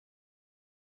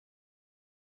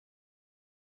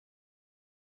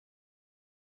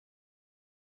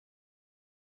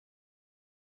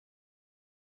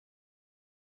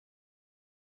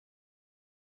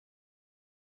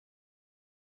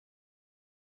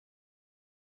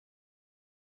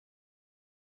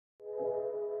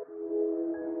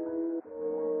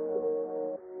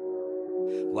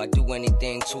Why do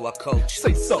anything to our coach?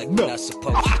 Say something like we're not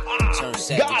supposed to. Turn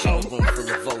savage in a room full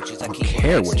of vultures. I don't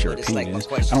care what your opinion is.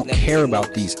 I don't care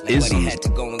about these isms. Had to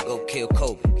go and go kill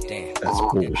Kobe. Damn. That's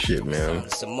bullshit, man.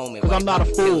 It's a moment. Because I'm not a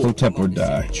fool. Hotep or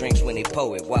die. Drinks when they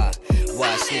poet. Why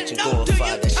snitch and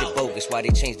glorify that shit bogus? Why they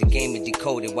changed the game and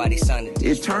decoded? Why they signed it?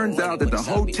 It turns out that the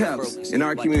hoteps in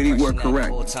our community were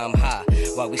correct. All-time high.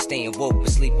 Why we staying woke but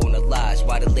sleep on the lies?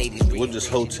 Why the ladies? What does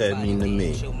hotep mean to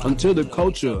me? Until the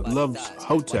culture loves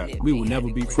hotep, we will never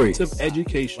be free.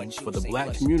 Education for the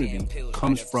black community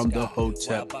comes from the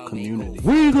hotep community.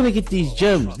 Where are you gonna get these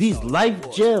gems? These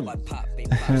life gems?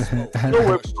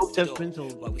 Hotep's been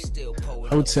told you.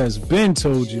 Hotep's been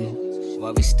told you.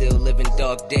 Why we still live in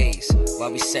dark days? Why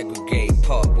we segregate,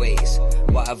 part ways?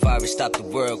 Why a virus stopped the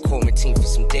world, quarantine for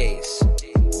some days?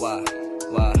 Why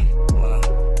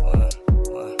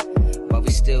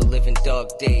we still live in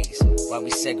dark days? Why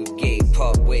we segregate,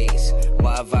 part ways?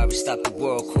 Why a virus stopped the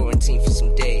world, quarantine for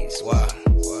some days? Why?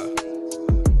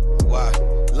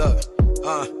 Look,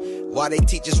 why they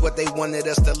teach us what they wanted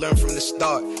us to learn from the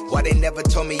start? Why they never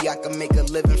told me I could make a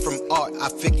living from art? I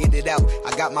figured it out,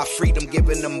 I got my freedom,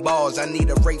 giving them balls. I need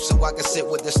a rape so I can sit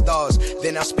with the stars.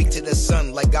 Then I'll speak to the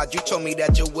sun, like God, you told me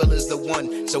that your will is the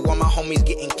one. So all my homies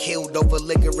getting killed over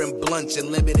liquor and blunts and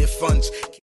limited funds.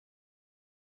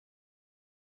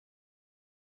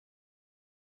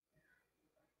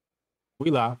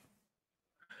 We live.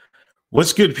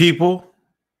 What's good, people?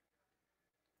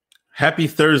 Happy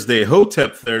Thursday,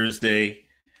 Hotep Thursday,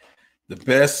 the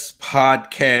best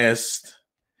podcast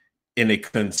in a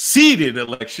conceded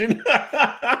election.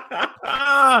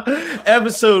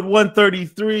 Episode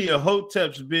 133 of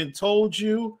Hotep's Been Told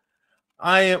You.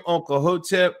 I am Uncle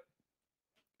Hotep.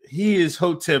 He is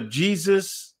Hotep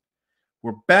Jesus.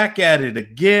 We're back at it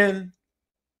again.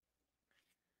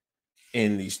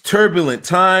 In these turbulent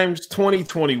times,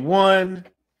 2021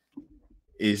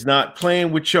 is not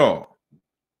playing with y'all.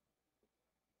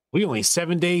 We only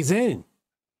 7 days in.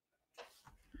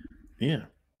 Yeah.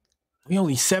 We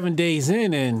only 7 days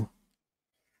in and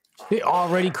they're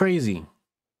already crazy.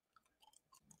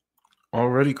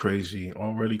 Already crazy,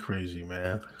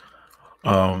 man.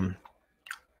 You're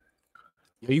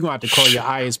gonna have to call your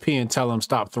ISP and tell them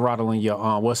stop throttling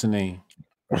your what's the name?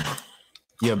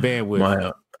 Your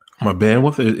bandwidth. My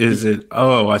bandwidth is it?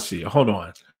 Oh, I see. Hold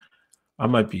on. I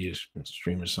might be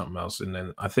streaming something else, and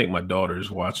then I think my daughter is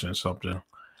watching something.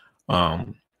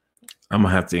 I'm gonna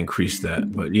have to increase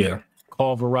that, but yeah.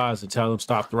 Call Verizon, tell them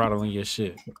stop throttling your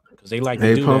shit because they like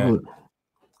to do that.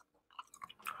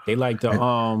 They like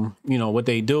to what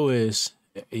they do is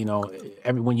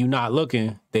when you're not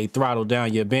looking, they throttle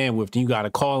down your bandwidth. And you got to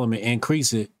call them and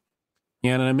increase it.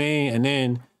 You know what I mean? And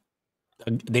then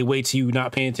they wait till you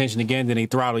not paying attention again, then they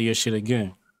throttle your shit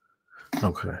again.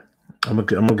 Okay, I'm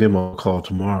gonna give them a call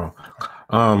tomorrow.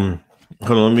 Hold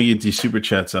on, let me get these super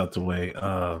chats out the way.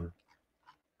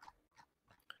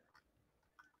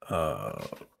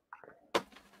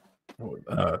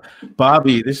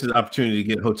 Bobby, this is an opportunity to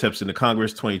get Hoteps into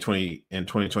Congress 2020 and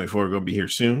 2024. We're going to be here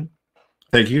soon.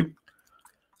 Thank you.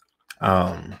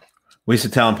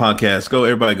 Wasted Talent Podcast.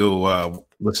 Everybody go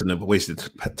listen to Wasted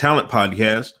Talent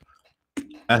Podcast.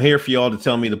 I'm here for y'all to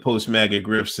tell me the post-MAGA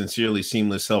grift, sincerely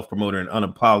seamless self-promoter and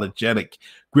unapologetic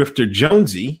grifter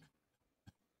Jonesy.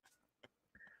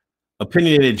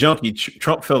 Opinionated junkie,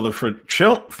 Trump fell for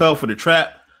the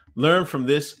trap. Learn from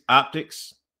this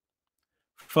optics.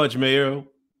 Fudge Mayo,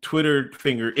 Twitter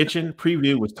finger itching.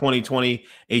 Preview with 2020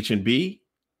 H&B.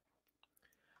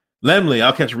 Lemley,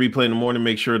 I'll catch a replay in the morning.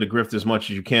 Make sure to grift as much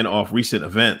as you can off recent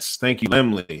events. Thank you,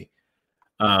 Lemley.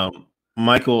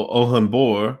 Michael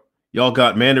Ohenbor, y'all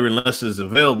got Mandarin lessons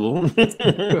available.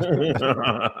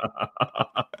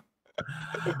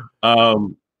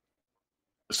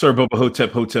 Sir Boba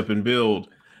Hotep and Build.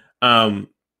 And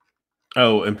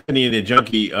Penny and the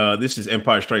Junkie. This is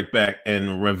Empire Strike Back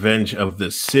and Revenge of the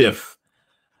Sith.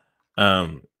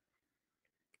 Quite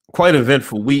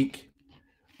eventful week.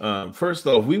 First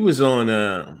off, we was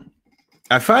on.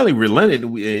 I finally relented,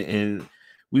 and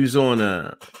we was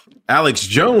on Alex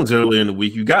Jones earlier in the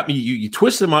week. You got me. You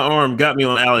twisted my arm, got me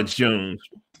on Alex Jones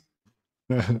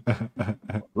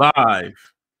live.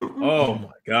 Oh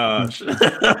my gosh.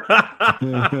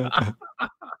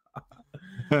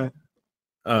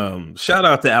 Shout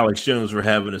out to Alex Jones for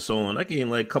having us on. I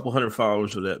gained like a couple hundred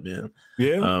followers for that, man.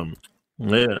 Yeah.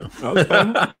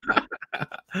 Okay.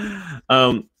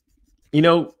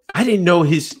 I didn't know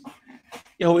his.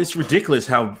 It's ridiculous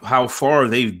how far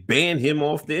they've banned him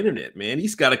off the internet, man.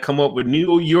 He's got to come up with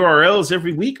new URLs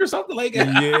every week or something like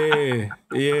that.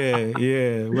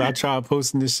 Yeah. When I tried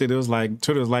posting this shit, it was like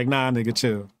Twitter was like, nah, nigga,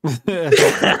 chill.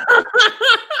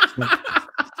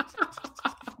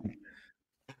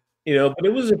 You know, but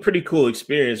it was a pretty cool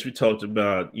experience. We talked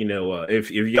about, you know,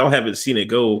 if y'all haven't seen it,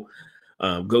 go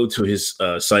to his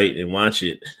site and watch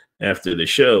it after the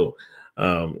show.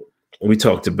 We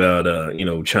talked about, you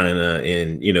know, China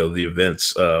and, you know, the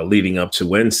events leading up to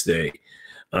Wednesday.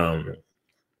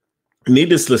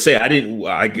 Needless to say,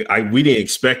 we didn't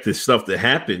expect this stuff to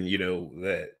happen, you know,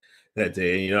 that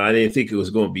day. You know, I didn't think it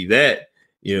was going to be that,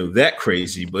 you know, that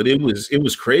crazy, but it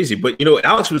was crazy. But, you know,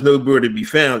 Alex was nowhere to be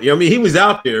found. You know, I mean, he was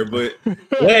out there, but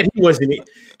glad he wasn't.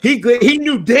 He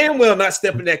knew damn well not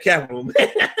stepping that Capitol.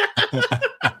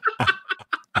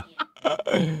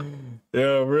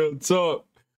 Yeah, real talk.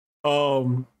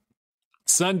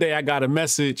 Sunday, I got a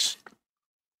message.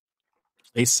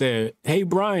 They said, "Hey,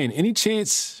 Brian, any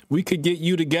chance we could get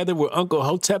you together with Uncle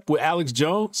Hotep with Alex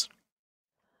Jones?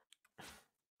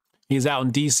 He's out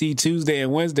in D.C. Tuesday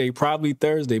and Wednesday, probably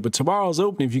Thursday, but tomorrow's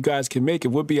open if you guys can make it.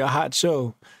 Would be a hot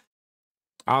show."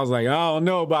 I was like, I don't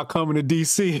know about coming to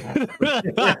D.C.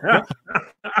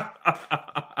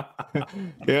 You know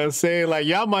what I'm saying? Like,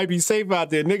 y'all might be safe out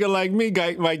there. Nigga like me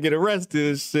might get arrested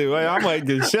and shit. Like, I might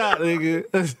get shot,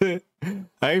 nigga.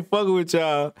 I ain't fucking with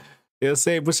y'all. You know what I'm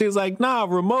saying? But she was like, nah,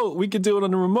 remote. We could do it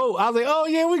on the remote. I was like, oh,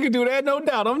 yeah, we could do that. No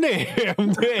doubt. I'm there.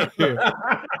 I'm there.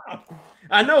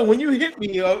 I know. When you hit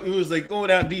me, it was like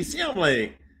going out D.C. I'm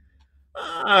like,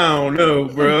 I don't know,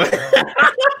 bro.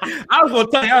 I was going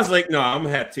to tell you, I was like, no, I'm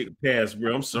going to have to take a pass,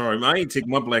 bro. I'm sorry, man. I ain't taking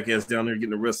my black ass down there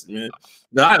getting arrested, man.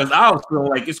 No, I was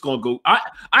feeling like it's going to go.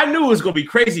 I knew it was going to be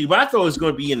crazy, but I thought it was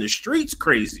going to be in the streets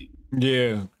crazy.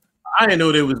 Yeah. I didn't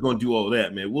know they was going to do all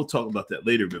that, man. We'll talk about that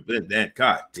later, but that,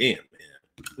 god damn, man.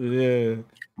 Yeah.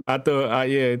 I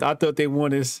thought they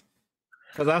wanted us,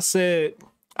 because I said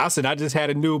I just had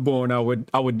a newborn. I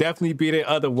would definitely be there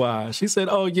otherwise. She said,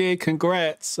 oh yeah,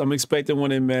 congrats. I'm expecting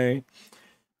one in May.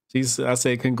 I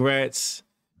said, congrats.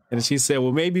 And she said,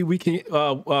 well, maybe we can,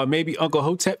 maybe Uncle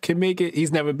Hotep can make it.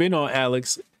 He's never been on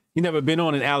Alex. He never been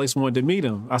on, and Alex wanted to meet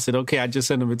him. I said, okay, I just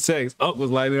sent him a text. Uncle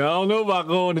was like, I don't know about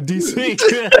going to DC.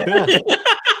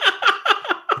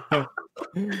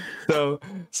 So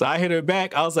I hit her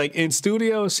back. I was like, in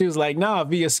studio? She was like, nah,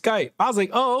 via Skype. I was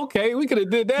like, oh, okay, we could have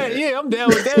did that. Yeah, I'm down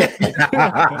with that.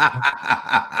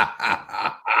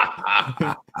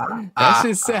 That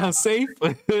shit sounds safe.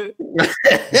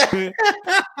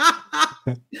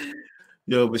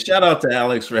 Yo, but shout out to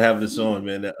Alex for having us on,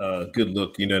 man. Good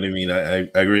look, you know what I mean?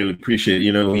 I really appreciate it.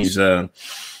 You know, he's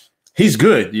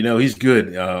good. You know, he's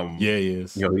good. Yeah, he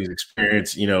is. You know, he's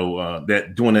experienced, you know,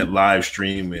 that doing that live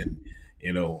stream and,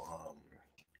 you know,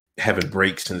 having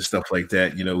breaks and stuff like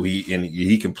that. You know,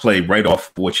 he can play right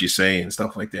off what you're saying and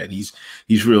stuff like that. He's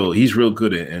real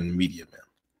good in media, man.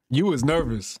 You was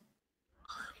nervous.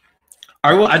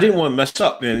 I didn't want to mess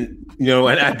up, and you know,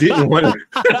 and I didn't want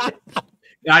to.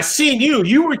 I seen you.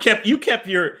 You kept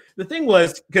your. The thing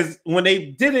was, because when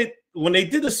they did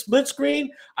the split screen,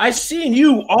 I seen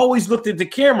you always looked at the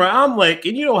camera. I'm like,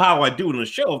 and you know how I do it on the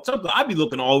show. Sometimes I be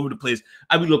looking all over the place.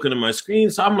 I be looking at my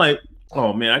screen, so I'm like,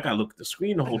 oh man, I gotta look at the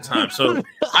screen the whole time. So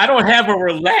I don't have a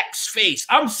relaxed face.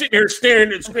 I'm sitting here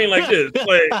staring at the screen like this,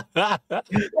 like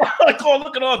oh,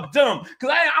 looking all dumb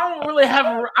because I don't really have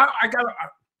a.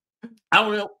 I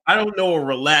don't know a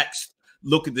relaxed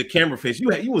look at the camera face.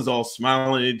 You was all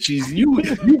smiling and cheesy. You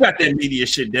got that media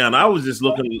shit down. I was just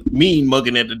looking mean,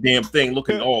 mugging at the damn thing,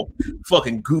 looking all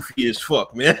fucking goofy as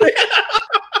fuck, man.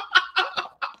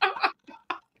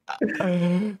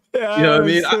 You know what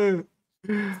I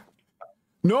mean?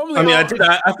 Normally, I mean,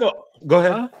 I thought. Go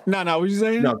ahead. No, what you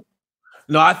saying?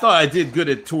 No, I thought I did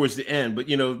good towards the end, but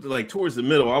you know, like towards the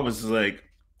middle, I was just like,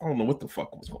 I don't know what the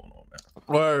fuck was going on.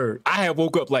 Word. I had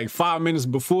woke up like 5 minutes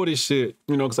before this shit,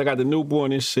 you know, because I got the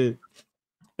newborn and shit.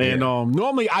 And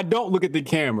normally I don't look at the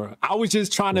camera. I was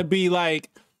just trying to be like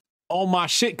on my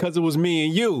shit because it was me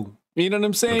and you. You know what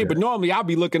I'm saying? Okay. But normally I'll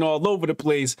be looking all over the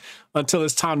place until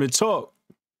it's time to talk.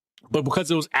 But because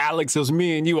it was Alex, it was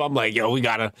me and you, I'm like, yo,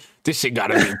 this shit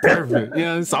gotta be perfect. You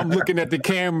know, so I'm looking at the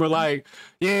camera like,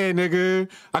 yeah, nigga,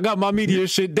 I got my media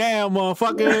shit down,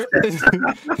 motherfucker.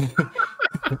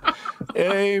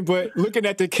 Hey, but looking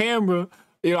at the camera,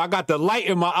 you know, I got the light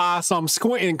in my eyes, so I'm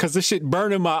squinting because this shit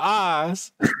burning my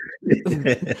eyes.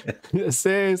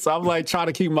 So I'm like trying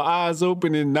to keep my eyes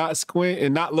open and not squint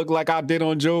and not look like I did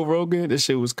on Joe Rogan. This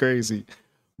shit was crazy.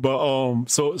 But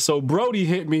so Brody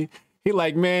hit me. He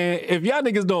like, man, if y'all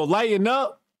niggas don't lighten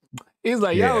up, he's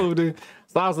like, yo. So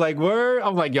I was like, word?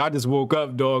 I'm like, yo, I just woke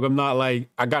up, dog. I'm not like,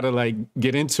 I gotta like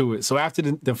get into it. So after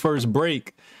the first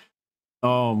break,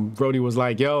 Brody was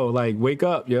like, yo, like, wake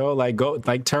up, yo, like, go,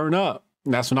 like, turn up.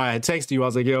 And that's when I had texted you. I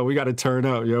was like, yo, we gotta turn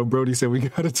up, yo. Brody said we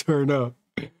gotta turn up.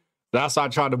 That's why I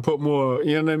try to put more,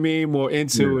 you know what I mean, more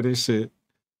into it and shit.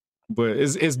 But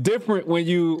it's different when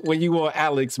you on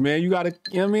Alex, man. You gotta,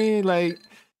 you know what I mean? Like,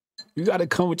 you gotta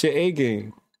come with your A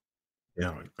game.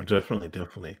 Yeah, definitely.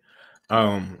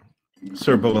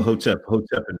 Sir Boba Hotep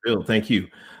and Bill, thank you.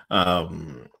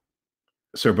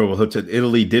 Sir Boba Hotep,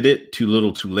 Italy did it. Too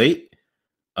little, too late.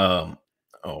 Oh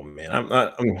man,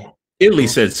 Italy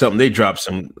said something. They dropped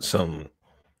some.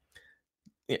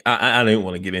 I didn't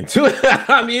want to get into it.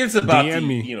 I mean, it's about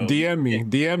DM me.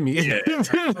 Yeah.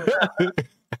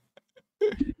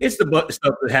 It's the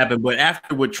stuff that happened, but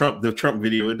after the Trump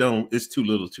video, it's too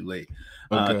little, too late.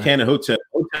 Okay. Cannon Hotep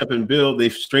and Bill, they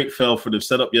straight fell for the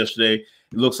setup yesterday.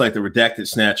 It looks like the redacted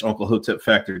snatch Uncle Hotep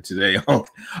factor today.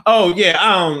 Oh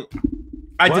yeah,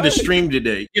 I did a stream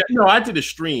today. Yeah, no, I did a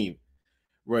stream,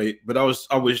 right? But I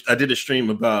did a stream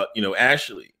about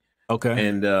Ashley. Okay,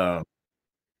 and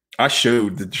I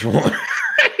showed the drawing.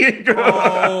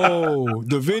 Oh,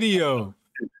 the video.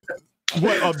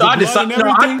 What, of the I decided,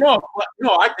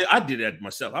 I did that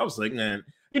myself. I was like, man,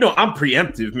 I'm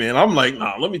preemptive, man. I'm like,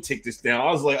 nah, let me take this down.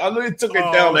 I was like, I literally took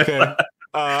it down. Okay. All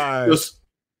right. So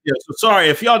sorry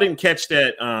if y'all didn't catch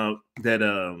that.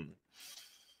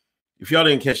 If y'all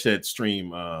didn't catch that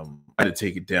stream, I had to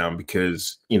take it down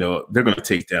because they're gonna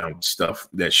take down stuff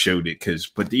that showed it.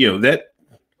 But that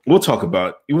we'll talk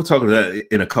about that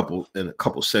in a couple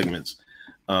segments.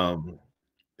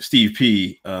 Steve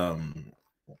P.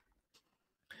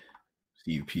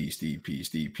 Steve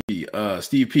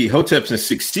P. Hotep's and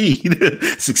succeed. Did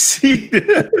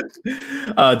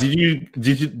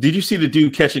you see the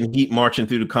dude catching heat marching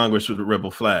through the Congress with a rebel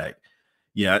flag?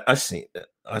 Yeah, I seen that.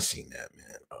 Man.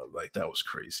 Like that was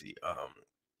crazy. I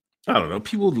don't know.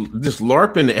 People just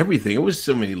LARPing everything. It was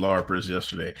so many LARPers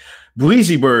yesterday.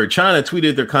 Bleezy Bird, China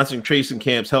tweeted their concentration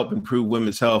camps help improve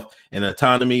women's health and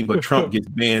autonomy, but Trump gets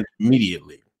banned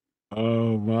immediately.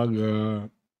 Oh my God.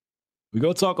 We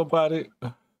gonna talk about it.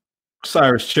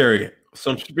 Cyrus Cherry,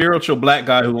 some spiritual black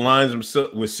guy who aligns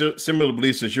himself with similar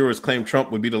beliefs as yours, claimed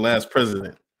Trump would be the last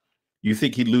president. You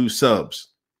think he'd lose subs?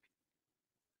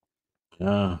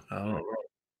 Yeah, I don't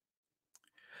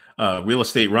know. Real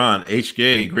Estate Ron,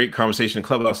 HJ, great conversation in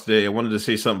Clubhouse today. I wanted to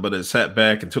say something, but I sat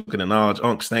back and took in the knowledge.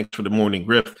 Unks, thanks for the morning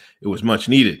grift. It was much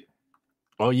needed.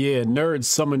 Oh yeah, Nerd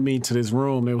summoned me to this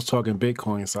room. They was talking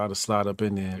Bitcoin, so I had to slide up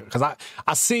in there. Because I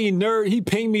seen Nerd, he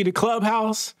pinged me to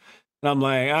Clubhouse. And I'm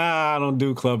like, I don't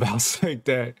do Clubhouse like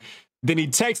that. Then he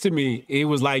texted me. He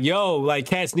was like, yo, like,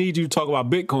 cats need you to talk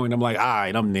about Bitcoin. I'm like, all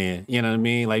right, I'm there. You know what I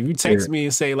mean? Like, you text me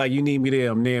and say, like, you need me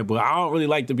there, I'm there. But I don't really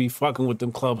like to be fucking with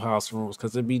them Clubhouse rooms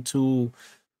because it'd be too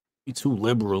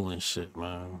liberal and shit,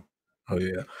 man. Oh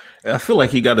yeah, I feel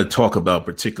like you got to talk about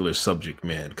particular subject,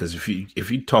 man. Because if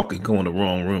you talk and go in the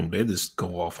wrong room, they just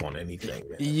go off on anything,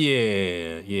 man.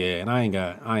 Yeah, and I ain't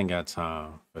got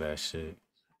time for that shit.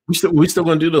 We still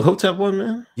gonna do the Hotep one,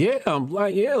 man? Yeah, I'm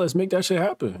like, let's make that shit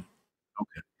happen.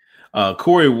 Okay.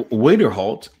 Corey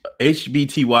Waiterholt,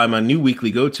 HBTY, my new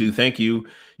weekly go-to. Thank you.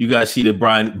 You guys see the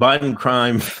Biden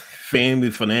crime family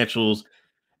financials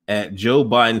at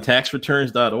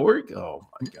JoeBidenTaxReturns.org. Oh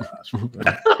my gosh.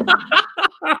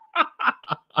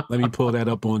 Let me pull that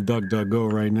up on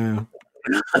DuckDuckGo right now.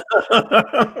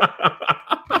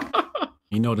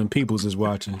 Them peoples is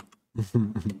watching.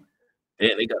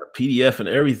 Yeah, they got a PDF and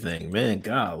everything, man.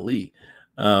 Golly.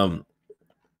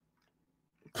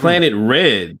 Planet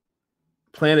Red.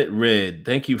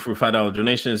 Thank you for $5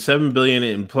 donation. $7 billion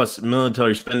in plus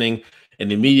military spending, and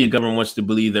the media government wants to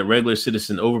believe that regular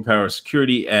citizen overpower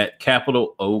security at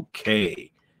Capitol.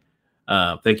 Okay.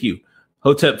 Thank you.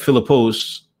 Hotep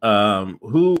Philippos,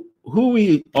 who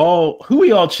we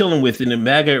all chilling with in the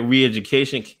MAGA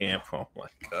re-education camp? Oh my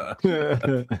God.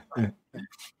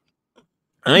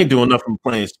 I ain't doing nothing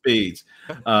playing spades.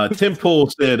 Tim Pool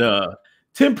said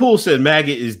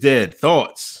MAGA is dead.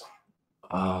 Thoughts?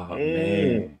 Oh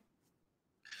man.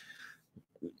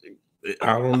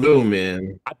 I don't know,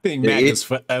 man. I think MAGA's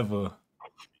forever.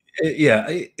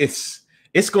 It's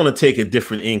going to take a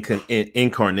different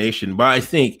incarnation, but I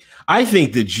think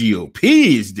the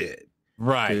GOP is dead,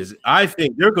 right? Because I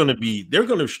think they're going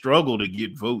to struggle to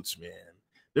get votes, man.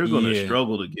 They're going to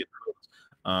struggle to get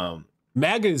votes.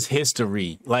 MAGA's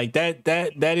history, like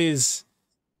that is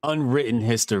unwritten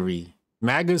history.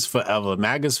 MAGA's forever.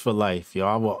 MAGA's for life, yo.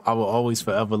 I will always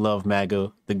forever love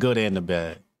MAGA, the good and the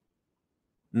bad.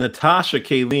 Natasha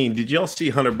Kayleen, did y'all see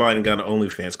Hunter Biden got an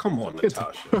OnlyFans? Come on,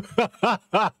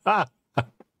 Natasha.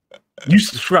 You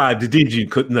subscribed, did you,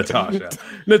 Natasha?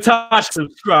 Natasha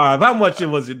subscribed. How much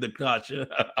was it, Natasha?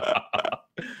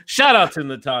 Shout out to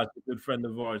Natasha, good friend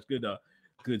of ours.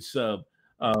 Good sub.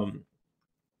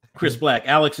 Chris Black,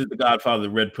 Alex is the godfather of the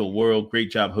red pill world. Great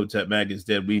job. Hotep Mag is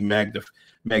dead. We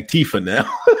Magtifa now.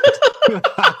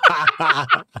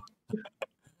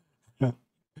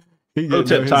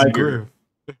 Hotep Tiger.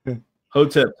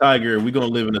 Hotep Tiger. We're gonna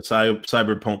live in a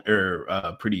cyberpunk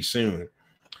era pretty soon.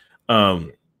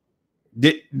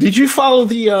 Did you follow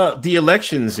the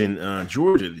elections in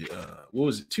Georgia? What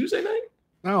was it, Tuesday night?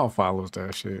 I don't follow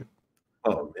that shit.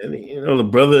 Oh man, you know the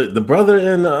brother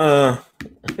and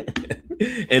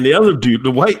and the other dude,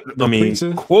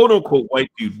 the quote unquote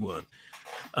white dude won.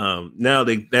 Now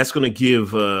that's going to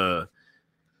give the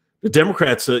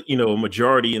Democrats a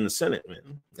majority in the Senate.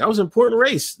 Man, that was an important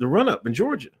race, the run up in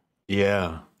Georgia.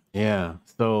 Yeah.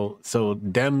 So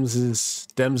Dems is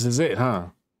it, huh?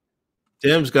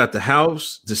 Dems got the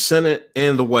House, the Senate,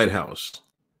 and the White House.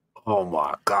 Oh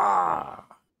my God.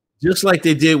 Just like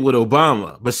they did with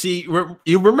Obama. But see,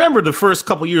 you remember the first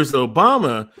couple years of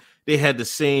Obama, they had the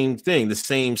same thing, the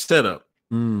same setup.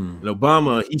 And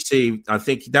Obama, he saved, I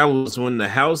think that was when the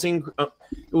housing, it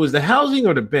was the housing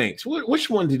or the banks. Which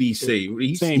one did he save?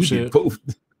 He shit. Did both.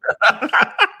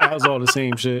 That was all the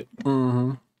same shit.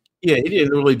 Mm-hmm. Yeah, he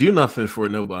didn't really do nothing for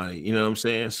nobody. You know what I'm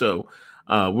saying? So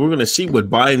we're going to see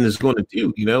what Biden is going to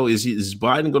do. Is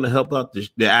Biden going to help out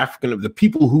the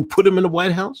people who put him in the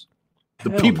White House? The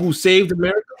people who saved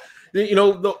America?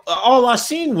 All I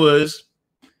seen was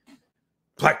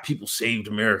black people saved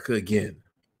America again.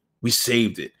 We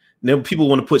saved it. Now people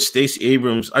want to put Stacey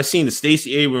Abrams. I seen the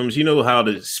Stacey Abrams. You know how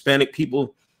the Hispanic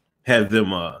people have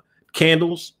them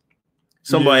candles.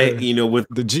 Somebody, with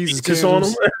the Jesus kiss on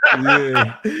them.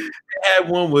 Yeah, they had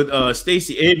one with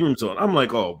Stacey Abrams on. I'm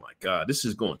like, oh my God, this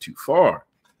is going too far.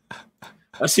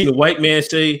 I seen a white man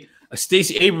say,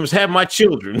 "Stacey Abrams had my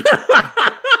children."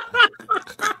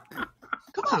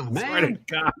 Come on, man.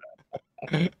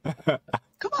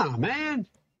 Come on, man.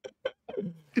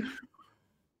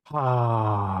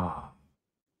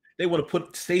 They want to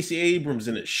put Stacey Abrams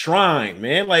in a shrine,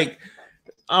 man. Like,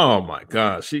 oh my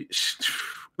God,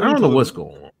 I don't know what's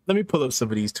going on. Let me pull up some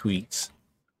of these tweets.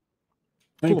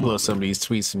 Some of these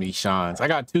tweets from these shines. I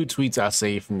got 2 tweets I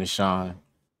saved from the shine.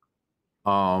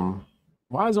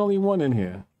 Why is only one in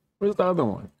here? Where's the other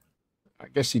one? I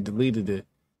guess she deleted it.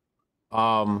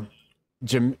 You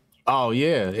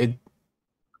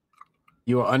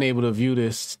are unable to view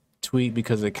this tweet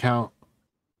because account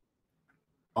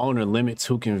owner limits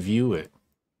who can view it.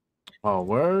 Oh,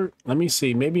 word? Let me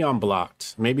see. Maybe I'm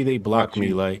blocked. Maybe they blocked me,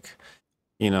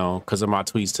 because of my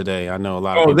tweets today. I know a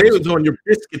lot of people. They was on your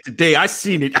biscuit today. I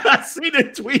seen it. I seen the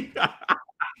tweet.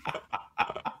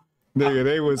 Nigga,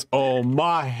 they was on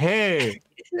my head.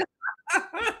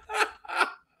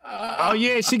 Oh,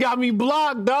 yeah, she got me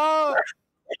blocked, dog.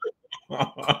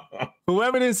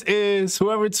 Whoever this is,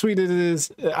 whoever tweeted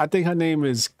this, I think her name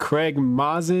is Craig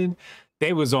Mazin.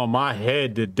 They was on my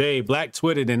head today. Black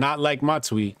Twitter did not like my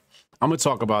tweet. I'm going to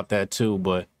talk about that too,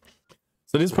 but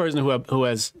so this person who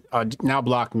has now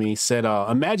blocked me said,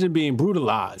 imagine being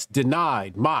brutalized,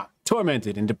 denied, mocked,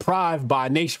 tormented, and deprived by a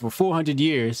nation for 400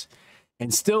 years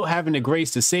and still having the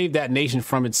grace to save that nation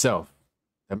from itself.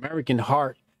 The American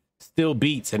heart still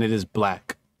beats, and it is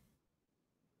black.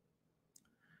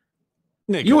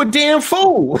 Nigga. You a damn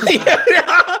fool. I'm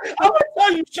gonna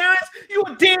tell you, Shines, you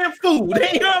a damn fool.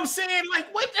 You know what I'm saying?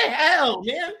 Like, what the hell,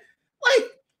 man?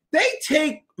 Like, they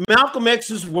take Malcolm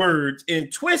X's words and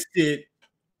twist it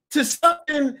to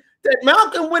something that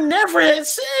Malcolm would never have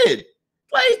said.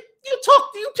 Like,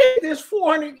 you take this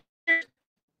 400 years,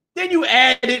 then you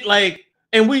add it like,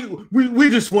 and we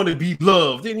just want to be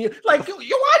loved. And you like, why do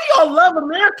y'all love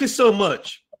America so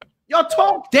much? Y'all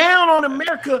talk down on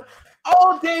America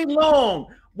all day long.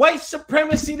 White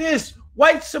supremacy this,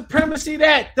 white supremacy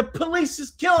that. The police is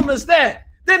killing us that.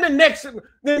 Then the next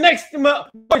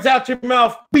words out your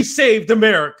mouth, we saved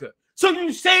America. So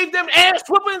you saved them ass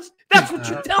whoopings? That's what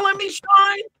you're telling me,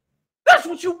 Shine? That's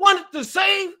what you wanted to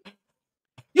save?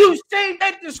 You saved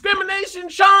that discrimination,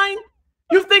 Shine?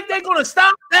 You think they're going to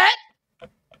stop that?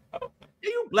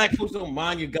 You black folks don't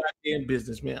mind your goddamn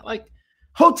business, man. Like,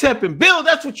 Hotep and Bill,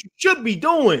 that's what you should be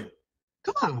doing.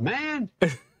 Come on, man.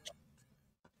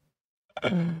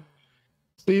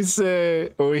 He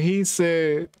said,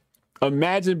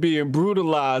 imagine being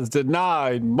brutalized,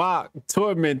 denied, mocked,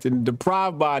 tormented, and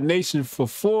deprived by a nation for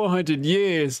 400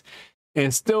 years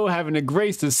and still having the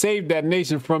grace to save that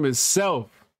nation from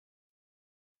itself.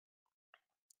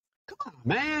 Come on,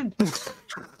 man.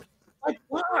 Like,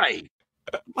 why?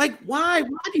 Like, why?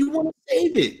 Why do you want to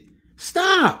save it?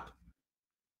 Stop.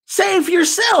 Save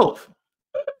yourself.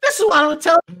 This is what I'm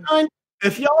telling you.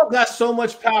 If y'all got so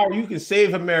much power, you can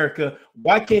save America.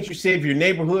 Why can't you save your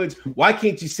neighborhoods? Why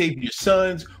can't you save your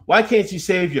sons? Why can't you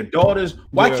save your daughters?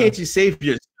 Why can't you save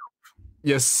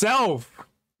yourself?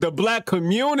 The black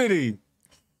community.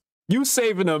 You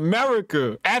saving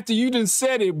America after you done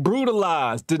said it,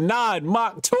 brutalized, denied,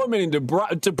 mocked, tormented,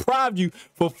 deprived you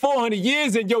for 400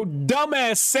 years, and your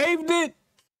dumbass saved it?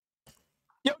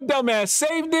 Your dumbass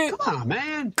saved it? Come on,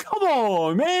 man. Come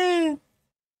on, man.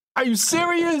 Are you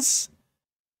serious?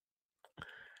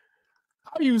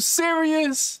 Are you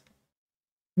serious?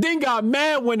 Then got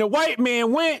mad when the white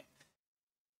man went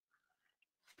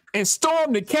and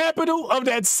stormed the capital of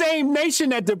that same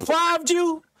nation that deprived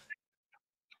you?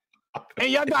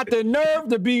 And y'all got the nerve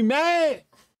to be mad?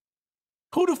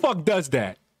 Who the fuck does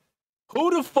that?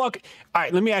 Who the fuck? All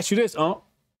right, let me ask you this, what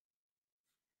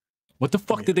the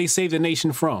fuck did they save the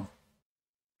nation from?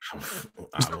 I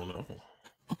don't know.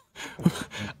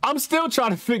 I'm still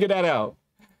trying to figure that out.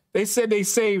 They said they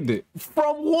saved it.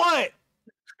 From what?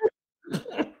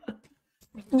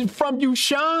 From you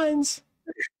shines?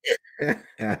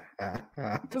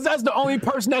 Because that's the only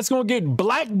person that's going to get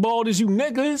blackballed is you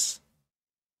niggas.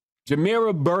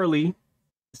 Jamira Burley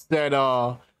said,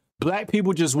 black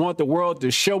people just want the world to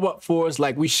show up for us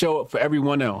like we show up for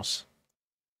everyone else.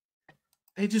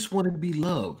 They just want to be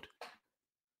loved.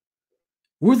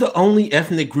 We're the only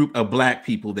ethnic group of black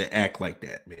people that act like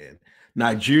that, man.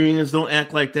 Nigerians don't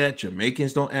act like that.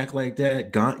 Jamaicans don't act like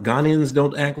that. Ghanaians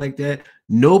don't act like that.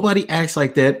 Nobody acts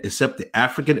like that except the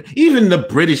African, even the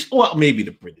British. Well, maybe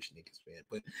the British niggas, man.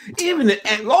 But even the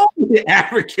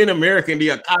African American, the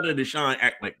Akata Deshaun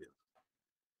act like this.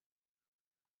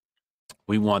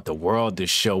 We want the world to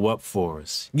show up for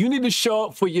us. You need to show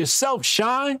up for yourself,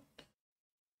 Shine.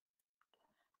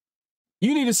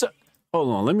 You need to. Hold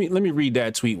on. Let me read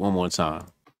that tweet one more time.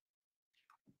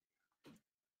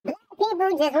 Black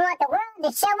people just want the world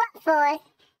to show up for us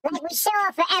like we show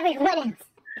up for everyone else.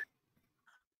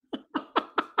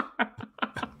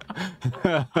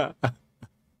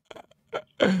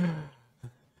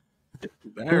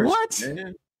 What?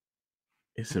 Man.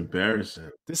 It's embarrassing.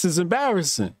 This is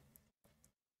embarrassing.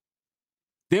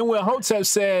 Then when Hotep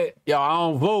said, yo, I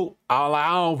don't vote.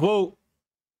 I don't vote.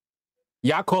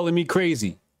 Y'all calling me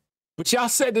crazy. But y'all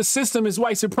said the system is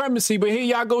white supremacy, but here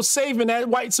y'all go saving that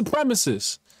white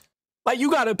supremacist. Like, you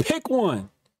got to pick one.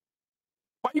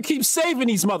 Why you keep saving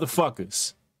these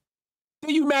motherfuckers?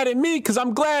 Then you mad at me because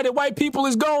I'm glad that white people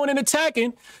is going and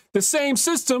attacking the same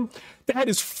system that had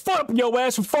his foot up your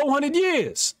ass for 400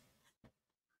 years.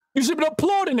 You should be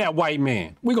applauding that white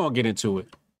man. We're going to get into it.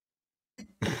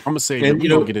 I'm going to say that. We're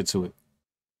going to get into it.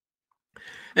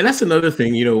 And that's another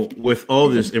thing, with all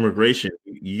this immigration,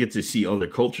 you get to see other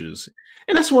cultures.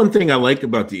 And that's one thing I like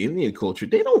about the Indian culture.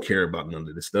 They don't care about none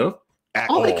of this stuff.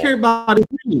 All they care about is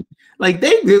money. Like,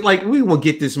 we will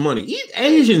get this money.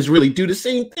 Asians really do the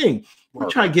same thing. We're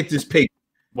trying to get this paper.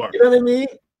 You know what I mean?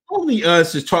 Only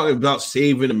us is talking about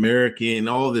saving America and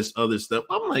all this other stuff.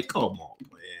 I'm like, come on,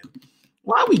 man.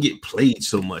 Why we get played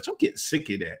so much? I'm getting sick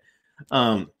of that.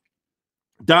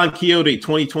 Don Quixote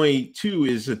 2022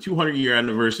 is the 200-year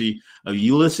anniversary of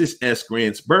Ulysses S.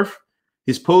 Grant's birth.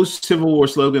 His post-Civil War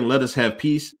slogan, "Let us have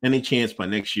peace, any chance by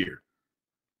next year."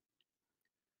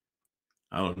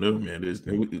 I don't know, man.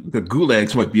 The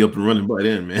gulags might be up and running by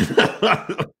then, man.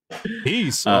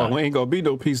 Peace. We ain't gonna be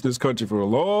no peace in this country for a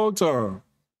long time.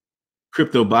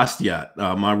 Crypto Bastiat.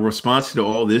 My response to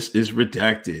all this is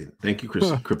redacted. Thank you,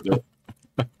 Crypto.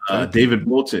 David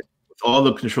Bolton. All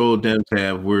the control Dems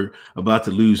have, we're about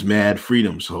to lose mad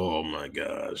freedoms. Oh my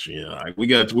gosh, we're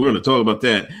going to talk about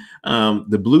that.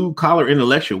 The blue collar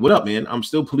intellectual. What up, man? I'm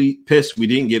still pissed we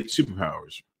didn't get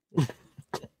superpowers.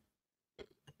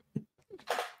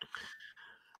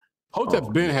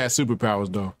 Hotep Ben has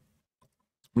superpowers though.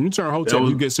 When you turn Hotep,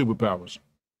 you get superpowers.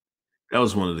 That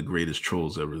was one of the greatest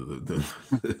trolls ever.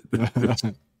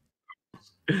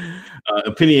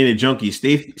 Opinionated junkie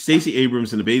Stacey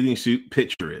Abrams in a bathing suit.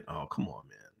 Picture it. Oh, come on,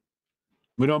 man.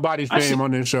 We don't body shame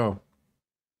on this show.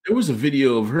 There was a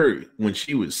video of her when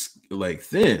she was like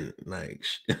thin, like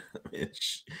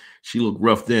she looked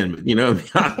rough then, but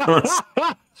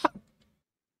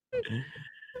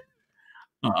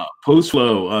post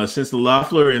flow. Since the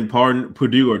Loeffler and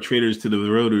Purdue are traitors to the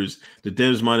voters, the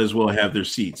Dems might as well have their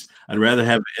seats. I'd rather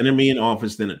have an enemy in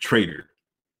office than a traitor.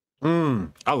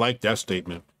 I like that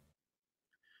statement.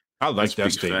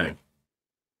 Fact.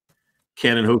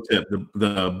 Canon Hotep,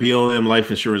 the BLM life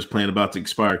insurance plan about to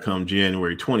expire come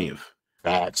January 20th.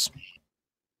 Facts.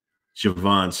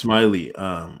 Javon Smiley.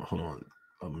 Hold on.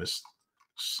 Let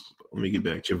me get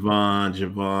back. Javon.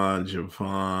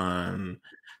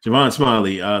 Javon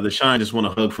Smiley, the Shine just want a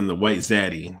hug from the white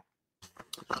zaddy.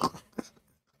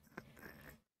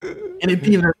 And it'd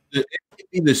be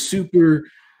the super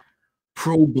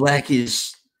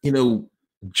pro-blackish,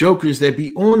 jokers that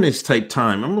be on this type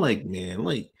time. I'm like, man,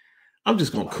 I'm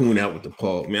just gonna coon out with the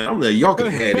Paul, man. I'm like, y'all can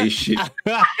have this shit.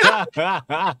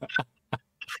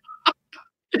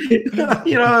 You know what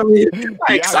I mean?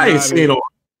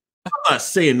 I'm not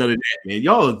saying none of that, man.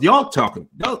 Y'all talking,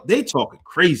 they talking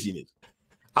craziness.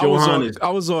 I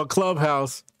was on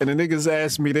Clubhouse and the niggas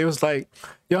asked me, they was like,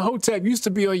 yo, Hotep used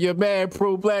to be on your mad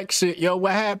pro-black shit. Yo,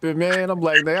 what happened, man? I'm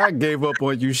like, I gave up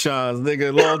on you, Sean, nigga,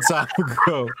 a long time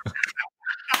ago.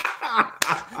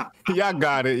 Y'all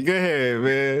got it. Go ahead,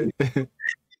 man.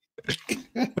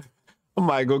 I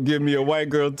might go give me a white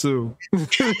girl, too.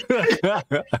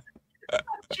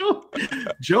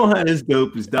 Johan is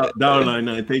dope. Is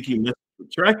 $1.99. Thank you.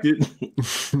 Attracted.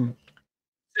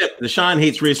 The Shine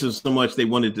hates racism so much they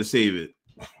wanted to save it.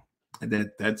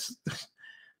 That's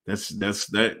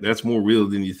more real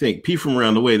than you think. P from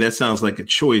around the way. That sounds like a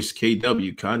choice.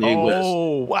 KW Kanye West.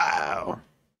 Oh wow.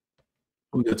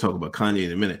 We're gonna talk about Kanye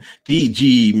in a minute.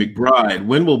 DG McBride.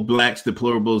 When will blacks,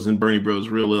 deplorables, and Bernie Bros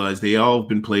realize they all have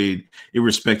been played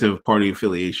irrespective of party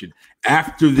affiliation?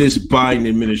 After this Biden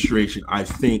administration, I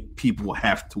think people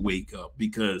have to wake up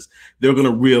because they're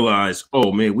gonna realize,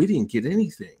 oh man, we didn't get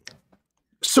anything.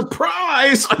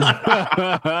 Surprise!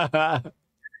 Surprise!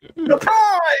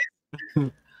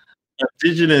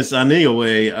 Indigenous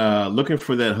Aniaway, looking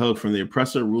for that hug from the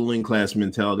oppressor, ruling class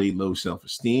mentality, low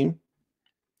self-esteem.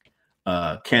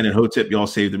 Canon Hotep, y'all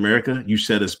saved America. You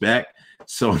set us back.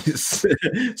 So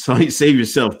save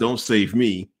yourself. Don't save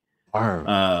me.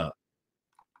 Eli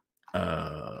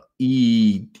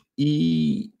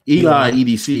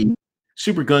EDC.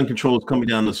 Super gun controls coming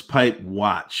down this pipe.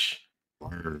 Watch.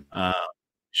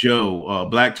 Joe,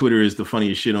 Black Twitter is the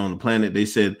funniest shit on the planet. They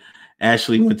said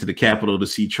Ashley went to the Capitol to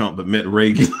see Trump, but met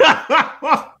Reagan.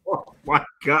 Oh my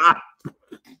God.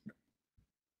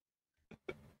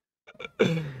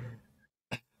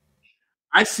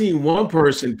 I seen one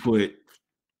person put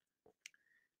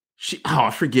I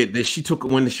forget that she took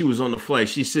when she was on the flight.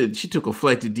 She said she took a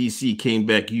flight to DC, came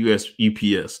back US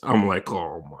UPS. I'm like,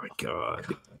 oh my God.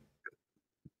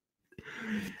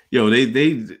 Yo, they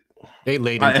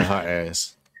laid into her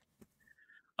ass.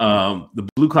 The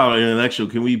Blue Collar Intellectual,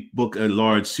 can we book a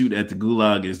large suit at the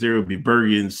Gulag? Is there will be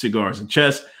burgers, cigars, and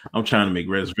chess? I'm trying to make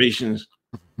reservations.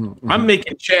 I'm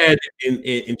making Chad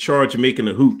in charge of making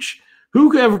a hooch. Who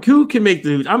can make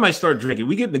the? I might start drinking.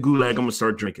 We get in the Gulag. I'm gonna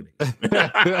start drinking it.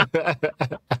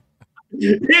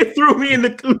 They threw me in the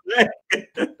Gulag.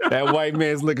 That white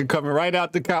man's liquor coming right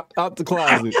out the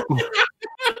closet,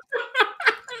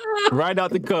 right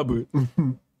out the cupboard.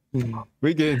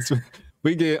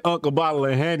 We get Uncle bottle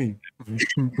of Henny.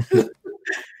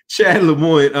 Chad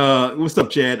Lemoyne, what's up,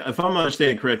 Chad? If I'm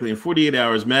understanding correctly, in 48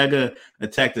 hours, MAGA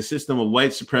attacked the system of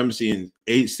white supremacy,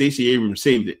 and Stacey Abrams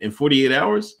saved it in 48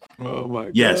 hours. Oh my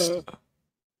God! Yes.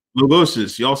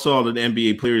 Logosis, y'all saw the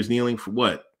NBA players kneeling for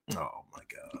what? Oh my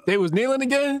God! They was kneeling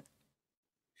again.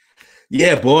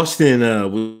 Yeah, Boston.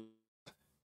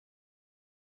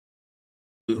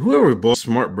 Whoever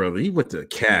Boston Smart brother, he went to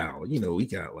Cal. He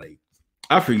got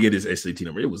I forget his SAT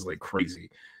number. It was crazy.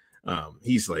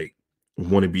 He's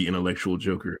want to be intellectual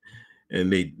joker,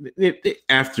 and they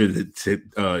after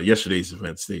yesterday's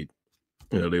events, they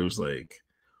was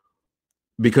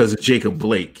because of Jacob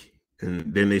Blake,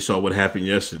 and then they saw what happened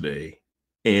yesterday,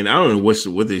 and I don't know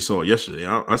what they saw yesterday.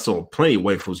 I saw plenty of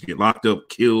white folks get locked up,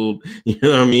 killed. You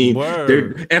know what I mean?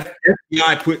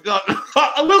 FBI put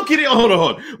look at it. Hold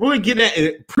on. We're gonna get that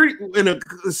in a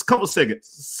couple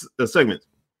segments.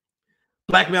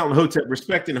 Black Mountain Hotep,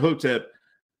 respecting Hotep.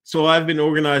 So I've been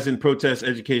organizing protest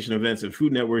education events and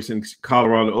food networks in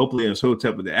Colorado, openly as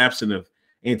Hotep with the absence of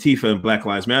Antifa and Black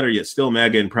Lives Matter, yet still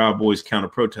MAGA and Proud Boys counter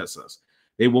protest us.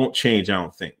 They won't change, I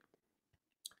don't think.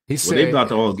 He said they about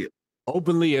to all get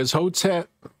openly as Hotep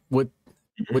with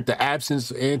the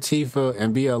absence of Antifa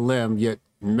and BLM, yet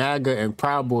MAGA and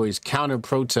Proud Boys counter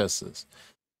protesters.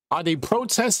 Are they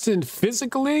protesting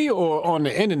physically or on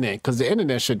the internet? Because the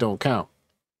internet shit don't count.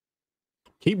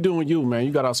 Keep doing you, man.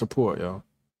 You got our support, yo.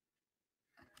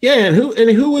 Yeah, and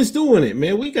who is doing it,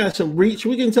 man? We got some reach.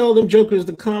 We can tell them jokers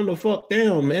to calm the fuck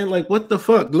down, man. What the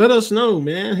fuck? Let us know,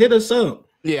 man. Hit us up.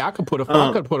 Yeah, I could put a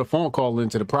phone call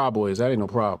into the Proud Boys. That ain't no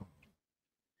problem.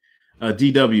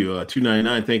 DW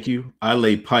 299, thank you. I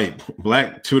lay pipe.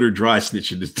 Black Twitter dry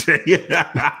snitching this day.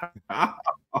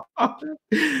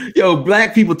 Yo,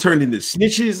 black people turned into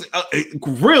snitches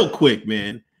real quick,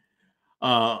 man.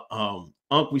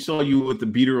 Unc, we saw you with the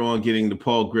beater on getting the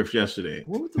Paul Griff yesterday.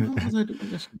 What the fuck was I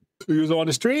doing yesterday? He was on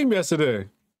the stream yesterday.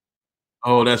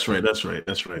 Oh, that's right.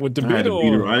 With the beater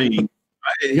on.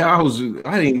 I was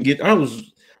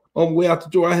on the way out the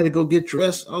door. I had to go get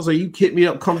dressed. I was like, you kick me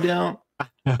up, come down.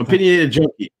 Opinionated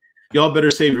junkie. Y'all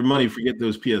better save your money. Forget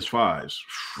those PS5s.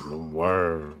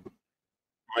 Word.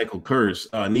 Michael Kurz.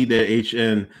 Need that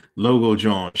HN logo,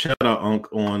 John. Shout out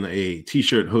Unc on a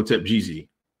t-shirt, Hotep Jeezy.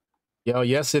 Yo,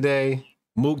 yesterday,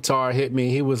 Mukhtar hit me.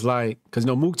 He was like, because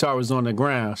Mukhtar was on the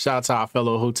ground. Shout out to our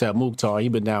fellow Hotep Mukhtar. He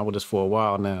been down with us for a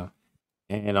while now.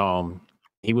 And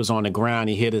he was on the ground.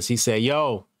 He hit us. He said,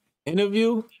 yo,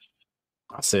 interview?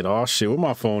 I said, oh, shit, where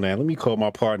my phone at? Let me call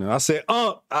my partner. I said,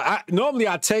 normally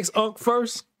I text Unc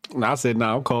first. And I said,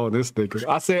 nah, I'm calling this nigga.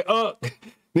 I said,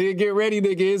 nigga, get ready,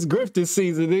 nigga. It's grifting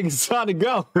season. Nigga, it's time to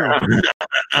go.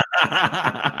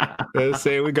 They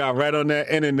say we got right on that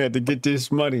internet to get this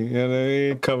money. You know what I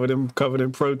mean? Covered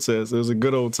in protests. It was a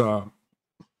good old time.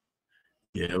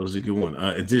 Yeah, it was a good one.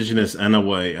 Indigenous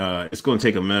Anaway. It's going to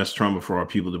take a mass trauma for our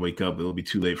people to wake up. It'll be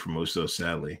too late for most of us,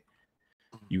 sadly.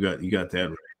 You got that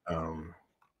right.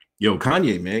 Yo,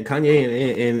 Kanye, man.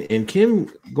 Kanye and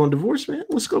Kim going to divorce, man.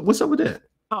 What's up with that?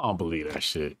 I don't believe that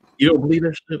shit. You don't believe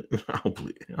that shit? I don't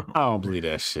believe it. I don't believe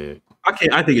that shit. I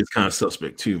think it's kind of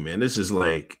suspect too, man. This is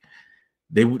like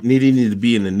they needed to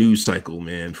be in the news cycle,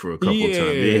 man, for a couple of times.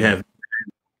 They have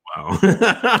wow.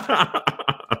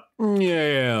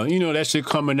 Yeah, that shit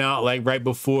coming out like right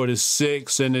before the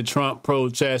 6th and the Trump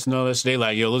protests and all that. They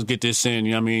like, yo, let's get this in.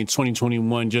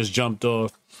 2021 just jumped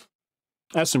off.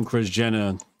 That's some Kris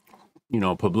Jenner,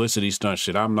 publicity stunt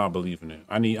shit. I'm not believing it.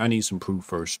 I need some proof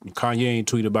first. Kanye ain't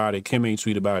tweet about it. Kim ain't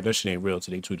tweet about it. That shit ain't real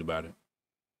till they tweet about it.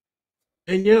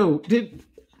 And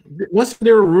wasn't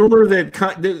there a rumor that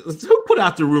who put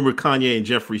out the rumor Kanye and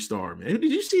Jeffree Star, man?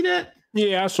 Did you see that?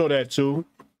 Yeah, I saw that too.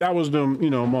 That was them,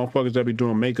 motherfuckers that be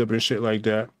doing makeup and shit like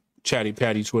that. Chatty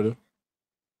Patty Twitter.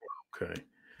 Okay.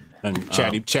 And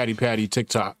Chatty Patty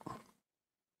TikTok.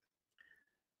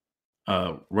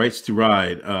 Rights to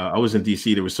Ride. I was in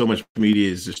DC. There was so much media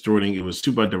is distorting. It was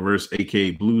super diverse, aka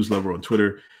Blues Lover on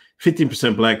Twitter.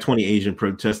 15% Black, 20 Asian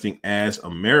protesting as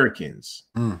Americans.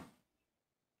 Van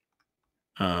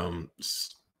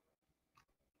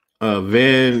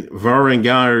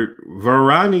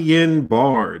Varanian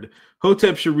Bard.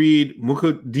 Hotep should read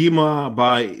Mukaddima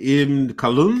by Ibn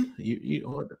Khaldun.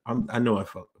 I know I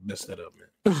messed that up, man.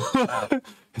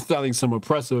 It's sounding some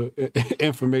oppressive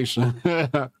information.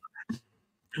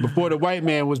 Before the white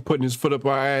man was putting his foot up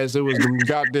our ass, it was them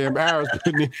goddamn Arabs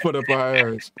putting their foot up our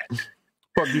ass.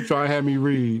 Fuck you trying to have me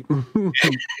read.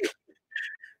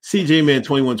 CJ Man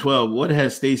 2112. What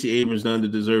has Stacey Abrams done to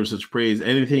deserve such praise?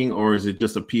 Anything, or is it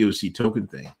just a POC token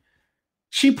thing?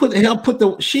 She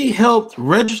helped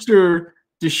register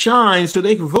the shine so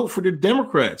they can vote for the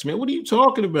Democrats, man. What are you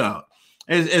talking about?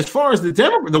 As far as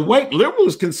the white liberal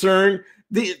is concerned,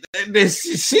 she a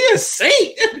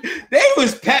saint. They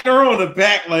was patting her on the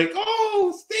back like,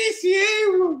 oh, Stacey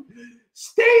Abrams,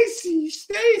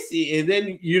 Stacey. And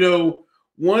then,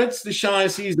 once the shine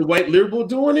sees the white liberal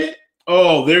doing it,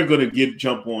 oh, they're gonna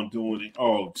jump on doing it.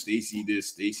 Oh, Stacey this,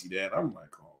 Stacey that. I'm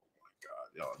like, oh my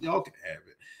God, y'all can have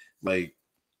it. Like,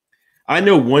 I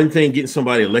know one thing, getting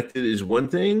somebody elected is one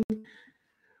thing,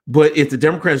 but if the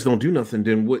Democrats don't do nothing,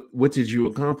 then what did you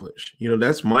accomplish?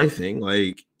 That's my thing.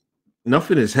 Like,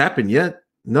 nothing has happened yet.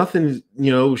 Nothing,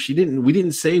 we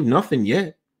didn't save nothing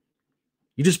yet.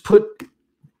 You just put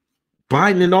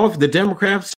Biden in office, the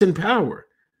Democrats in power.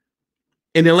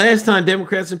 And the last time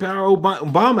Democrats in power,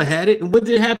 Obama had it. And what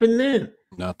did happen then?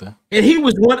 Nothing. And he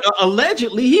was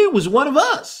allegedly, he was one of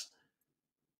us.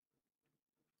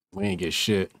 We ain't get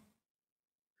shit.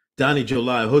 Donnie Joe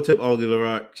Live, Hotep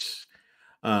Aldi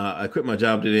I quit my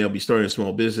job today. I'll be starting a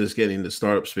small business, getting into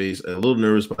startup space. A little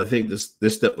nervous, but I think this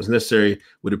step was necessary.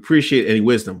 Would appreciate any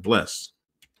wisdom. Bless.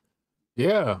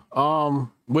 Yeah.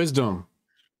 Wisdom.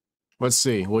 Let's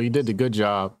see. Well, you did the good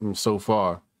job so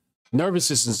far.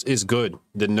 Nervousness is good.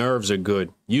 The nerves are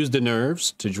good. Use the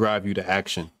nerves to drive you to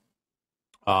action.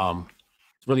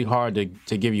 It's really hard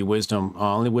to give you wisdom.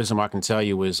 Only wisdom I can tell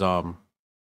you is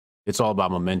it's all about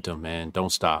momentum, man.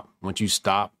 Don't stop. Once you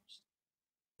stop,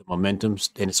 the momentum,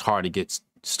 and it's hard to get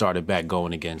started back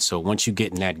going again. So once you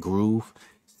get in that groove,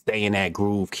 stay in that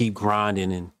groove, keep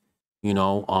grinding, and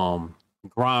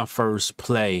grind first,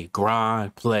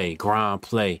 grind,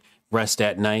 play. Rest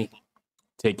at night,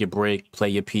 take your break, play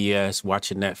your PS,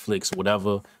 watch your Netflix,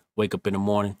 whatever. Wake up in the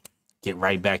morning, get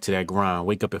right back to that grind.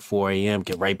 Wake up at 4 a.m.,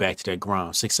 get right back to that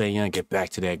grind. 6 a.m., get back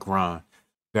to that grind.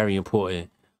 Very important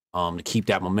to keep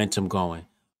that momentum going.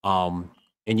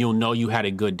 And you'll know you had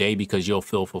a good day because you'll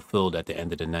feel fulfilled at the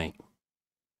end of the night.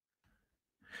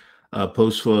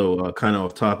 Post flow, kind of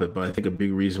off topic, but I think a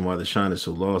big reason why the shine is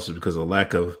so lost is because of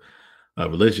lack of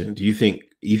religion. Do you think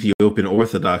Ethiopian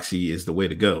Orthodoxy is the way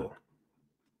to go?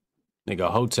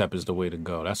 Nigga, Hotep is the way to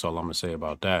go. That's all I'm gonna say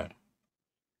about that.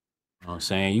 You know what I'm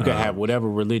saying? You can have whatever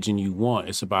religion you want.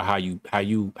 It's about how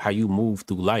you move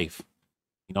through life.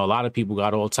 You know, a lot of people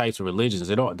got all types of religions.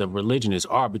 The religion is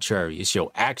arbitrary. It's your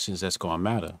actions that's gonna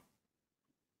matter.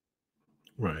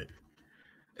 Right.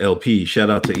 LP,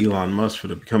 shout out to Elon Musk for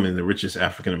becoming the richest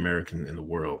African American in the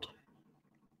world.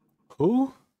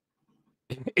 Who?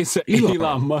 It's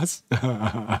Elon Musk.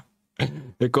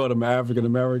 They called him African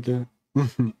American. He's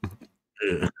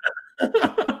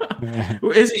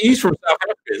from South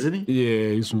Africa, isn't he? Yeah,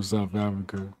 he's from South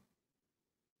Africa.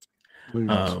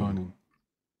 That's funny.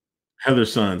 Heather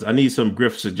Sons, I need some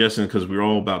Griff suggestions because we're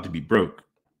all about to be broke.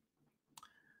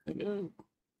 You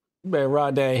better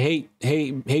ride that hate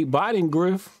Biden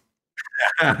Griff.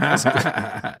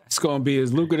 It's gonna be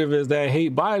as lucrative as that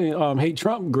hate Biden, hate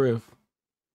Trump Griff.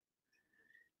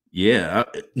 Yeah,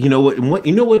 you know what?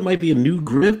 You know what might be a new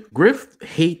Griff? Griff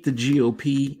hate the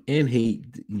GOP and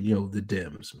hate the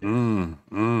Dems.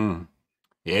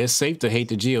 Yeah, it's safe to hate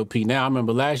the GOP now. I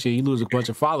remember last year you lose a bunch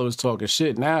of followers talking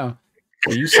shit. Now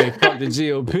when you say fuck the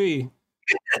GOP,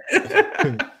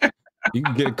 you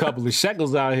can get a couple of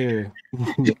shekels out here.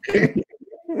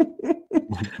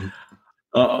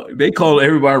 They call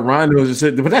everybody rhinos and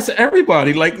said, but that's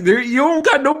everybody. Like you don't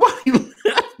got nobody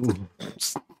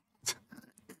left.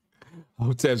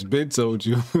 Hotep's been told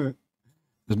you. The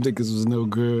niggas was no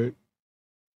good.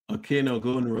 Okay, no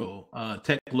go and roll.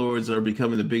 Tech lords are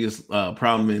becoming the biggest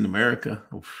problem in America.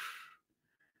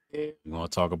 You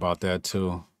want to talk about that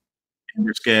too?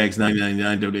 Skaggs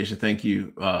 999 donation. Thank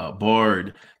you.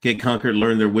 Bard, get conquered,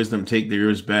 learn their wisdom, take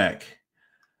theirs back.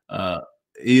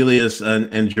 Elias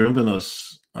and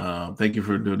Andromenos, thank you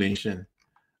for the donation.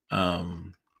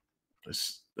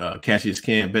 Cassius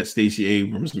can't bet Stacey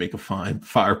Abrams make a fine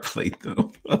fire plate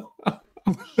though.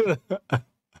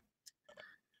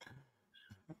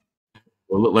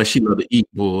 Well, look like she love to eat,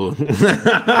 boy.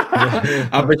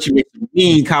 I bet you make some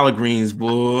mean collard greens,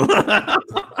 boy.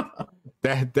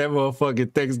 That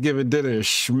motherfucking Thanksgiving dinner is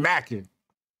smacking.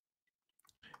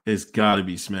 It's gotta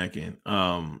be smacking.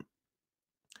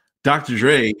 Dr.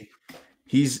 Dre,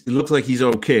 it looks like he's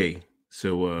okay.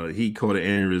 So he caught an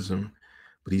aneurysm,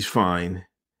 but he's fine.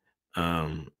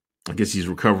 I guess he's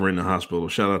recovering in the hospital.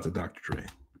 Shout out to Dr. Dre.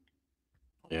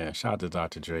 Yeah, shout out to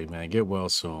Dr. Dre, man. Get well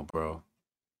soon, bro.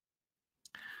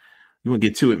 You want to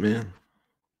get to it, man?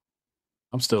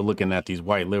 I'm still looking at these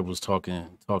white liberals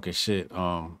talking shit.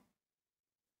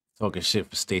 Talking shit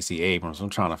for Stacey Abrams. I'm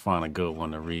trying to find a good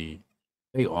one to read.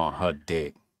 They on her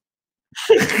dick.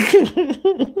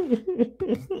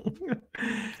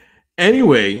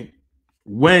 Anyway,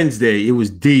 Wednesday, it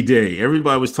was D-Day.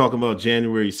 Everybody was talking about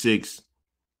January 6th.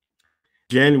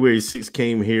 January 6th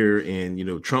came here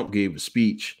and, Trump gave a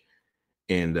speech.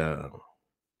 And,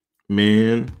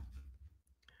 man,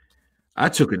 I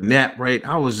took a nap, right?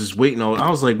 I was just waiting on, I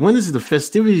was like, when is the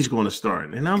festivities going to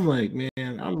start? And I'm like, man,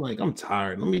 I'm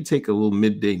tired. Let me take a little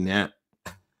midday nap.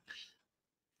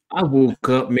 I woke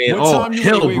up, man.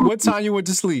 What time you went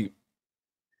to sleep?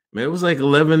 Man, it was like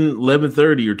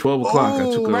 11:30 or 12 o'clock. I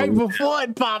took right before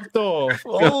it popped off.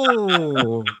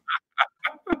 Oh,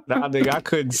 nah, nigga, I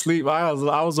couldn't sleep. I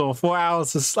was on 4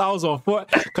 hours. I was on 4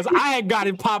 because I had got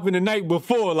it popping the night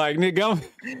before. Like, nigga,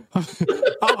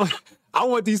 I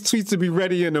want these tweets to be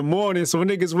ready in the morning so when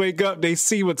niggas wake up, they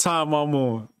see what time I'm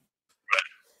on.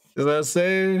 Is that what I'm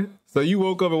saying? So you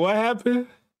woke up and what happened?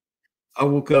 I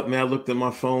woke up, man. I looked at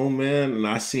my phone, man, and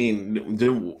I seen the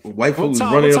white folks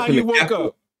running up in the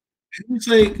Capitol. It was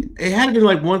like it had to be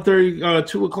like 1:30,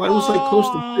 2 o'clock. It was like close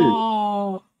to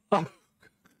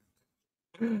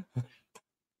 2.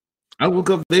 I woke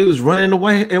up. They was running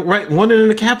running in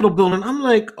the Capitol building. I'm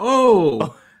like,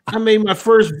 oh, I made my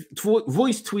first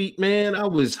voice tweet, man. I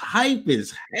was hype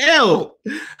as hell.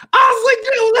 I was like,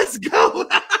 yo, let's go.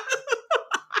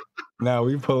 Now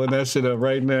we pulling that shit up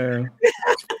right now.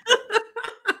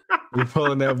 We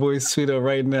pulling that voice tweet up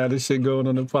right now. This shit going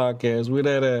on the podcast. Where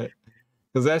that at?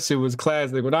 Because that shit was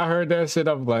classic. When I heard that shit,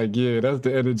 I'm like, yeah, that's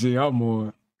the energy I'm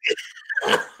on.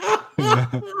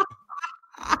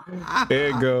 There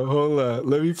you go. Hold up.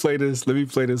 Let me play this for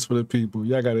the people.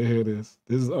 Y'all got to hear this.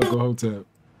 This is Uncle Hotep.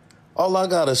 All I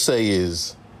got to say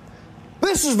is,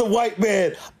 this is the white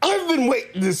man I've been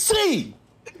waiting to see.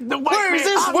 Where's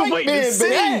this white man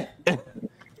been at?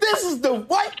 This is the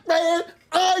white man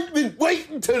I've been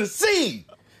waiting to see.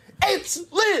 It's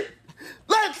lit.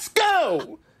 Let's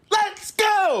go. Let's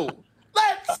go.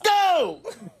 Let's go.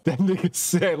 That nigga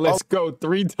said, let's go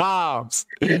 3 times.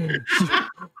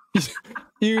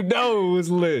 You know it was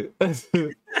lit.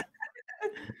 Then,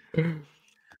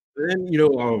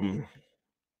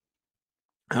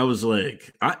 I was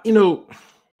like, it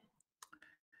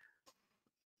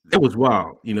was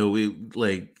wild.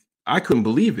 I couldn't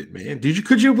believe it, man.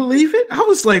 Could you believe it? I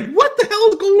was like, what the hell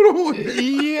is going on?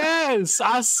 Yes,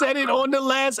 I said it on the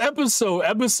last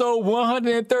episode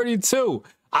 132.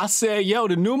 I said, yo,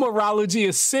 the numerology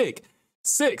is 6.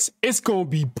 It's going to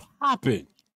be popping.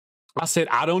 I said,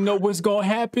 I don't know what's going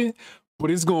to happen, but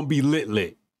it's going to be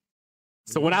lit.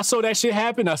 So when I saw that shit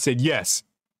happen, I said, yes,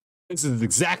 this is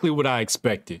exactly what I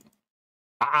expected.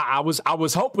 I was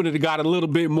hoping it got a little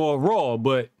bit more raw,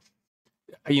 but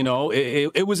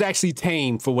it was actually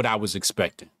tame for what I was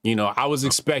expecting. I was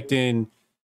expecting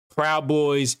Proud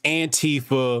Boys,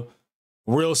 Antifa,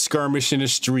 real skirmish in the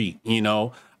street.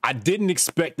 I didn't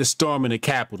expect the storm in the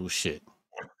Capitol shit.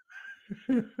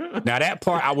 Now that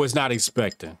part I was not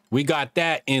expecting. We got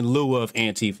that in lieu of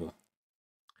Antifa.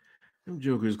 Them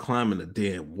jokers climbing the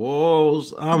damn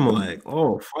walls. I'm like,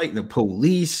 fighting the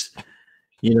police.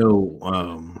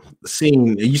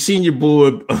 Seeing your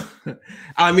boy.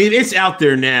 I mean, it's out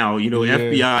there now.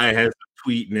 FBI has a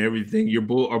tweet and everything.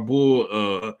 Our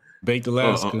boy, Baked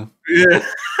Alaska. Yeah.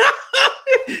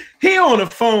 He on the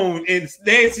phone in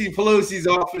Nancy Pelosi's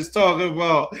office talking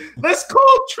about, let's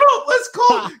call Trump. Let's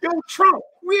call Trump.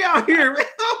 We out here.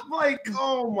 I'm like,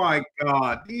 oh my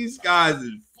God, these guys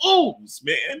are fools,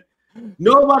 man.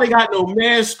 Nobody got no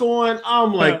mask on.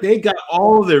 I'm like, they got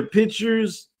all their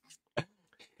pictures.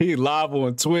 He live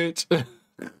on Twitch.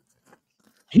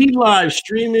 He live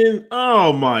streaming.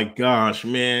 Oh my gosh,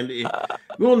 man.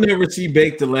 We'll never see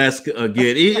Baked Alaska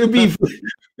again. It'll be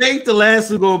Baked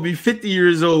Alaska gonna be 50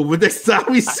 years old when next time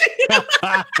we see him.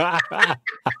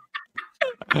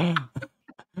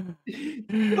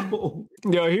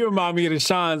 Yo, he remind me of the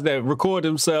Shans that record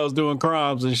themselves doing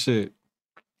crimes and shit.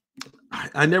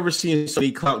 I never seen so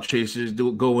many clout chasers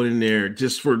going in there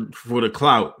just for the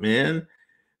clout, man.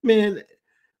 Man,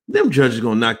 them judges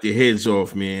gonna knock their heads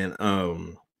off, man.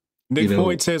 Nick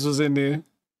Fuentes was in there.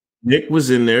 Nick was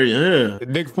in there, yeah.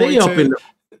 Nick Fuentes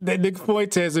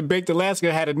and Baked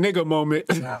Alaska had a nigga moment.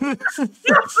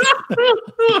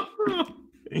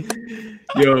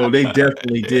 Yo, they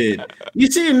definitely did.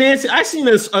 You see, Nancy? I seen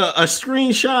a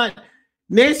screenshot.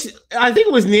 Nancy, I think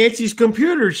it was Nancy's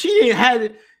computer. She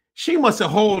must have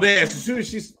hauled ass as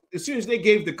soon as they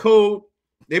gave the code.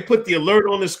 They put the alert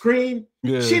on the screen.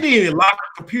 Yeah. She didn't even lock her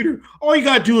computer. All you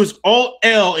gotta do is Alt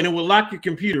L and it will lock your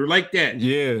computer like that.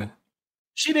 Yeah.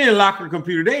 She didn't lock her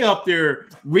computer. They up there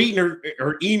reading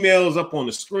her emails up on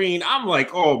the screen. I'm like,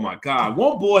 oh my God.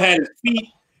 One boy had his feet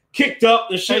kicked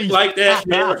up and shit like that.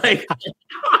 Man.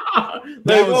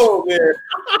 Oh man.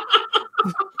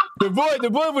 The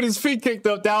boy with his feet kicked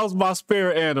up, that was my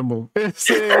spirit animal.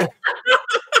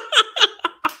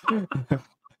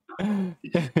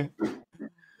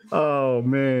 Oh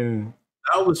man,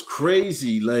 that was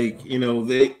crazy. I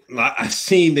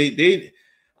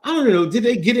don't know, did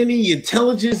they get any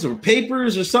intelligence or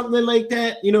papers or something like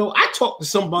that? I talked to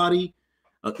somebody.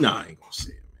 I ain't gonna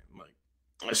say it, man.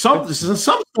 Like some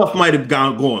stuff might have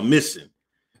gone missing.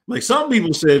 Like some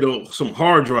people said, some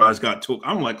hard drives got took.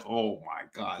 I'm like, oh my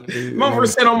God. My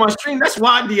first said on my stream, that's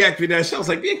why I deactivated that shit. I was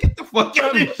like, yeah, get the fuck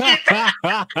out of this shit.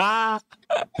 I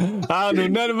don't know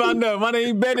nothing about nothing. My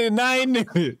name better than I ain't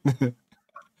it. I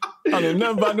don't know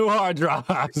nothing about no hard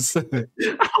drives. I'm like,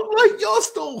 y'all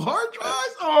stole hard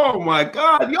drives? Oh my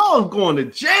God, y'all going to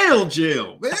jail,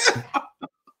 man.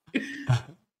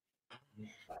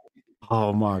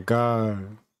 Oh my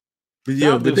God.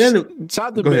 Shout to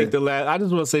Baked Alaska. I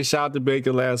just want to say shout out to Baked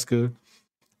Alaska.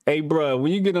 Hey, bro,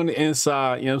 when you get on the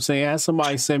inside, you know what I'm saying? Have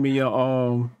somebody send me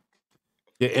your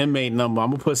inmate number.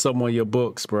 I'm gonna put something on your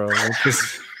books, bro.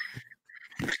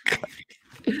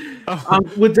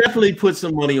 We'll definitely put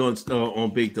some money on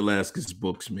Baked Alaska's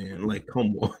books, man. Like,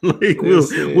 come on,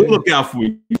 we'll look out for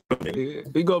you.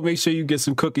 We gonna make sure you get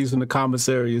some cookies in the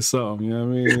commissary or something. You know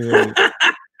what I mean? Like,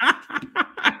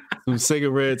 some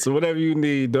cigarettes or whatever you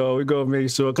need, though. We gonna make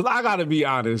sure. Cause I gotta be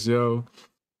honest, yo.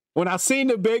 When I seen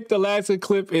the Baked Alaska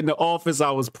clip in the office,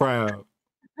 I was proud.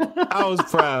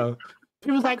 People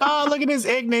was like, oh, look at this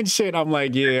ignorant shit. I'm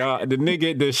like, yeah,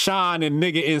 the Sean and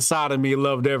nigga inside of me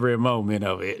loved every moment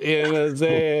of it. You know what I'm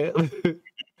saying?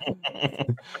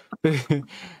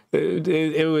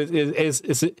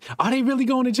 Are they really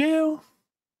going to jail?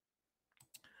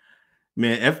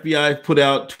 Man, FBI put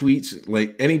out tweets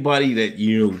like anybody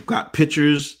that got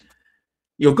pictures,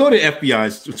 Yo, go to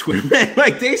FBI's Twitter, man.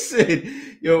 Like they said,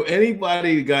 yo,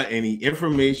 anybody got any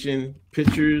information,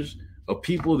 pictures of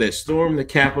people that stormed the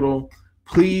Capitol,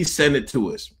 please send it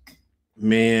to us.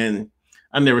 Man,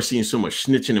 I've never seen so much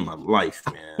snitching in my life,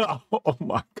 man. Oh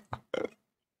my God.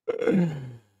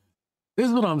 This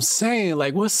is what I'm saying.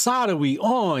 Like, what side are we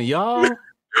on, y'all?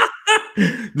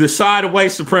 The side of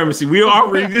white supremacy. We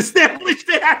already established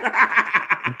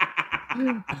that.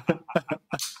 I'm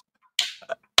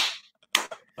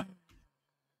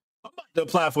about to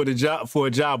apply for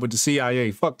a job with the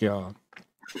CIA. Fuck y'all.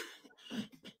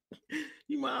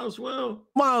 You might as well.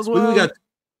 Might as well.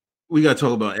 We got to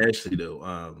talk about Ashley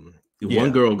though.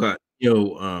 One girl got,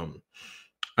 I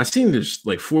seen there's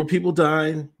like 4 people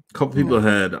died. A couple people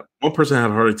one person had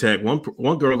a heart attack.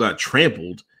 One girl got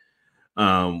trampled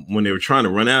when they were trying to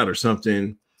run out or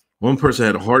something. One person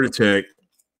had a heart attack.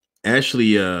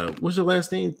 Ashley, what's her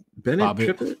last name? Bennett?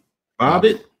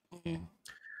 Bobbitt. Yeah.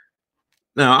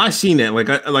 Now I seen that.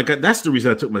 Like that's the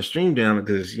reason I took my stream down,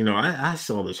 because I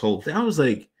saw this whole thing. I was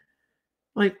like,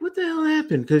 what the hell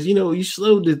happened? Because you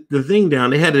slowed the thing down.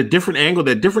 They had a different angle.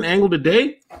 That different angle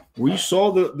today, where you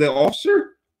saw the officer.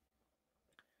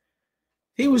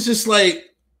 He was just like,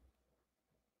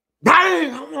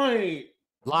 bang! I'm like,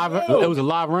 live. It was a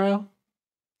live round.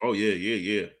 Oh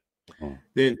yeah. Oh.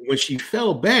 Then when she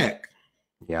fell back,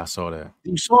 I saw that.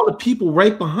 You saw the people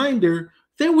right behind her.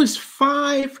 There was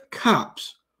 5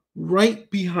 cops right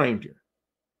behind her,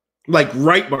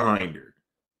 right behind her.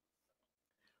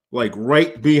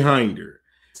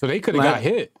 So they could have got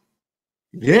hit.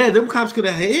 Yeah, them cops could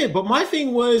have hit. But my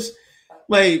thing was,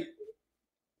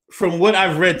 from what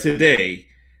I've read today,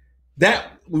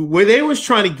 that where they was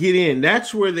trying to get in,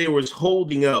 that's where they was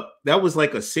holding up. That was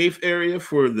like a safe area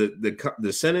for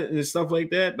the Senate and stuff like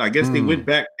that. I guess they went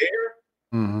back there.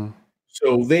 Mm-hmm.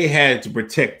 So they had to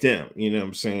protect them. You know what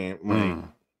I'm saying?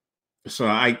 So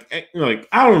I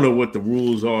don't know what the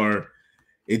rules are.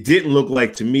 It didn't look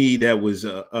like to me that was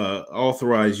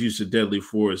authorized use of deadly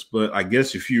force, but I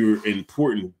guess if you're an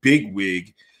important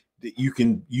bigwig, that you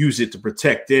can use it to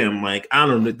protect them. I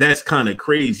don't know. That's kind of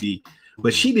crazy,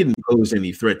 but she didn't pose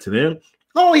any threat to them.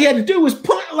 All he had to do was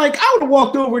put, I would have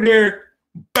walked over there,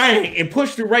 bang, and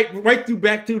pushed her right through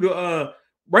back to the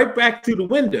right back to the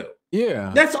window.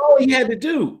 Yeah, that's all he had to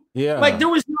do. Yeah,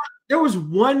 there was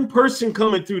one person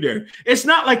coming through there. It's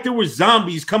not like there were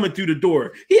zombies coming through the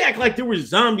door. He acted like there were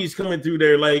zombies coming through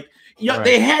there.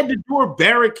 They had the door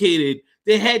barricaded.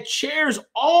 They had chairs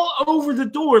all over the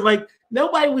door.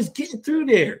 Nobody was getting through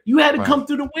there. You had to come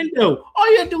through the window.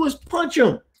 All you had to do was punch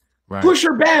them, push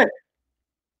her back.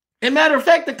 And matter of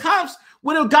fact, the cops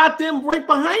would have got them right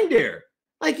behind there.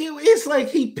 It's like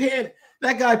he panicked.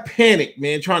 That guy panicked,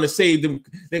 man, trying to save them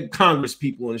Congress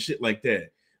people and shit like that.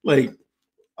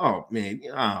 Oh man,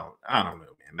 I don't know,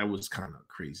 man. That was kind of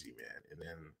crazy, man. And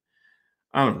then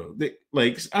I don't know.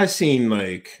 I seen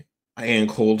Ann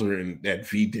Coulter and that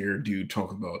V-Dare dude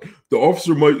talk about the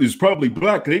officer is probably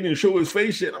black. They didn't show his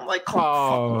face yet. I'm like,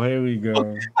 oh, here we go.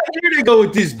 Here they go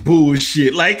with this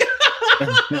bullshit. Shut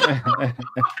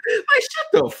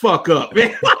the fuck up,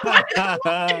 man.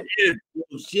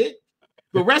 Bullshit.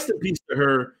 But rest in peace to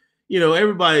her.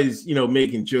 Everybody's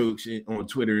making jokes on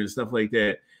Twitter and stuff like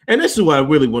that. And this is what I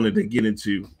really wanted to get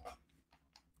into.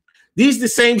 These the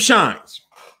same shines.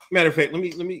 Matter of fact, let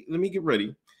me get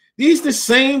ready. These the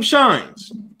same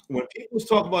shines. When people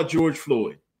talk about George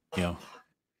Floyd,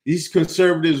 these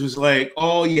conservatives was like,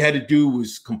 all you had to do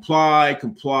was comply.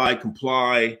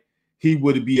 He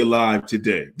would be alive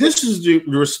today. This is the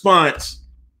response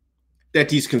that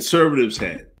these conservatives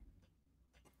had.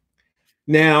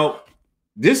 Now,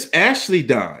 this Ashley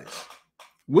dies.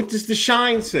 What does the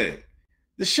shine say?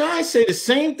 The shine say the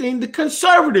same thing the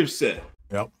conservatives said.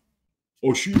 Yep.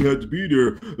 Oh, she had to be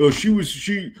there.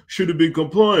 She should have been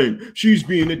complying. She's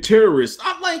being a terrorist.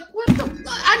 I'm like, what the?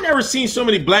 I never seen so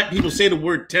many black people say the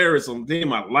word terrorist in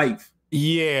my life.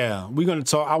 Yeah, we're gonna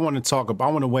talk. I want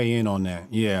to weigh in on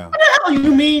that. Yeah. What the hell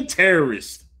you mean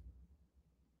terrorist?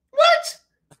 What?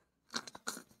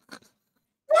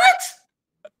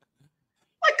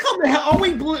 Come the hell? Are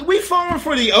we falling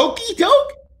for the okie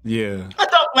doke? Yeah. I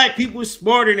thought black people were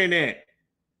smarter than that.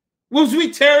 Was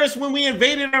we terrorists when we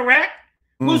invaded Iraq?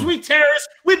 Was we terrorists?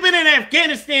 We've been in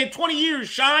Afghanistan 20 years,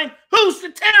 Shine. Who's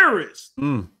the terrorist?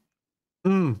 We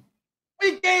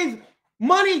gave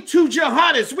money to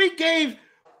jihadists. We gave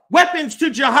weapons to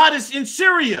jihadists in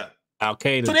Syria.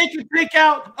 Al-Qaeda. So they could take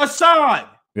out Assad.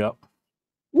 Yep.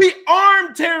 We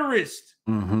armed terrorists.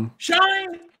 Mm-hmm.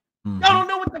 Shine. Y'all don't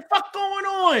know what the fuck going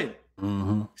on.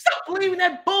 Stop believing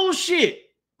that bullshit.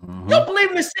 You're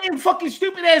believing the same fucking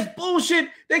stupid ass bullshit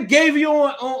that gave you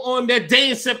on that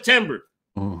day in September.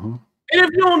 Mm-hmm. And if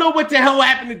you don't know what the hell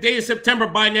happened the day in September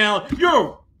by now,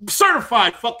 you're a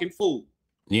certified fucking fool.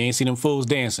 You ain't seen them fools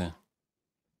dancing.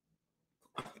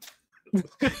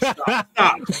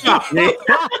 Stop, man.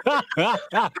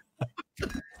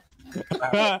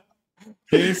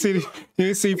 You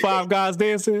didn't see five guys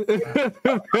dancing?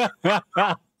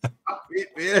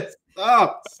 Man,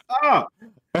 stop.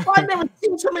 I never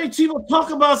seen so many people talk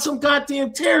about some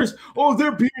goddamn terrorists. Oh,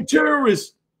 they're being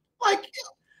terrorists. Like,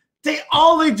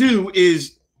 all they do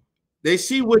is they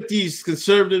see what these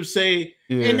conservatives say,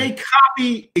 and they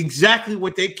copy exactly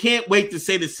what they can't wait to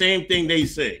say the same thing they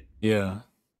say. Yeah.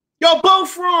 Y'all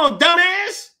both wrong,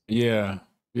 dumbass. Yeah.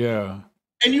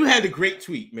 And you had a great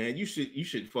tweet, man. You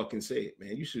should fucking say it,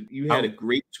 man. You had a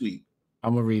great tweet.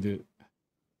 I'm gonna read it.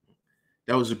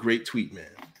 That was a great tweet, man.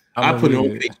 I put it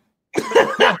on Facebook.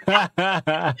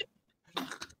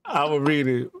 I will read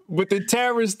it. But the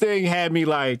terrorist thing had me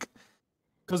like,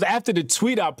 because after the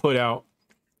tweet I put out,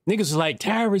 niggas was like,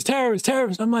 terrorist.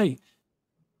 I'm like,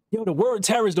 yo, the word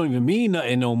terrorist don't even mean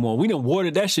nothing no more. We done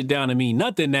watered that shit down to mean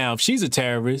nothing now. If she's a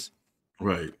terrorist.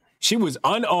 Right. She was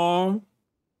unarmed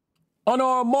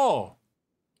more.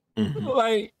 Mm-hmm.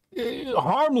 Like,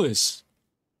 harmless.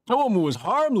 That woman was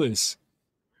harmless.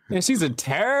 And she's a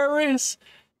terrorist?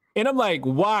 And I'm like,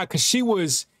 why? Because she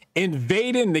was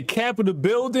invading the Capitol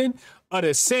building of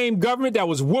the same government that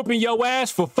was whooping your ass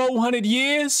for 400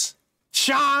 years?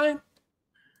 Shine?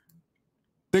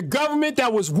 The government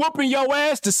that was whooping your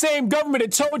ass, the same government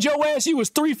that told your ass you was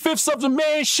 3/5 of the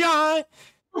man, Shine?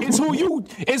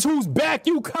 It's whose back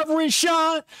you covering,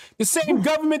 Shine? The same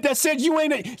government that said you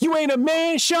ain't a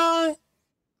man, Shine?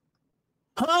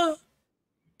 Huh?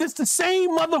 It's the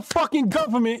same motherfucking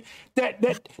government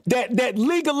that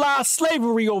legalized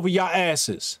slavery over your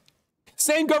asses.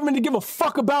 Same government to give a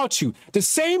fuck about you. The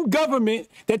same government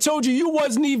that told you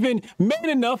wasn't even man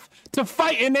enough to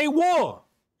fight in a war.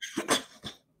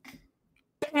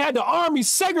 They had the army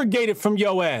segregated from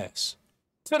your ass.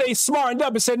 So they smartened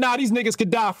up and said, nah, these niggas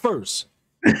could die first.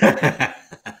 And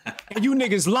you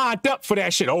niggas lined up for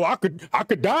that shit. Oh, I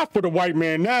could die for the white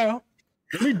man now.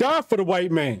 Let me die for the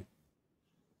white man.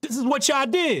 This is what y'all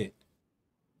did.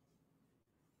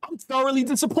 I'm thoroughly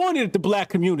disappointed at the black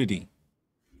community.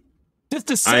 This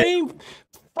the same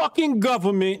fucking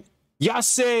government. Y'all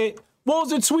said, what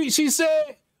was the tweet she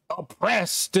said?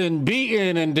 Oppressed and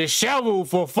beaten and disheveled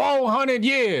for 400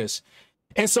 years.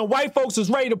 And some white folks is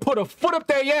ready to put a foot up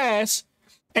their ass,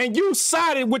 and you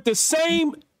sided with the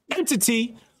same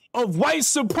entity of white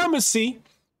supremacy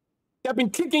that been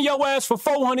kicking your ass for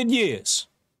 400 years.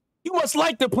 You must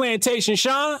like the plantation,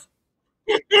 Sean.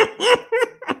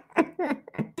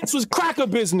 This was cracker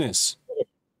business.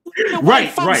 Right.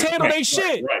 Handle their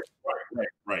shit.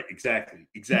 Right. Exactly.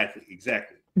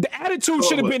 The attitude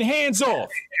should have been hands off.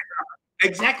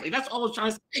 Exactly. That's all I was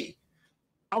trying to say.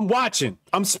 I'm watching.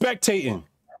 I'm spectating.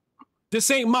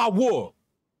 This ain't my war.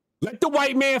 Let the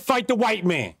white man fight the white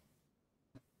man.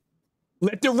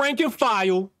 Let the rank and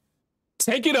file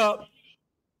take it up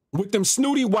with them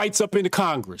snooty whites up in the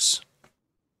Congress.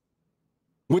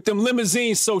 With them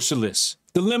limousine socialists,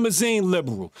 the limousine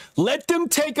liberal. Let them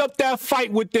take up that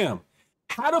fight with them.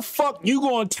 How the fuck you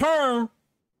gonna turn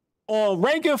on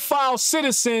rank and file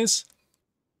citizens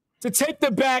to take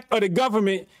the back of the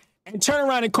government and turn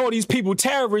around and call these people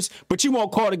terrorists, but you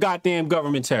won't call the goddamn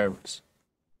government terrorists?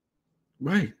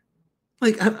 Right.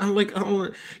 Like, I'm like, I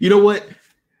don't, you know what?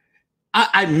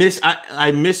 I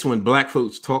miss when black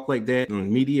folks talk like that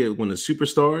on media, when the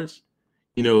superstars,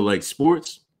 like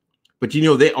sports. But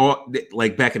they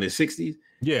like back in the 60s.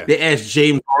 Yeah. They asked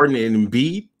James Harden and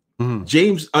Embiid. Mm-hmm.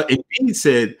 Embiid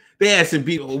said, they asked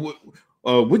Embiid,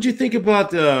 what'd you think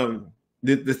about the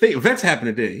thing events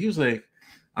happened today? He was like,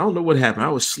 I don't know what happened. I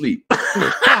was asleep. They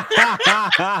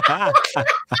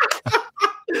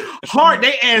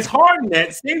asked Harden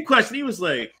that same question. He was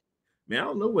like, man, I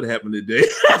don't know what happened today.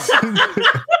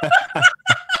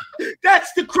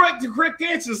 That's the correct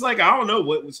answer. It's like, I don't know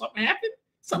what something happened.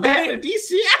 Something happened in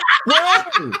DC.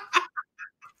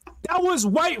 That was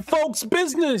white folks'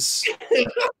 business.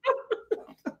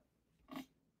 That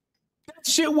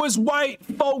shit was white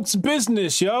folks'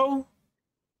 business, yo.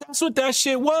 That's what that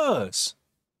shit was.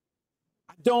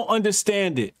 I don't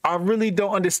understand it. I really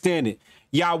don't understand it.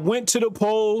 Y'all went to the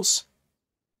polls,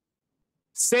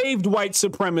 saved white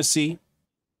supremacy.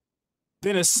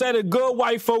 Then a set of good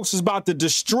white folks is about to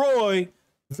destroy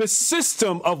the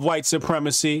system of white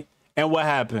supremacy. And what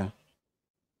happened?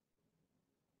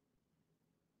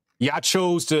 Y'all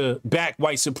chose to back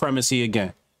white supremacy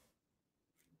again.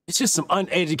 It's just some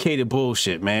uneducated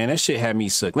bullshit, man. That shit had me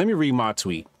sick. Let me read my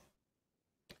tweet.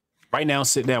 Right now,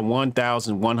 sitting at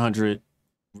 1,100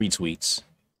 retweets.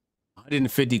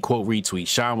 150 quote retweets.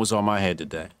 Sean was on my head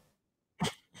today.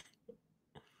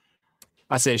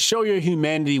 I said, show your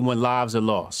humanity when lives are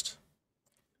lost.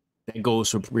 That goes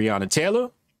for Breonna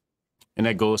Taylor, and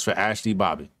that goes for Ashley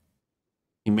Bobbitt.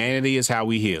 Humanity is how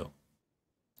we heal.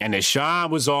 And then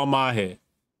Sean was on my head.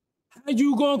 How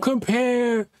you gonna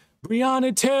compare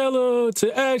Breonna Taylor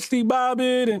to Ashley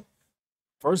Bobbitt? And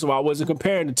first of all, I wasn't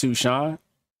comparing the two, Sean.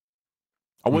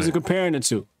 I wasn't comparing the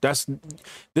two. This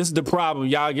is the problem.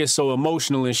 Y'all get so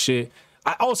emotional and shit.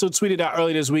 I also tweeted out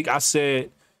earlier this week. I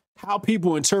said, how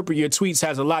people interpret your tweets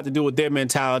has a lot to do with their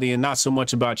mentality and not so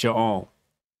much about your own.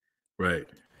 Right.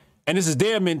 And this is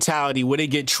their mentality where they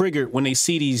get triggered when they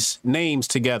see these names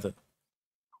together.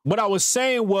 What I was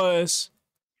saying was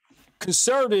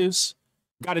conservatives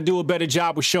got to do a better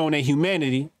job with showing their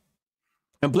humanity.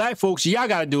 And black folks, y'all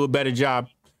got to do a better job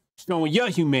showing your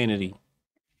humanity.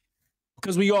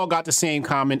 Because we all got the same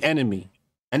common enemy.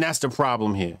 And that's the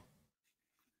problem here.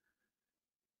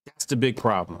 That's the big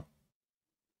problem.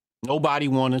 Nobody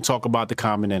want to talk about the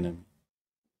common enemy.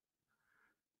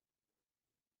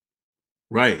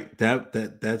 Right.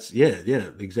 That's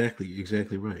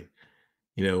exactly right.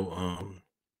 You know,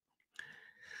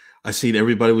 I seen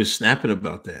everybody was snapping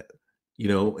about that, you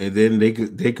know, and then they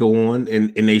go on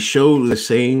and they show the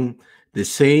same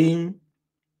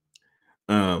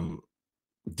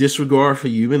disregard for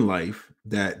human life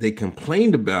that they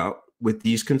complained about with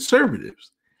these conservatives.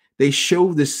 They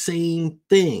show the same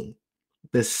thing,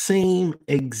 the same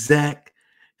exact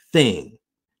thing,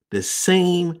 the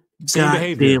same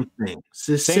goddamn thing. It's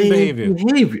the same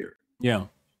behavior. Yeah.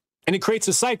 And it creates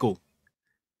a cycle.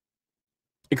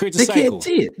 It creates a they cycle. Can't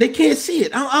see it. They can't see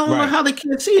it. I don't know how they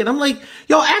can't see it. I'm like,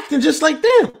 y'all acting just like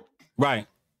them. Right.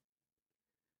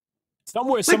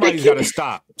 Somewhere somebody's got to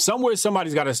stop. Somewhere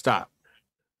somebody's got to stop.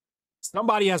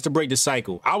 Somebody has to break the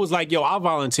cycle. I was like, yo, I'll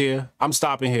volunteer. I'm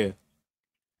stopping here.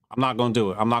 I'm not going to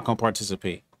do it. I'm not going to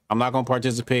participate. I'm not going to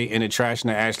participate in the trashing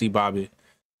of Ashley Bobbitt.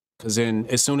 Because then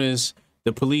as soon as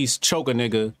the police choke a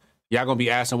nigga, y'all going to be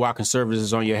asking why conservatives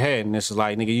is on your head. And it's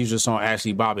like, nigga, you just on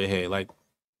Ashley Bobbitt head. Like,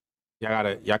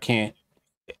 y'all can't.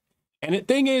 And the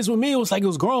thing is with me, it was like it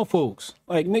was grown folks.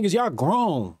 Like, niggas, y'all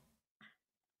grown.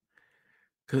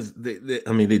 Because,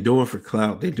 they're doing for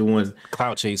clout. They're doing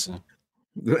clout chasing.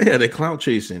 Yeah, they're clout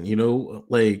chasing, you know,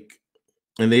 like,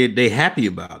 and they happy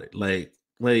about it. Like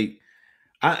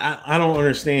I don't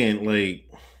understand,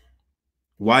 like,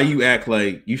 why you act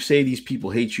like you say these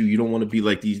people hate you. You don't want to be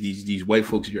like these white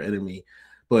folks are your enemy.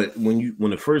 But when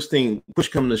the first thing push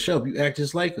come to shove, you act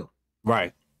just like them.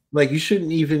 Right. Like, you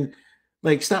shouldn't even,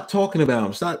 like, stop talking about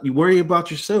them. Stop. You worry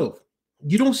about yourself.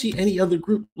 You don't see any other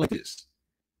group like this.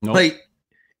 Nope. Like,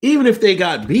 even if they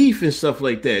got beef and stuff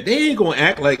like that, they ain't gonna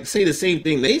act like say the same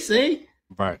thing they say.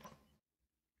 Right.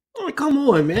 Like, come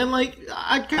on, man. Like,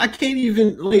 I can't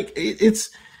even, like, it's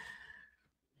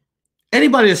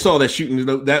anybody that saw that shooting,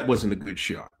 that wasn't a good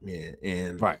shot, man.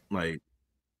 And right, like,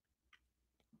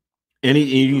 and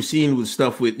you've seen with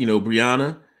stuff with, you know,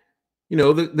 Breonna, you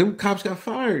know, the cops got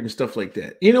fired and stuff like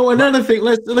that. You know, another thing.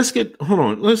 Let's get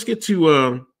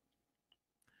to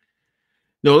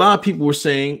no, a lot of people were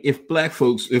saying if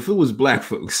it was black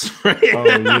folks, right? Oh,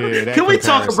 yeah, can we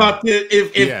talk about this?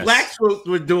 If black folks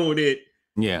were doing it,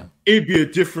 yeah, it'd be a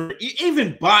different.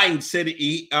 Even Biden said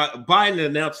it. Biden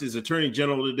announced his attorney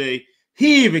general today.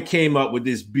 He even came up with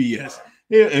this BS.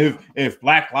 If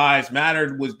Black Lives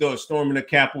Matter was the storming the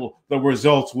Capitol, the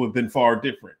results would have been far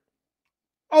different.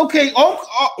 Okay.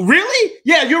 Really?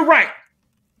 Yeah, you're right.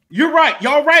 You're right.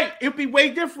 Y'all right. It'd be way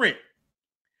different.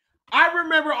 I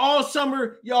remember all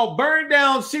summer, y'all burned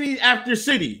down city after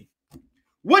city.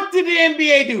 What did the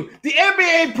NBA do? The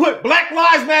NBA put Black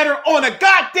Lives Matter on a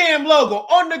goddamn logo,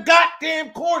 on the goddamn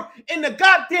court, in the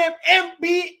goddamn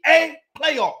NBA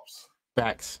playoffs.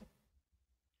 Facts.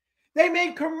 They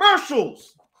made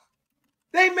commercials.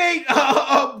 They made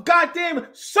goddamn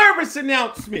service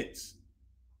announcements.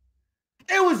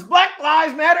 It was Black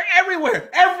Lives Matter everywhere.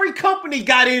 Every company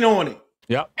got in on it.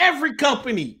 Yep. Every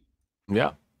company.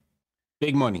 Yep.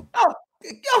 Big money. Oh,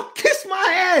 yo, kiss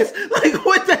my ass. Like,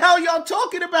 what the hell y'all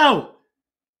talking about?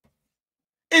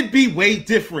 It'd be way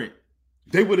different.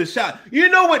 They would have shot. You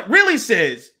know what really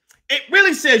says? It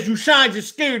really says you shine just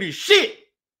scared as shit.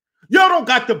 Y'all don't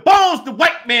got the balls the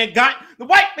white man got. The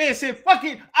white man said, fuck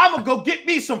it, I'm going to go get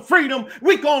me some freedom.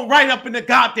 We going right up in the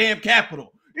goddamn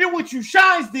Capitol. You know what you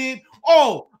shines did?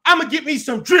 Oh, I'm going to get me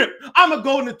some drip. I'm going to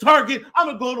go to Target. I'm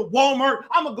going to go to Walmart.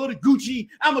 I'm going to go to Gucci.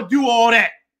 I'm going to do all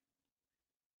that.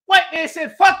 White man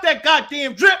said, fuck that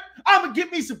goddamn drip. I'm going to get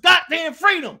me some goddamn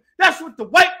freedom. That's what the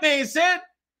white man said.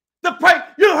 The price.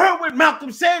 You heard what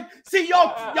Malcolm said. See,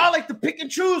 y'all like to pick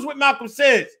and choose what Malcolm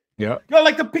says. Yeah. Y'all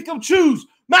like to pick and choose.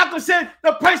 Malcolm said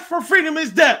the price for freedom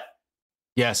is death.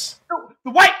 Yes.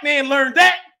 The white man learned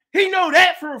that. He know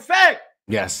that for a fact.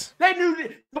 Yes. They knew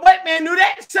that. The white man knew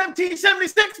that in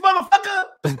 1776,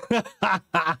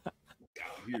 motherfucker.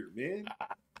 Here,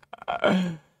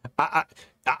 man.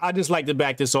 I just like to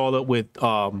back this all up with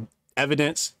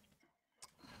evidence.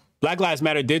 Black Lives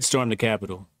Matter did storm the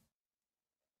Capitol.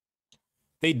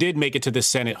 They did make it to the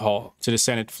Senate hall, to the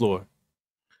Senate floor.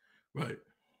 Right.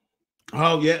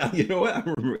 Oh, yeah. You know what? I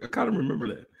kind of remember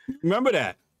that. Remember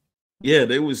that? Yeah,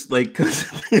 they was like,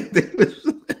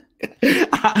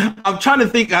 I'm trying to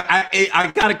think.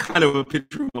 I got a kind of a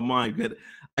picture in my mind, but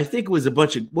I think it was a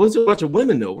bunch of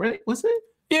women though, right? Was it?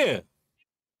 Yeah.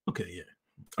 Okay, yeah.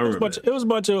 I remember. It was a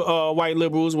bunch of white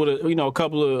liberals with a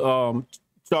couple of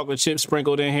chocolate chips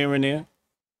sprinkled in here and there.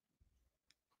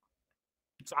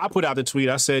 So I put out the tweet.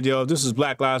 I said, "Yo, this is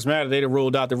Black Lives Matter. They'd have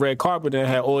rolled out the red carpet and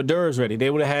had hors d'oeuvres ready. They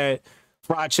would have had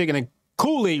fried chicken and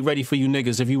Kool-Aid ready for you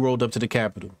niggas if you rolled up to the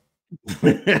Capitol."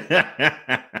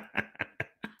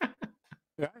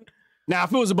 Now,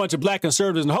 if it was a bunch of black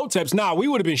conservatives and hoteps, we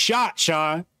would have been shot,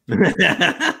 Sean.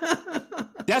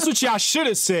 That's what y'all should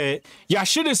have said. Y'all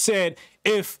should have said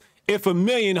if 1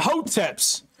 million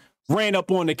hoteps ran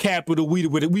up on the Capitol, we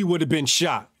would have been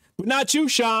shot. But not you,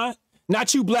 Sean.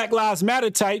 Not you Black Lives Matter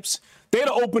types. They'd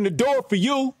have opened the door for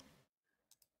you.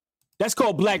 That's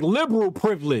called black liberal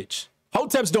privilege.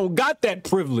 Hoteps don't got that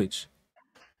privilege.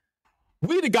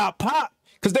 We'd have got popped.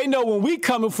 Because they know when we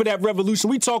coming for that revolution,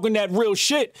 we talking that real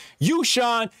shit. You,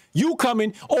 Sean, you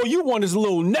coming, all you want is a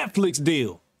little Netflix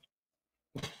deal.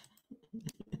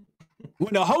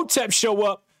 When the Hotep show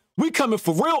up, we coming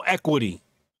for real equity.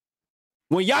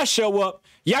 When y'all show up,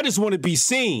 y'all just want to be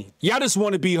seen. Y'all just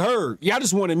want to be heard. Y'all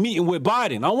just want a meeting with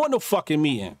Biden. I don't want no fucking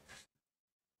meeting.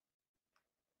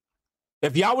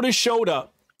 If y'all would have showed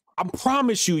up, I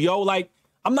promise you,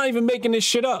 I'm not even making this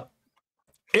shit up.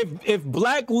 If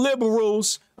black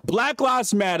liberals, Black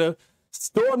Lives Matter,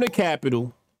 stormed the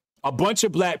Capitol, a bunch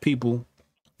of black people,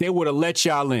 they would have let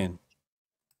y'all in.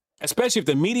 Especially if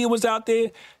the media was out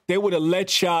there, they would have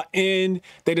let y'all in.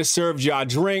 They'd have served y'all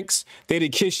drinks. They'd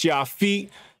have kissed y'all feet.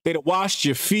 They'd have washed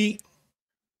your feet.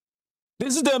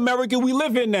 This is the America we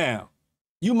live in now.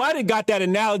 You might have got that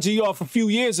analogy off a few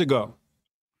years ago.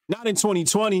 Not in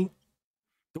 2020.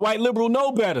 The white liberal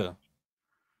know better.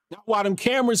 Not while them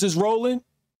cameras is rolling.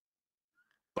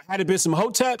 But had it been some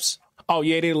hoteps, oh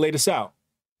yeah, they'd have laid us out.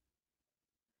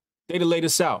 They'd have laid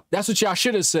us out. That's what y'all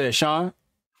should have said, Sean.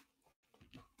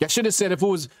 Y'all should have said if it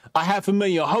was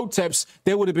 500,000 hoteps,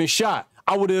 they would have been shot.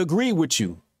 I would have agreed with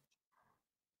you.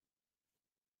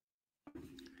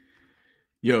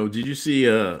 Yo, did you see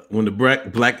when the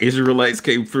black Israelites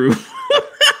came through?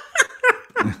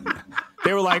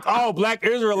 They were like, oh, black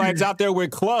Israelites out there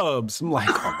with clubs. I'm like,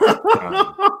 oh my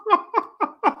God.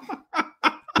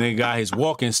 They got his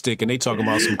walking stick and they talking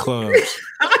about some clubs.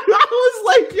 I was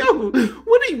like, yo,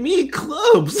 what do you mean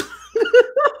clubs?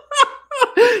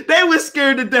 They was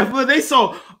scared to death, but they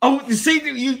saw, just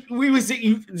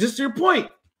your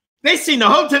point. They seen the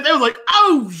hotel, they was like,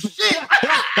 oh shit.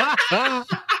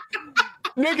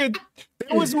 Nigga,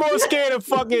 they was more scared of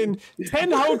fucking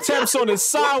 10 hoteps on the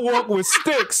sidewalk with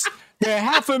sticks than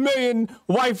 500,000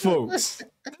 white folks.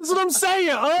 That's what I'm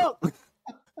saying,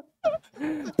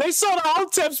 They saw the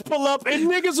hoteps pull up and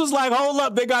niggas was like, hold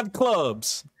up, they got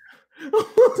clubs.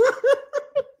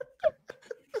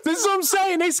 This is what I'm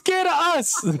saying. They scared of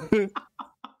us.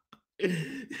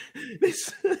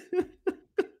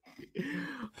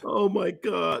 Oh my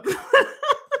God.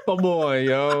 Come on,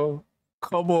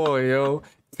 yo.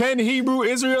 10 Hebrew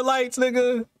Israelites,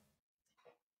 nigga.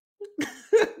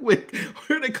 Where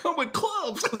they come with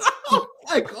clubs.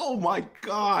 Like, oh my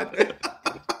God.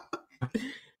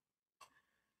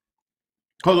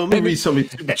 Hold on, let me read something.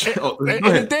 And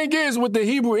the thing is, with the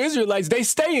Hebrew Israelites, they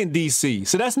stay in D.C.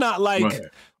 So that's not like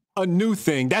a new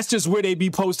thing. That's just where they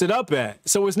be posted up at.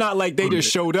 So it's not like they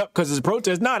just showed up because it's a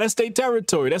protest. Nah, that's state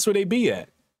territory. That's where they be at.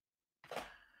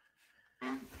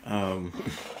 Let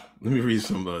me read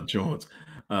some joints.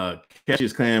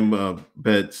 Cassius Clam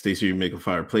bet Stacey you make a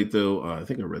fire plate though. I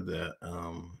think I read that.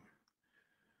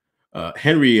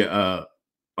 Henry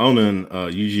Onan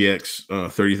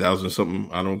UGX 30,000 something.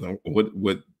 I don't know what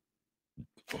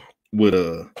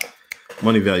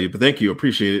money value, but thank you,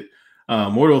 appreciate it.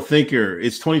 Mortal Thinker,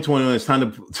 it's 2021. It's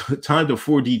time to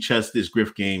 4D chess this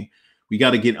grift game. We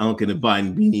got to get Unc in the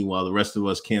Biden beanie while the rest of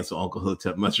us cancel Uncle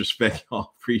Hotep. Much respect,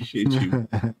 y'all. Appreciate you.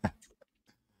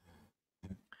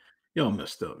 Y'all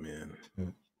messed up, man.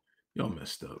 Y'all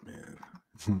messed up, man.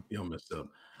 Y'all messed up.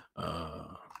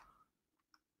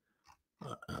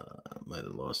 Might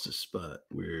have lost a spot.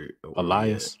 Where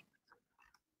Elias?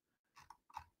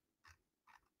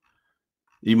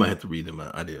 You might have to read them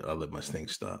out. I'll let my thing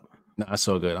stop. No, that's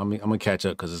so good. I'm gonna catch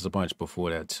up because there's a bunch before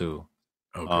that too.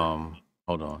 Okay.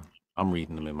 Hold on. I'm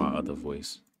reading them in my other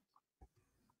voice.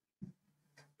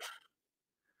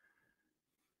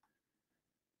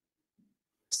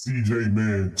 CJ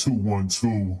Man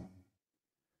 212.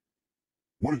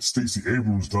 What has Stacey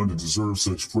Abrams done to deserve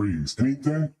such praise?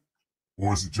 Anything?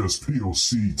 Or is it just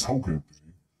POC token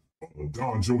thing?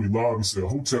 Don Joey Lobby said,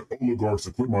 Hotep oligarchs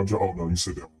to quit my job. Oh, no, you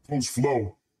said that one. Post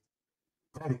Flow.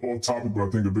 Kind of off topic, but I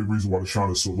think a big reason why the Shine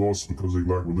is so lost is because they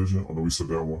lack religion. Oh, no, we said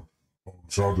that one.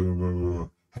 Shout out to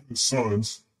his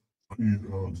sons. I need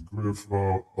Griff,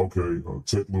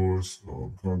 Tech Lords,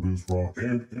 Congress,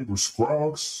 Amber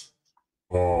Scroggs.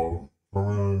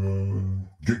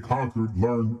 Get conquered,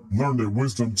 learn their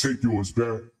wisdom, take yours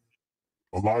back.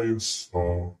 Elias,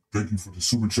 thank you for the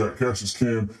super chat. Cassius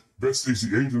Cam, best Stacey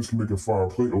Abrams can make a fire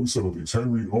play. Oh, we settled these.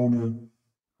 Henry Onan,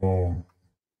 Mortal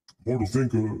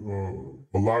Thinker,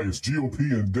 Elias, GOP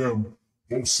and Dem,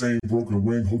 both same broken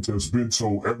wing. Hotep's been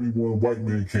told everyone white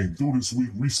man came through this week.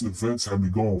 Recent events have me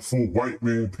going full white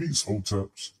man. Peace,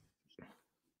 Hoteps.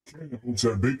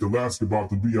 Hotep baked Alaska about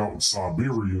to be out in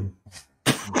Siberia.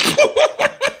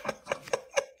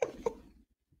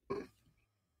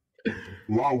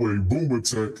 Lawway, Boomer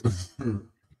Tech,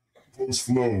 Post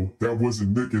Flow, that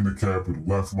wasn't Nick in the Capitol.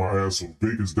 Laugh my ass off.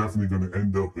 Baker's definitely going to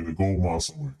end up in a gold mine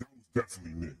somewhere. That was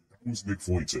definitely Nick. That was Nick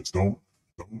Fuentes. Don't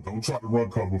try to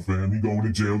run cover for him. He going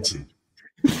to jail too.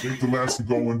 Bake Alaska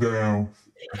going down.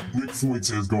 Nick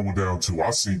Fuentes going down too.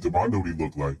 I seen them. I know what he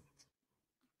look like.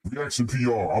 Reaction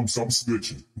PR. I'm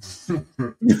snitching.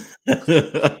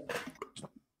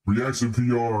 Reaction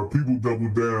PR. People double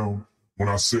down. When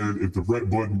I said if the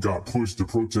red button got pushed, the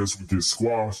protest would get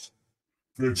squashed.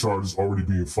 Fed charges already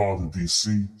being filed in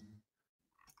D.C.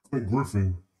 Clint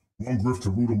Griffin, one grift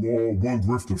to root them all, one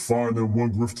grift to find them,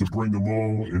 one grift to bring them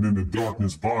all, and in the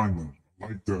darkness bind them.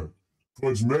 Like that.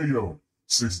 Fudge Mayo,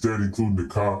 6 dead, including the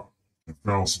cop, and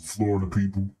found some Florida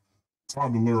people.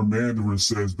 Time to learn Mandarin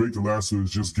says Baked Alaska is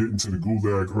just getting to the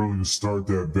gulag early to start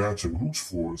that batch of hooch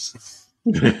for us.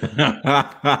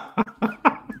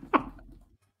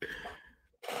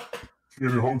 In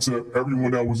Hotep,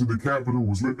 everyone that was in the Capitol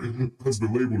has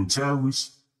been labeled a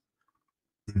terrorist.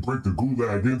 They break the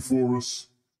gulag in for us.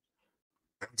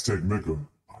 Aztec Mecca.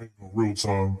 I ain't no real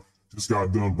time. Just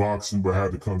got done boxing, but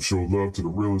had to come show love to the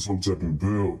realest Hotep and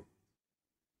Bill.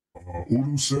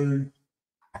 Udu say,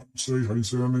 how do you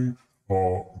say that name?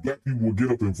 Black people will get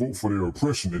up and vote for their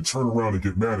oppression and turn around and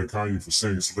get mad at Kanye for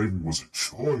saying slavery was a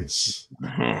choice.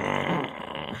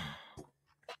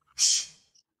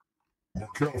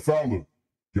 Markel Fowler,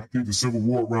 y'all think the Civil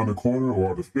War around the corner,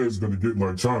 or are the feds going to get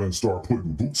like China and start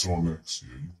putting boots on next?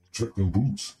 Yeah, you check them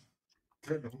boots.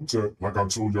 Hotep, like I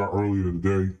told y'all earlier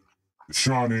today, the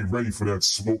Sean ain't ready for that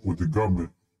smoke with the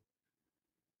government.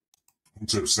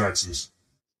 Hotep Saxes.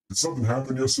 Did something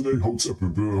happen yesterday? Hotep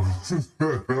and Bill.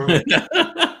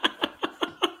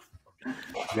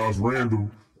 Josh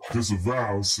Randall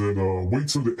disavows said, wait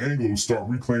till the Anglos start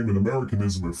reclaiming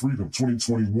Americanism and freedom.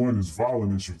 2021 is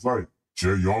violent as you like.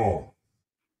 J.R.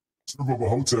 Sir Bubba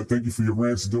Hotep, thank you for your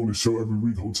rants and doing the show every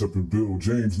week. Hotep and Bill.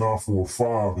 James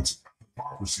 945. It's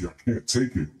hypocrisy. I can't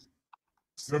take it.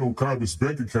 Settle Congress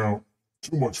bank account.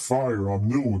 Too much fire. I'm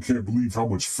new and can't believe how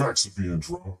much facts are being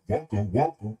dropped.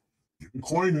 Welcome. Get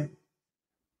acquainted.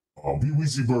 Be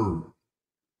Weezy Bird.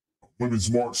 Women's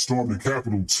March stormed the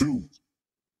Capitol 2.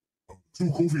 2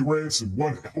 Kofi rants and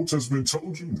 1 Hotep's been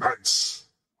told you? Nice.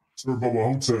 Sir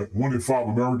Bubba Hotep, 1 in 5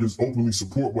 Americans openly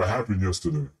support what happened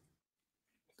yesterday.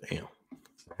 Damn.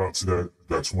 Shout out to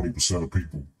that 20% of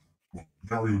people.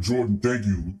 Mario Jordan, thank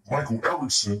you. Michael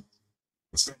Erickson,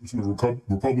 establishment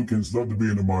Republicans love to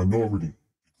be in the minority.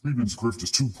 Cleveland's grift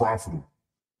is too profitable.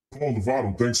 Paul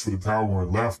Lovato, thanks for the power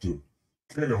and laughter.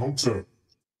 Cannon Hotep,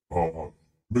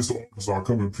 Mr. Officer, I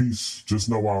come in peace. Just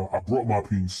know I brought my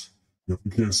peace. If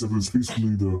we can't settle this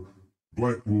peacefully, the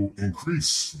blank will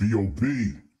increase.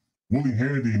 B.O.B. Willie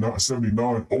Handy, not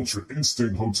 79, Ultra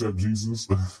Instinct, Hotep Jesus.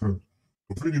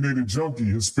 Opinionated Junkie,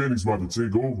 Hispanics about to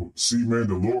take over. C.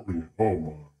 Mandalorian. Oh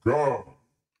my God.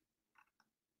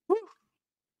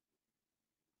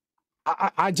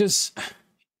 I just...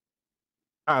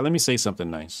 All right, let me say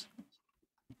something nice.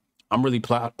 I'm really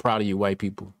proud of you white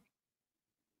people.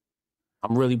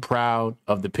 I'm really proud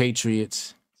of the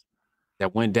patriots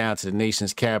that went down to the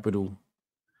nation's capital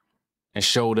and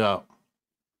showed up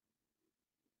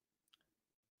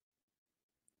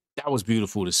That was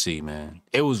beautiful to see, man.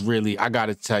 It was really, I got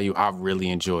to tell you, I really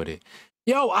enjoyed it.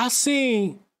 Yo, I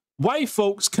seen white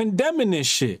folks condemning this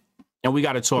shit. And we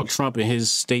got to talk Trump and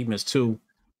his statements, too.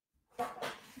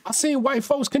 I seen white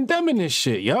folks condemning this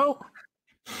shit, yo.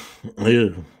 Yeah.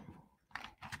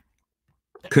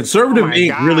 Conservative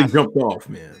Inc. really jumped off,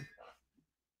 man.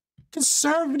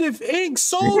 Conservative Inc.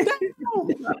 sold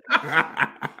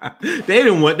out. They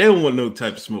don't want no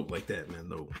type of smoke like that, man.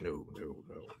 No.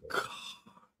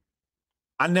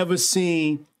 I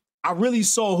really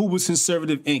saw who was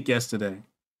Conservative Inc. yesterday.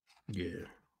 Yeah.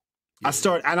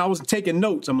 I was taking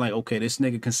notes. I'm like, okay, this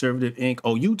nigga Conservative Inc.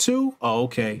 Oh, you too? Oh,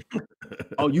 okay.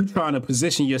 Oh, you trying to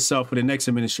position yourself for the next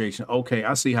administration. Okay,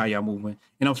 I see how y'all moving.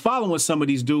 And I'm following some of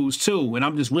these dudes too, and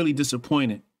I'm just really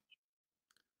disappointed.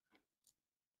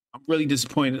 I'm really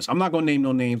disappointed. I'm not going to name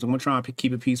no names. I'm going to try and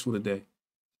keep it peaceful today.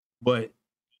 But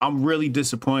I'm really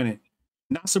disappointed.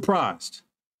 Not surprised.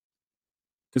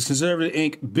 Because Conservative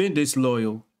Inc. been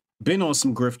disloyal, been on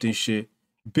some grifting shit,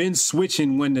 been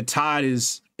switching when the tide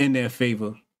is in their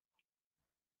favor.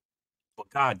 But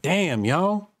goddamn,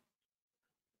 yo.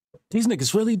 These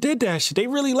niggas really did that shit. They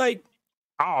really like,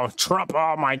 oh, Trump,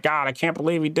 oh my God, I can't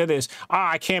believe he did this. Oh,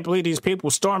 I can't believe these people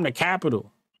stormed the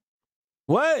Capitol.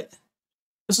 What?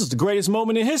 This is the greatest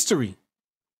moment in history.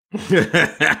 This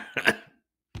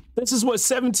is what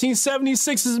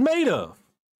 1776 is made of.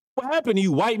 What happened to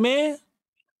you, white man?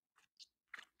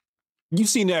 You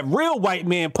seen that real white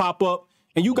man pop up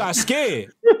and you got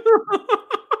scared.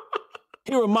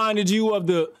 He reminded you of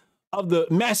the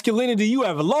masculinity you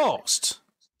have lost.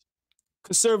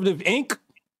 Conservative Inc.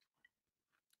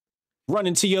 Run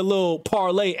into your little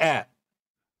parlay app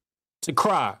to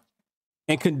cry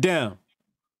and condemn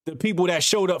the people that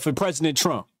showed up for President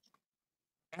Trump.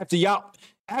 After you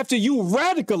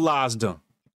radicalized them.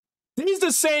 These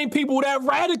the same people that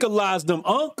radicalized them,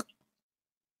 Unc.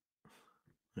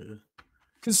 Yeah.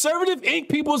 Conservative Inc.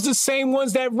 people is the same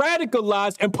ones that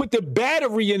radicalized and put the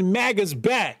battery in MAGA's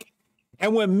back.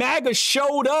 And when MAGA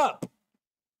showed up,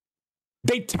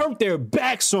 they turned their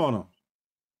backs on them.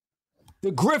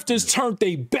 The grifters turned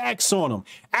their backs on them.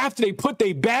 After they put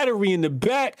their battery in the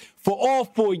back for all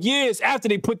 4 years, after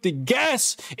they put the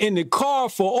gas in the car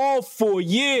for all 4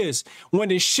 years, when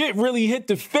the shit really hit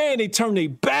the fan, they turned their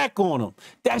back on them.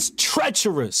 That's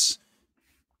treacherous.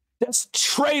 That's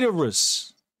traitorous.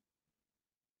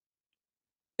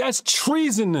 That's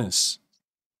treasonous.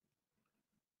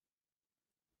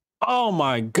 Oh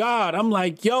my God. I'm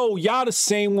like, yo, y'all the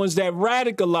same ones that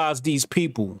radicalized these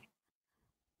people.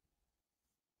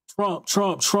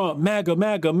 Trump,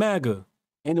 MAGA.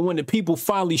 And when the people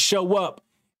finally show up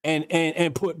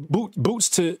and put boots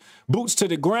to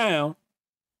the ground,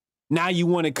 now you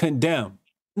want to condemn.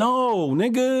 No,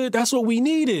 nigga, that's what we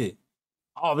needed.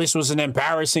 Oh, this was an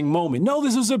embarrassing moment. No,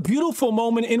 this was a beautiful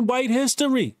moment in white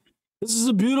history. This is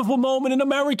a beautiful moment in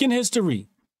American history.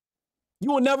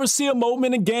 You will never see a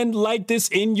moment again like this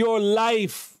in your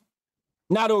life.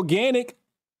 Not organic.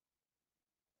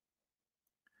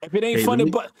 If it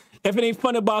ain't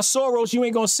funded by Soros, you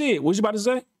ain't gonna see it. What you about to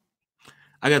say?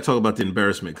 I gotta talk about the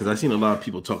embarrassment because I've seen a lot of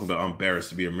people talk about I'm embarrassed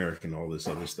to be American, all this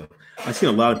other stuff. I've seen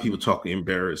a lot of people talk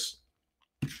embarrassed.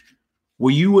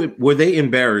 Were they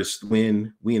embarrassed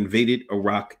when we invaded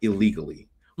Iraq illegally?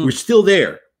 We're still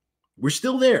there.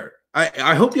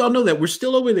 I hope y'all know that we're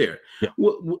still over there. Yeah.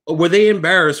 Were they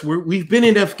embarrassed? We've been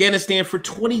in Afghanistan for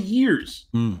 20 years.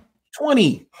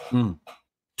 20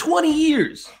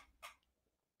 years.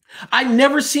 I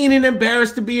never seen an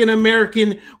embarrassed to be an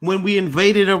American when we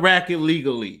invaded Iraq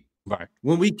illegally. Right.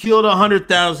 When we killed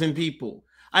 100,000 people.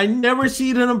 I never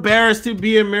seen an embarrassed to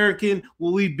be American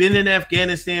when we've been in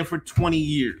Afghanistan for 20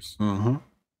 years. Mm-hmm.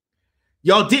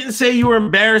 Y'all didn't say you were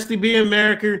embarrassed to be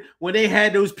American when they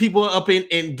had those people up in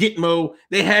Gitmo.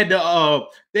 They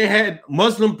had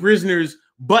Muslim prisoners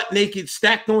butt naked,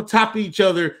 stacked on top of each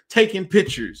other, taking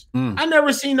pictures. I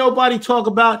never seen nobody talk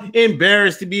about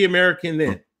embarrassed to be American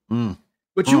then.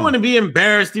 But you want to be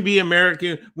embarrassed to be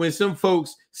American when some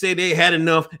folks say they had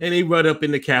enough and they run up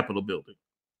in the Capitol building.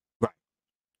 Right.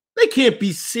 They can't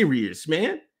be serious,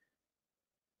 man.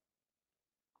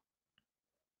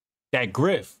 That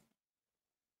grift.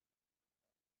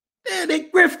 Yeah, they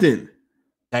grifting.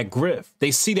 That grift.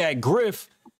 They see that grift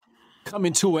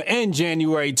coming to an end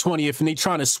January 20th and they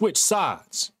trying to switch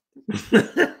sides.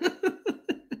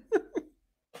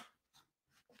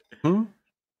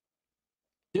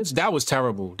 That was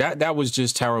terrible. That was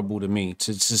just terrible to me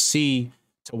to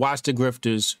watch the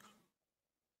grifters.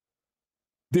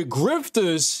 The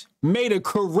grifters made a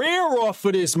career off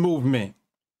of this movement.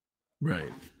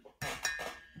 Right.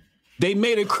 They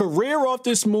made a career off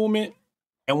this movement.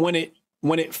 And when it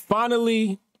when it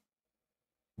finally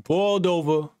boiled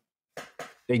over,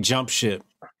 they jumped ship.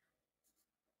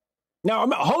 Now,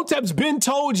 Hotep's been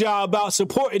told y'all about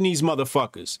supporting these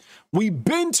motherfuckers. We've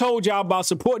been told y'all about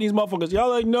supporting these motherfuckers. Y'all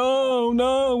like,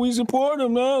 no, we support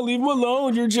them. No, leave them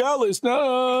alone. You're jealous.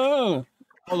 No.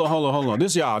 Hold on.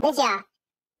 This y'all. No, leave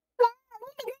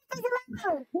the grifters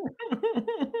alone.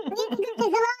 Leave the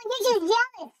grifters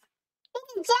alone. You're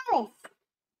just jealous.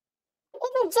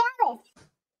 You're just jealous.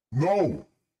 No.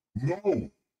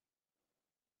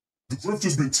 The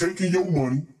grifters been taking your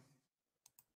money,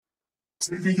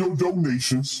 taking your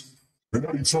donations, and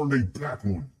now they turn their back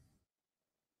on you.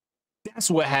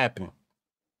 That's what happened.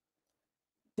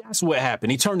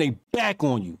 He turned their back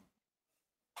on you.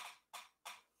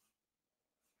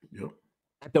 Yep.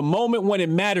 At the moment when it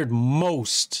mattered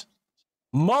most.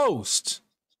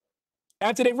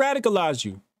 After they radicalized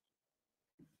you.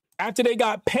 After they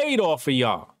got paid off of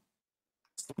y'all.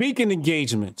 Speaking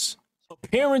engagements.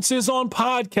 Appearances on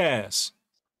podcasts.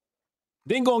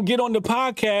 Then gonna get on the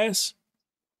podcast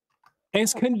and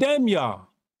condemn y'all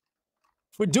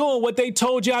for doing what they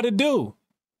told y'all to do.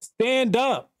 Stand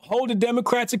up. Hold the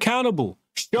Democrats accountable.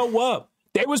 Show up.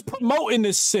 They was promoting the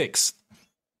 6th.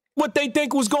 What they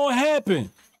think was gonna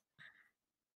happen.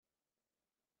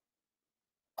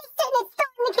 They shouldn't have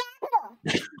stormed the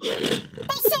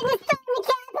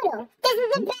Capitol. This is embarrassing. This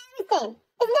is an embarrassing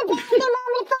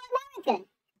moment for America.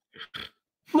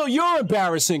 No, you're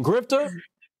embarrassing, Grifter.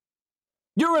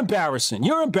 You're embarrassing.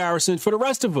 You're embarrassing for the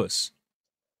rest of us.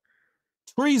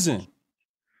 Treason.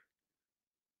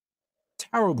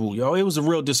 Terrible, yo. It was a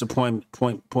real disappointing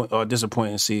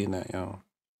seeing that, yo.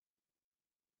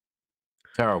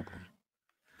 Terrible.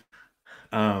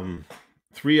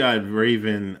 Three-eyed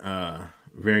Raven,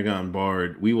 Varagon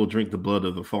Bard. We will drink the blood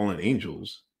of the fallen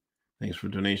angels. Thanks for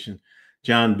donation.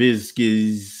 John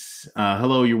Bizgiz.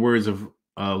 Hello, your words of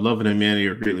love and humanity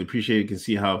are greatly appreciated. You can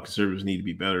see how conservatives need to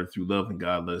be better through love and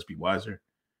God. Let us be wiser.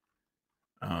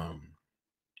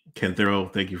 Ken Thorough,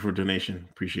 thank you for donation.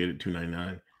 Appreciate it.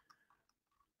 $2.99.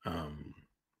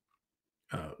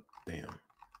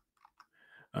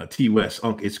 T West,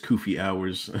 it's Koofy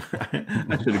hours.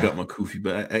 I should have got my Koofy,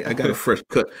 but I got a fresh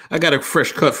cut. I got a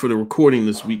fresh cut for the recording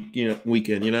this week,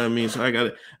 weekend. You know what I mean? So I got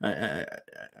it. I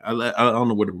don't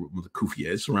know where the Koofy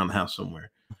is. It's around the house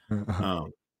somewhere.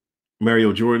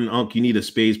 Mario Jordan, you need a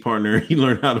spades partner. He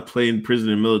learned how to play in prison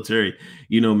and military.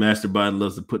 Master Biden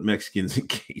loves to put Mexicans in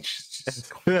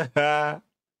cages. I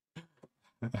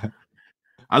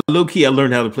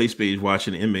learned how to play spades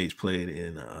watching inmates play it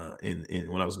in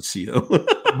when I was a CO.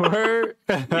 Word?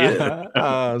 Yeah.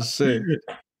 Oh shit.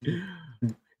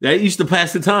 That used to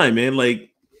pass the time, man. Like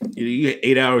you get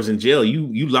 8 hours in jail.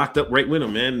 You locked up right with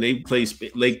them, man. They play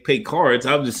cards.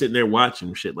 I was just sitting there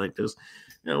watching shit like this.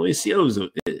 COs.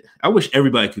 I wish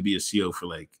everybody could be a CO for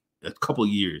like a couple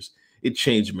years. It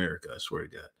changed America. I swear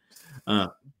to God.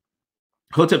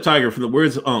 Hotep Tiger, from the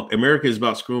words of America is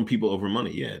about screwing people over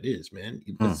money. Yeah, it is, man.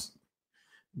 It's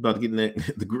about getting the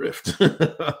grift.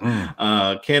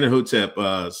 Cannon Hotep,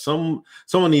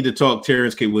 someone need to talk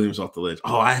Terrence K. Williams off the ledge.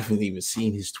 Oh, I haven't even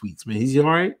seen his tweets, man. Is he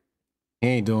all right? He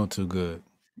ain't doing too good.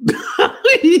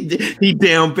 he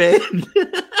down bad.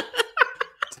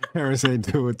 Terrence ain't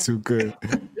doing too good.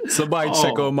 Somebody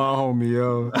check on my homie,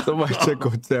 yo. Somebody check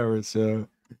on Terrence, yo.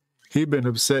 He been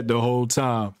upset the whole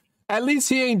time. At least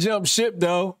he ain't jumped ship,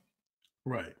 though.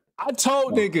 Right. I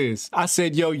told niggas, I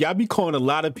said, yo, y'all be calling a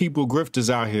lot of people grifters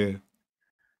out here.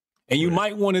 And you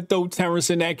might want to throw Terrence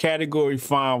in that category,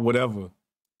 fine, whatever.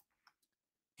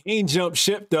 He ain't jumped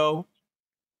ship, though.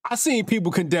 I seen people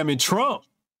condemning Trump.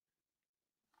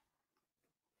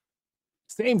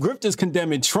 Same grifters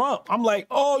condemning Trump. I'm like,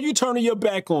 oh, you turning your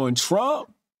back on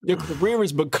Trump? Your career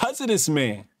is because of this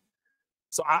man.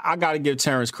 So I got to give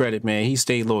Terrence credit, man. He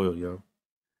stayed loyal, yo.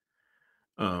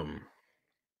 Hold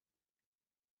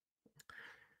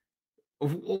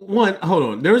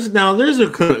on. There's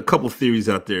a couple theories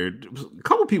out there. A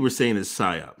couple people are saying it's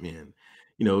psyop, man.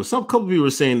 Couple people are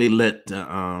saying they let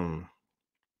them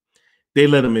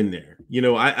in there.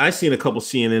 I seen a couple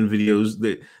CNN videos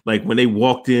that like when they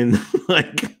walked in, I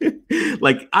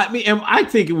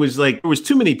think it was like there was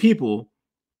too many people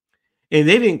and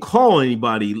they didn't call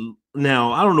anybody.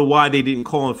 Now I don't know why they didn't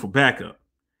call in for backup.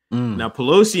 Now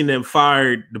Pelosi and them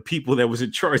fired the people that was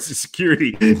in charge of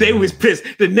security. They was pissed.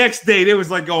 The next day they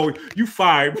was like, "Oh, you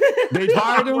fired." They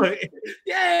fired him.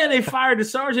 Yeah, they fired the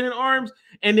sergeant at arms.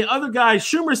 And the other guy,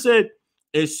 Schumer, said,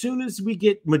 "As soon as we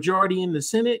get majority in the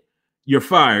Senate, you're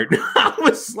fired." I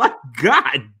was like,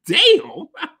 "God damn!"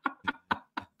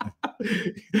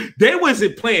 They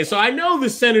wasn't playing. So I know the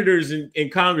senators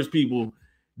and Congress people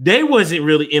they wasn't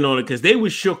really in on it because they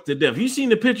was shook to death. You seen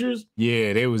the pictures?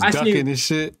 Yeah, they was ducking and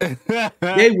shit.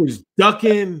 They was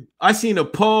ducking. I seen a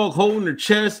pug holding her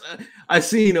chest. I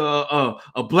seen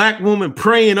a black woman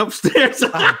praying upstairs.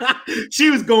 She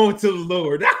was going to the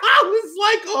Lord. I was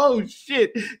like, oh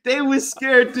shit. They was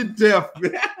scared to death.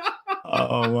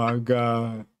 Oh my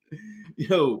God.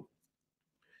 Yo.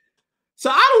 So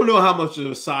I don't know how much of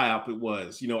a psyop it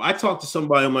was. You know, I talked to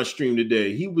somebody on my stream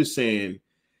today. He was saying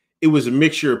it was a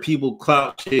mixture of people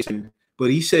clout chasing, but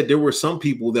he said there were some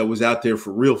people that was out there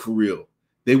for real, for real.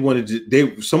 They wanted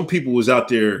to, some people was out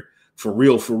there for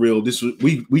real, for real. This was,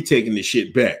 we taking this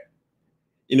shit back.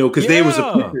 You know, because they was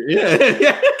a picture.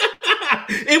 Yeah.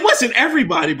 It wasn't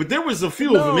everybody, but there was a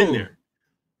few of them in there.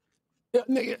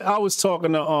 Yeah, I was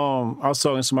talking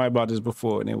to somebody about this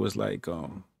before, and it was like,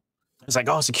 it's like,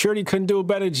 oh, security couldn't do a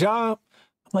better job.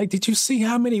 I'm like, did you see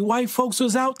how many white folks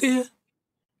was out there?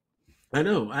 I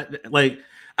know.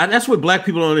 That's what black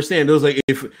people don't understand. Those like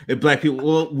if black people,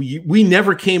 well, we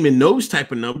never came in those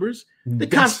type of numbers. The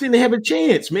cops didn't have a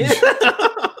chance, man.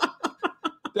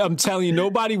 I'm telling you,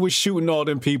 nobody was shooting all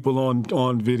them people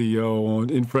on video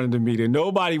in front of the media.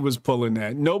 Nobody was pulling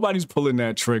that. Nobody's pulling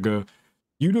that trigger.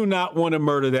 You do not want to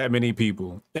murder that many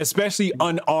people, especially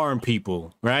unarmed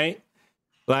people, right?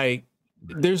 Like,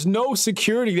 there's no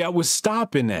security that was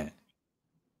stopping that.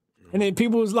 And then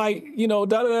people was like, you know,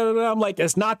 I'm like,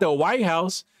 that's not the White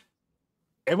House.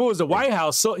 If it was the White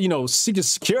House, so, you know,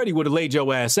 security would have laid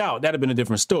your ass out. That'd have been a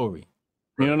different story.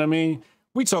 You know what I mean?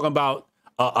 We talking about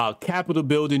a Capitol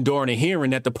building during a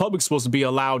hearing that the public's supposed to be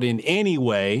allowed in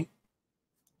anyway,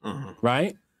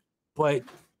 right? But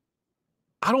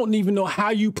I don't even know how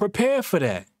you prepare for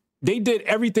that. They did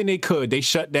everything they could. They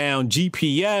shut down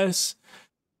GPS.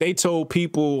 They told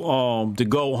people to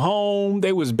go home.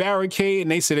 They was barricaded,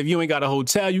 and they said, if you ain't got a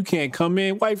hotel, you can't come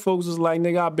in. White folks was like,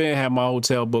 nigga, I had my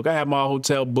hotel book. I had my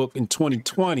hotel book in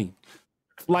 2020.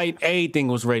 Flight, everything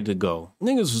was ready to go.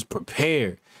 Niggas was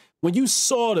prepared. When you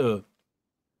saw the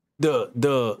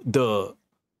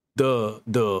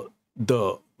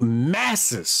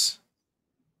masses,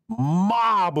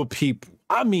 mob of people,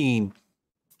 I mean,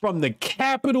 from the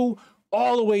Capitol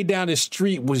all the way down the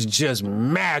street was just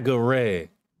MAGA red.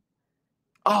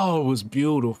 Oh, it was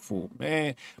beautiful,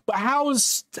 man. But I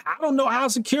don't know how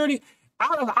security,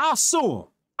 I'll sue him.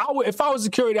 If I was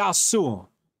security, I'll sue him.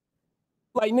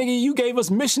 Like, nigga, you gave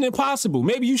us Mission Impossible.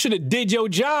 Maybe you should have did your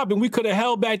job and we could have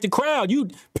held back the crowd. You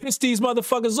pissed these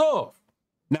motherfuckers off.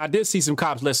 Now, I did see some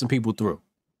cops let some people through.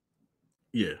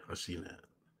 Yeah, I seen that.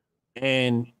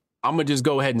 And I'm going to just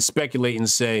go ahead and speculate and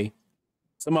say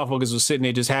some motherfuckers was sitting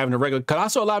there just having a regular, because I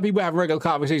saw a lot of people having regular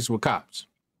conversations with cops.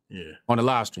 Yeah. On the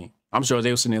live stream. I'm sure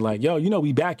they were sitting there like, yo, you know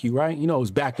we back you, right? You know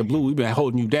it's back to blue. We've been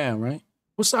holding you down, right?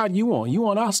 What side you on? You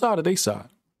on our side or they side?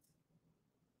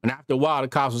 And after a while, the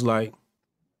cops was like,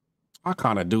 I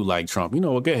kind of do like Trump. You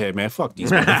know what? Go ahead, man. Fuck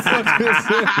these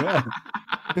motherfuckers.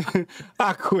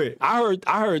 I quit. I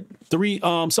heard three,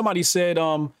 somebody said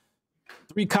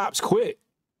 3 cops quit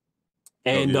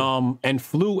and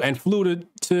flew to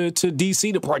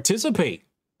DC to participate.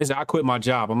 They said, I quit my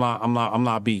job. I'm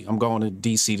not B. I'm going to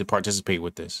DC to participate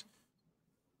with this.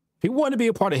 He wanted to be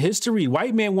a part of history.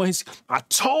 White man wants. I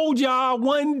told y'all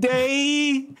one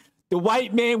day the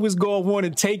white man was going to want to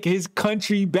take his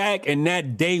country back, and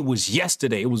that day was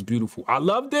yesterday. It was beautiful. I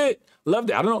loved it. I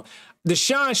don't know. The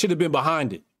shine should have been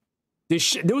behind it.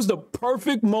 There was the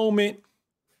perfect moment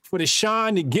for the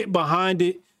shine to get behind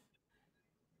it.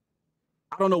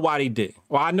 I don't know why they did.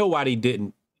 Well, I know why they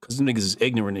didn't, because them niggas is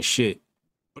ignorant as shit.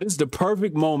 But it's the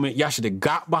perfect moment. Y'all should have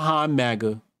got behind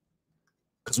MAGA,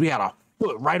 because we had our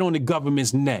foot right on the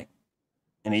government's neck.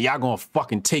 And then y'all gonna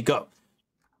fucking take up.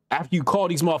 After you call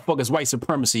these motherfuckers white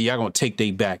supremacy, y'all gonna take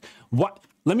they back. What?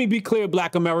 Let me be clear,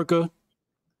 Black America.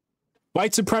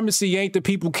 White supremacy ain't the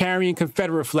people carrying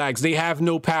Confederate flags. They have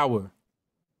no power.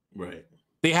 Right.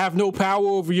 They have no power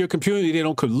over your community. They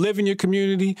don't live in your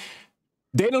community.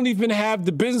 They don't even have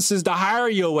the businesses to hire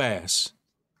your ass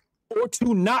or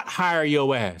to not hire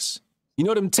your ass. You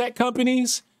know them tech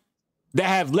companies that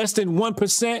have less than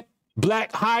 1%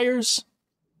 black hires?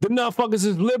 Them motherfuckers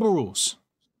is liberals.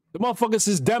 The motherfuckers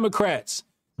is Democrats.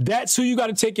 That's who you got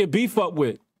to take your beef up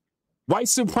with. White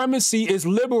supremacy is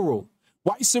liberal.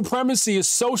 White supremacy is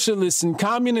socialist and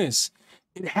communist.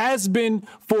 It has been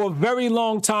for a very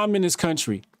long time in this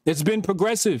country. It's been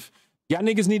progressive. Y'all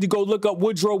niggas need to go look up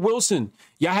Woodrow Wilson.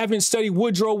 Y'all haven't studied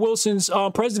Woodrow Wilson's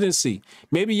presidency.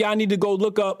 Maybe y'all need to go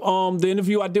look up the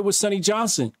interview I did with Sonny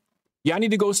Johnson. Y'all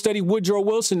need to go study Woodrow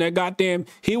Wilson. That goddamn,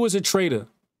 he was a traitor,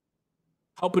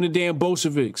 helping the damn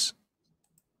Bolsheviks.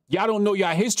 Y'all don't know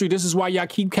y'all history. This is why y'all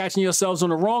keep catching yourselves on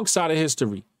the wrong side of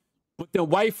history. But then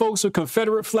white folks with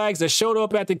Confederate flags that showed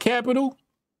up at the Capitol,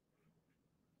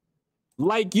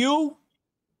 like you,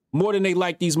 more than they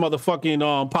like these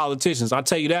motherfucking politicians. I'll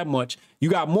tell you that much.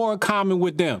 You got more in common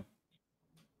with them.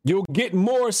 You'll get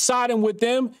more siding with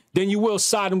them than you will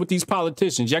siding with these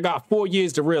politicians. Y'all got 4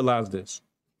 years to realize this.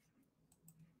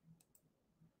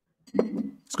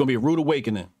 It's going to be a rude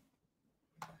awakening.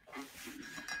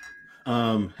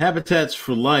 Habitats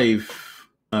for Life,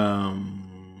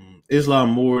 Islam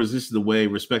Moors, this is the way.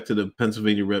 Respect to the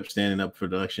Pennsylvania rep standing up for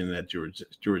the election in that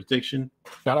jurisdiction.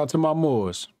 Shout out to my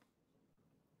Moors.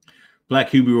 Black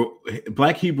Hebrew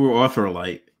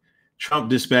Authorite. Trump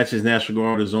dispatches National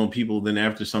Guard of his own people. Then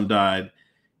after some died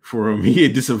for him, he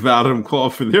had disavowed them,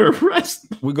 called for their arrest.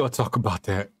 We're going to talk about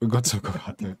that.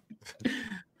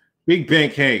 Big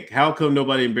Bank Hank. How come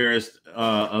nobody embarrassed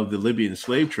of the Libyan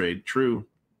slave trade? True.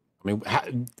 I mean,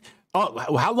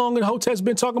 how long had Hotep's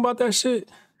been talking about that shit?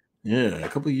 Yeah, a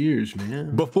couple of years,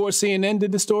 man. Before CNN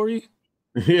did the story?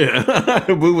 Yeah,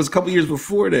 but it was a couple of years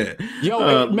before that. Yo,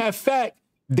 matter of fact,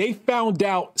 they found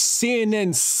out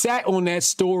CNN sat on that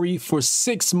story for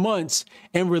 6 months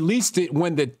and released it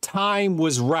when the time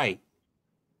was right.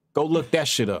 Go look that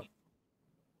shit up.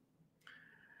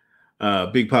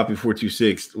 Big Poppy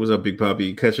 426. What's up, Big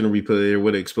Poppy? Catching a replay there.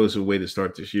 What an explosive way to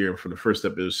start this year for the first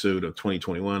episode of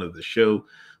 2021 of the show.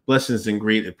 Blessings and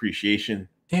great appreciation.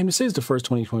 Damn, this is the first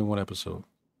 2021 episode.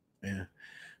 Yeah.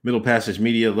 Middle Passage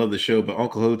Media, love the show, but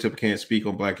Uncle Hotep can't speak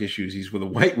on black issues. He's with a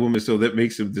white woman, so that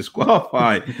makes him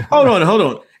disqualified. Hold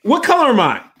on. What color am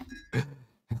I?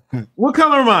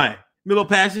 Middle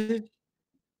Passage?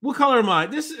 What color am I? I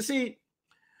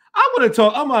want to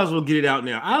talk. I might as well get it out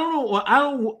now. I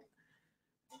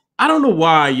don't know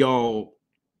why y'all,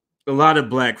 a lot of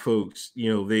black folks,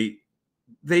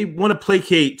 they want to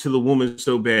placate to the woman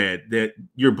so bad that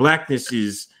your blackness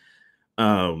is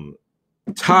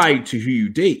tied to who you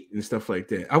date and stuff like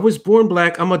that. I was born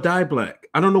black. I'm gonna die black.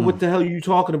 I don't know what the hell you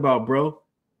talking about, bro.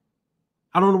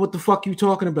 I don't know what the fuck you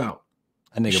talking about.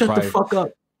 Shut the fuck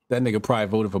up. That nigga probably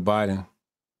voted for Biden.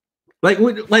 Like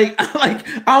I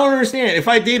don't understand. If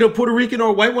I date a Puerto Rican or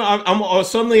a white one,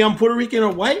 suddenly I'm Puerto Rican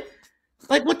or white.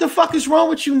 Like, what the fuck is wrong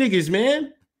with you niggas,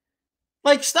 man?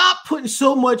 Like, stop putting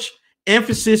so much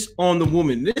emphasis on the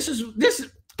woman.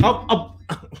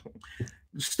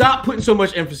 Stop putting so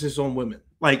much emphasis on women.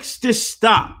 Like, just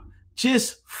stop.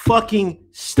 Just fucking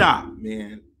stop,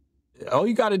 man. All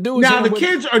you got to do is... Now, the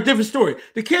kids are a different story.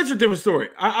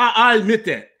 I admit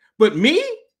that. But me?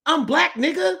 I'm black,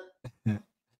 nigga.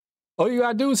 All you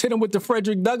got to do is hit them with the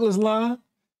Frederick Douglass line.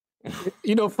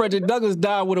 You know, Frederick Douglass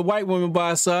died with a white woman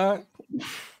by his side.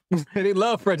 They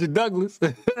love Frederick Douglass.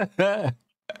 I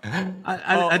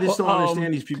just don't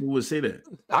understand these people would say that.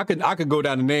 I could go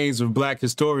down the names of black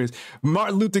historians.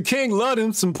 Martin Luther King loved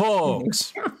him some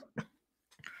pogs.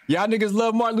 Y'all niggas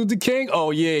love Martin Luther King?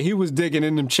 Oh yeah, he was digging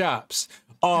in them chops.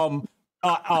 Baldwin.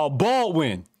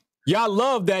 Y'all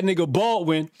love that nigga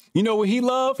Baldwin. You know what he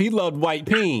loved? He loved white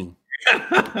peen.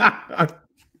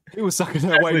 He was sucking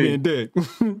that white man dick.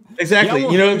 Exactly.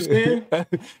 You know what I'm saying?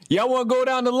 Y'all want to go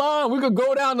down the line? We could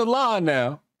go down the line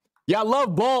now. Y'all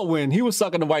love Baldwin. He was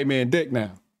sucking the white man dick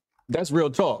now. That's real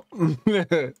talk.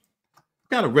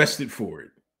 Got arrested for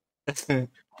it.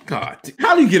 God,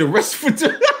 how do you get arrested for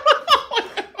that?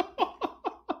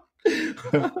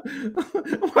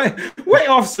 Wait,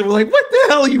 officer, like, what the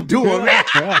hell are you doing, man?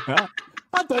 I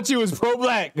thought you was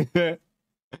pro-black.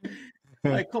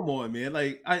 Like, come on, man.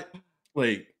 I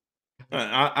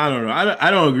don't know.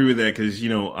 I don't agree with that because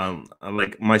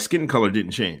like my skin color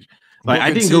didn't change. Like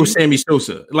I didn't go Sammy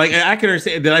Sosa. Like I can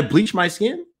understand. Did I bleach my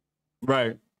skin?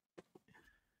 Right.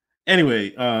 Anyway,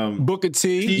 Booker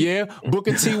T. Yeah,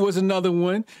 Booker T was another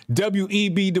one.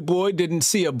 W.E.B. Du Bois didn't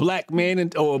see a black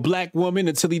man or a black woman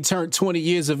until he turned 20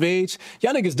 years of age.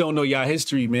 Y'all niggas don't know y'all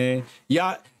history, man.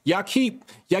 Y'all keep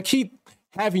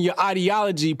having your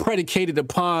ideology predicated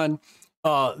upon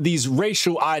these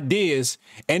racial ideas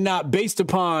and not based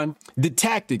upon the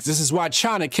tactics. This is why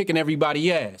China kicking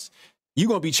everybody ass. You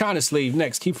gonna be China slave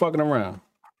next. Keep fucking around.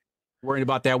 Worrying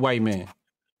about that white man.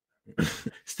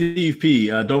 Steve P.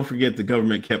 Don't forget the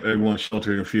government kept everyone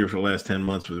sheltered in fear for the last 10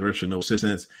 months with virtually no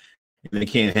assistance, and they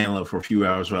can't handle it for a few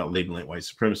hours without labeling it white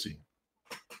supremacy.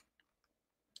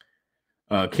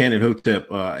 Canon Hotep,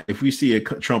 if we see a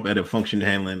Trump at a function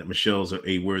handling Michelle's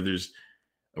A. Werther's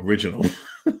original,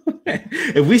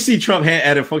 if we see Trump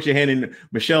at a function handing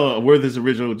Michelle a Werther's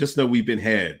original, just know we've been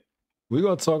had. We're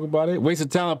going to talk about it.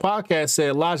 Wasted Talent Podcast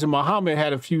said Elijah Muhammad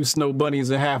had a few snow bunnies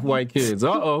and half white kids.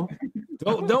 Uh-oh.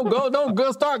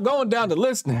 Don't start going down the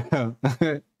list now.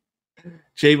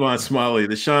 Javon Smiley.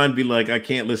 The Sean be like, I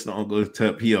can't listen to Uncle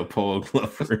Tep. He a Paul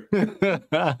Glover.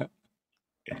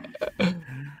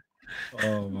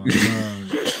 Oh my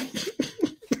god.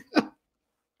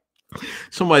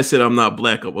 Somebody said I'm not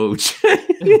black, I'm OJ.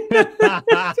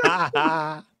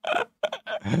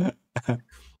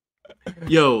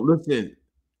 Yo, listen.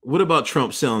 What about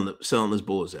Trump selling his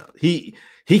bulls out? He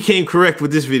came correct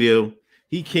with this video.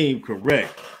 He came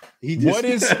correct. He just, what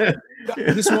is?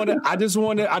 I just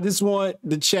want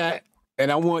the chat,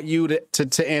 and I want you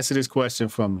to answer this question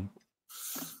for me.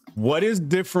 What is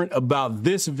different about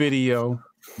this video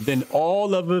than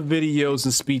all other videos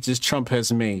and speeches Trump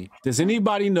has made? Does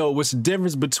anybody know what's the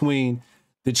difference between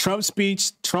the Trump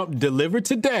speech Trump delivered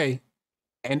today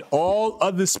and all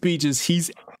other speeches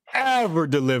he's ever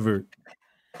delivered?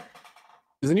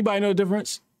 Does anybody know the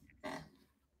difference?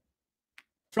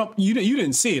 Trump, you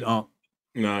didn't see it, No,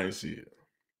 I didn't see it.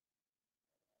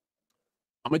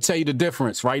 I'm going to tell you the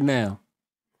difference right now.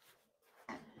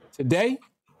 Today,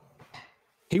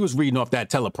 he was reading off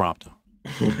that teleprompter.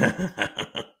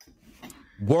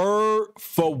 Word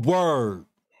for word.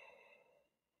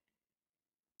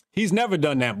 He's never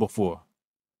done that before.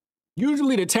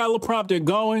 Usually the teleprompter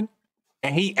going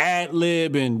and he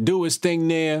ad-lib and do his thing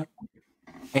there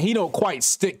and he don't quite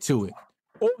stick to it.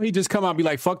 Or he just come out and be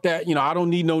like, fuck that, I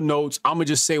don't need no notes. I'm going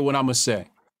to just say what I'm going to say.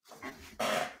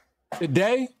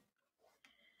 Today,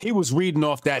 he was reading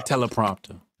off that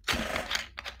teleprompter.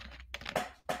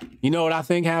 You know what I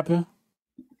think happened?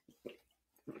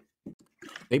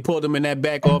 They pulled him in that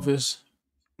back office.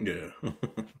 Yeah.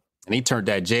 And he turned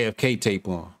that JFK tape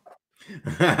on.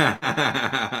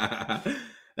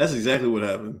 That's exactly what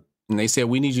happened. And they said,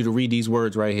 we need you to read these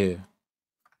words right here.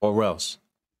 Or else.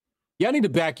 Y'all need to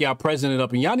back y'all president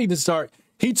up and y'all need to start.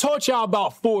 He taught y'all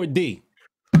about 4D.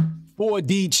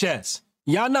 4D chess.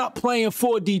 Y'all not playing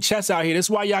 4D chess out here. That's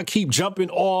why y'all keep jumping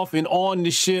off and on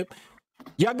the ship.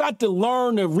 Y'all got to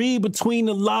learn to read between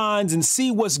the lines and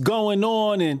see what's going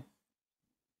on. And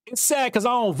it's sad because I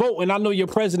don't vote and I know your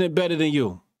president better than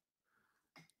you.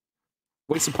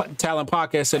 Waste of Talent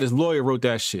Podcast said his lawyer wrote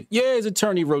that shit. Yeah, his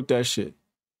attorney wrote that shit.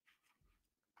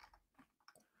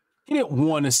 He didn't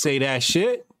want to say that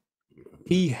shit.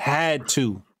 He had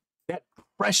to. That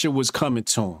pressure was coming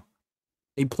to him.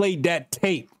 They played that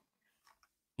tape.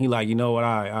 He like, you know what?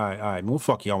 All right. What the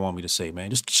fuck y'all want me to say, man?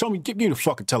 Just show me, give me the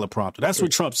fucking teleprompter. That's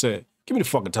what Trump said. Give me the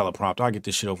fucking teleprompter. I'll get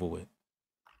this shit over with.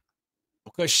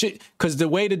 Because the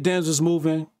way the Dems was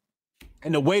moving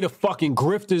and the way the fucking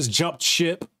grifters jumped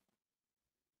ship.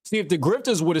 See, if the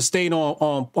grifters would have stayed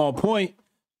on point,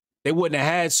 they wouldn't have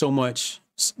had so much.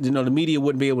 The media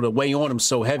wouldn't be able to weigh on them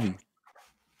so heavy.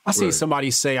 I seen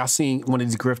somebody say, I seen one of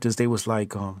these grifters, they was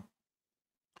like,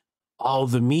 all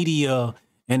the media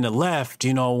and the left,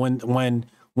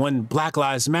 when Black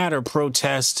Lives Matter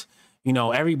protest,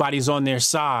 everybody's on their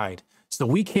side. So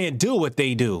we can't do what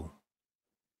they do.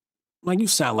 Like, you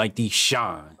sound like these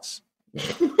Shans.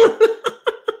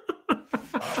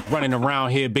 Running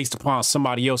around here based upon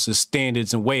somebody else's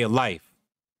standards and way of life.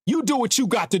 You do what you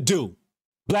got to do,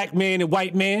 black man and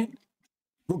white man,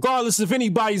 regardless of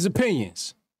anybody's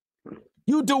opinions.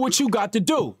 You do what you got to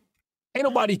do. Ain't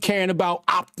nobody caring about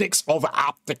optics over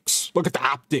optics. Look at the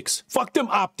optics. Fuck them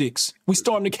optics. We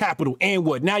stormed the Capitol, and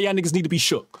what? Now y'all niggas need to be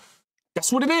shook.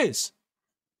 That's what it is.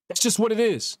 That's just what it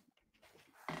is.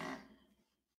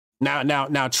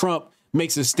 Now Trump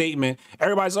makes a statement.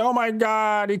 Everybody's like, oh my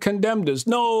God, he condemned us.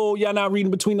 No, y'all not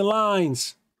reading between the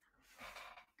lines.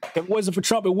 If it wasn't for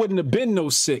Trump, it wouldn't have been no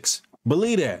 6.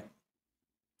 Believe that.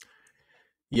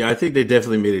 Yeah, I think they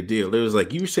definitely made a deal. It was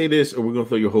like, you say this or we're going to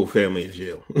throw your whole family in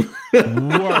jail.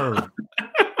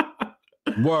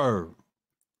 Word.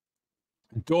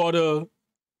 Daughter,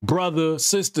 brother,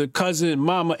 sister, cousin,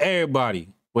 mama, everybody.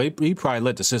 Well, he probably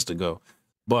let the sister go.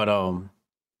 But,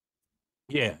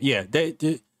 yeah,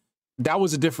 that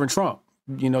was a different Trump.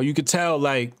 You could tell,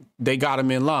 like, they got him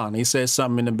in line. They said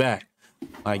something in the back.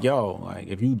 Like, yo, like,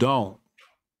 if you don't.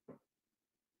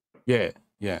 Yeah.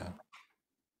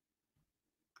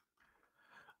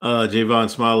 Javon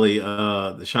Smiley,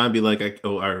 the Sean be like, I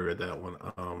read that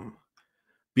one.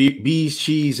 Bees,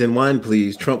 cheese, and wine,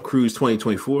 please. Trump cruise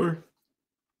 2024.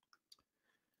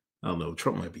 I don't know.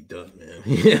 Trump might be done, man.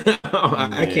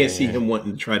 I can't see him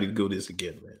wanting to try to go this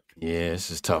again, man. Yeah, this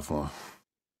is a tough one.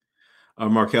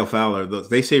 Markel Fowler,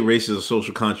 they say race is a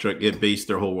social construct. They based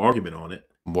their whole argument on it.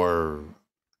 Word.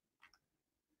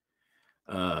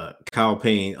 Kyle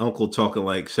Payne, uncle talking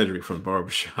like Cedric from the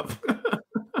barbershop.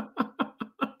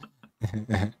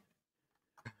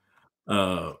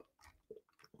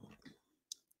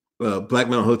 Black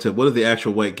Mount Hotep, what are the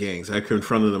actual white gangs? I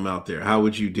confronted them out there. How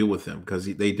would you deal with them? Because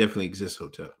they definitely exist,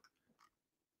 Hotep.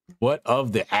 What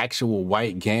of the actual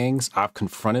white gangs? I've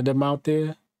confronted them out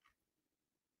there.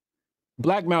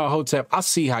 Black Mount Hotep, I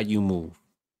see how you move.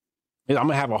 I'm going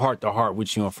to have a heart-to-heart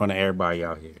with you in front of everybody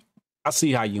out here. I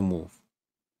see how you move.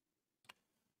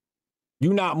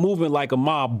 You're not moving like a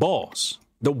mob boss.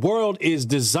 The world is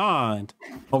designed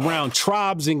around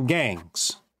tribes and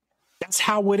gangs. That's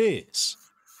how it is.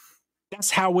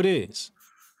 That's how it is.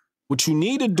 What you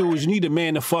need to do is you need to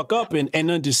man the fuck up and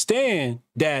understand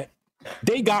that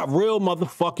they got real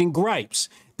motherfucking gripes.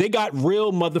 They got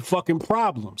real motherfucking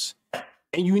problems.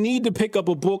 And you need to pick up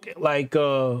a book like,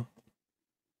 where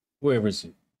is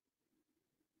it?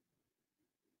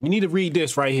 You need to read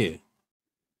this right here.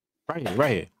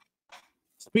 Right here.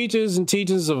 Speeches and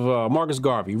Teachings of Marcus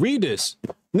Garvey. Read this.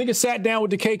 Nigga sat down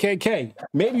with the KKK.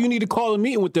 Maybe you need to call a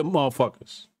meeting with them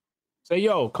motherfuckers. Say,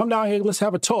 yo, come down here. Let's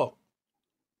have a talk.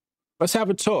 Let's have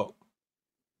a talk.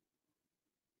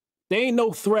 They ain't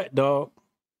no threat, dog.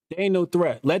 They ain't no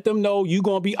threat. Let them know you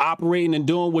going to be operating and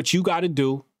doing what you got to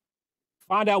do.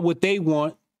 Find out what they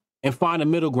want and find a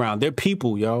middle ground. They're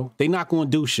people, yo. They not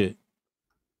going to do shit.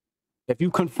 If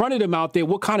you confronted them out there,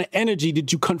 what kind of energy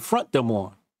did you confront them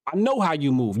on? I know how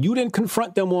you move. You didn't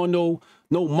confront them on no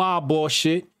mob boss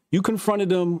shit. You confronted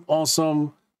them on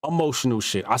some emotional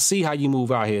shit. I see how you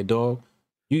move out here, dog.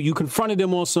 You confronted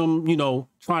them on some,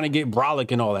 trying to get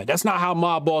brolic and all that. That's not how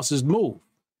mob bosses move.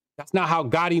 That's not how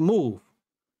Gotti move.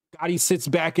 Gotti sits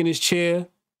back in his chair.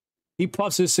 He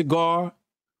puffs his cigar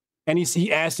and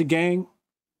he asks the gang,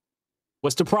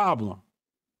 what's the problem?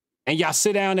 And y'all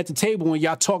sit down at the table and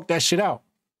y'all talk that shit out.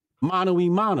 Mano y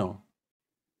mano.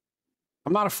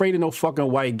 I'm not afraid of no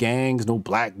fucking white gangs, no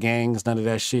black gangs, none of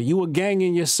that shit. You a gang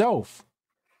in yourself.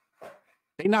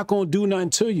 They not going to do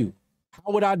nothing to you.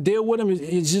 How would I deal with them?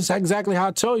 It's just exactly how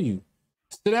I tell you.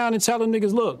 Sit down and tell them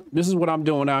niggas, look, this is what I'm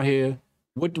doing out here.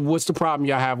 What's the problem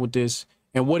y'all have with this?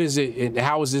 And what is it? And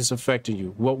how is this affecting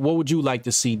you? What would you like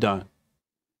to see done?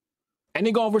 And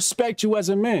they going to respect you as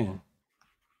a man.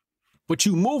 But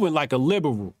you moving like a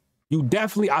liberal. You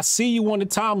definitely, I see you on the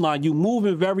timeline. You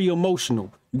moving very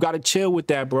emotional. You got to chill with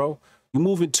that, bro. You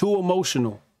moving too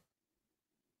emotional.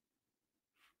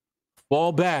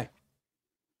 Fall back.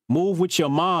 Move with your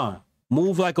mind.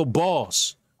 Move like a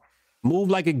boss. Move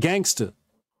like a gangster.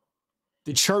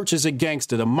 The church is a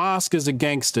gangster. The mosque is a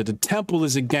gangster. The temple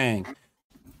is a gang.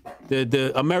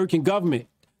 The American government.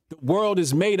 The world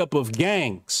is made up of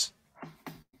gangs.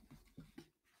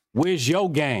 Where's your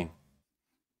gang?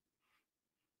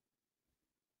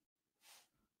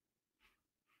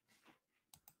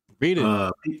 Read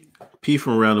it. P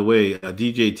from around the way.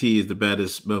 DJT is the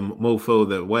baddest mofo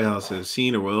that White House has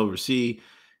seen or will ever see.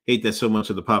 Hate that so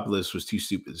much of the populace was too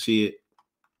stupid to see it.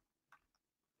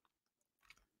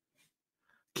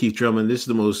 Keith Drummond, this is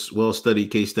the most well-studied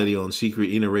case study on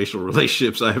secret interracial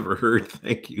relationships I ever heard.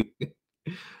 Thank you.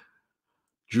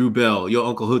 Drew Bell, yo,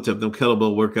 Uncle Hotep, them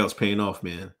kettlebell workouts paying off,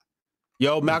 man.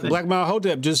 Yo, Black Mount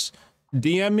Hotep, just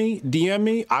DM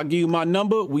me. I'll give you my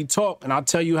number. We talk, and I'll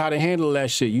tell you how to handle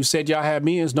that shit. You said y'all had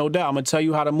meetings, no doubt. I'm going to tell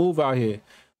you how to move out here.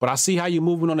 But I see how you're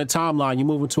moving on the timeline. You're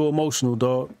moving too emotional,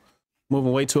 dog.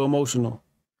 Moving way too emotional.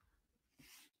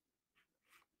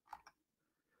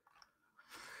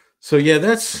 So yeah,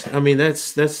 that's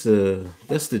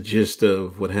the gist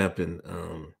of what happened.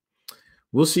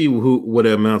 We'll see what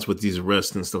amounts with these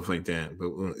arrests and stuff like that,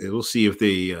 but we'll see if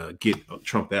they get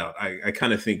Trump out. I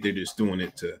kind of think they're just doing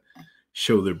it to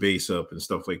show their base up and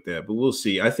stuff like that, but we'll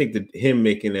see. I think that him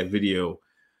making that video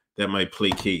that might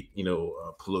placate,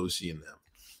 Pelosi and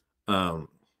them.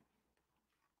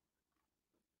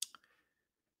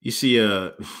 You see,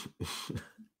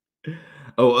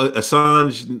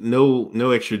 Assange,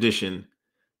 no extradition,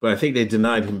 but I think they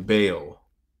denied him bail.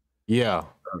 Yeah,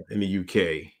 in the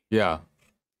UK. Yeah.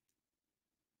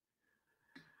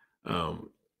 I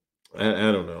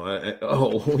don't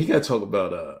know. We got to talk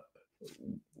about.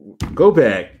 Go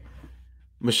back.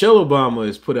 Michelle Obama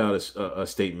has put out a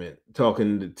statement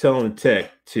telling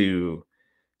tech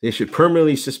they should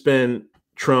permanently suspend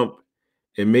Trump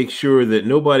and make sure that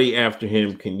nobody after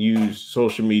him can use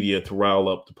social media to rile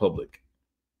up the public.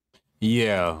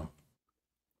 Yeah.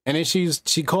 And then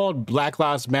she called Black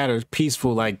Lives Matter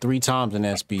peaceful like 3 times in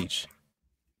that speech.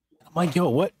 I'm like, yo,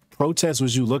 what protest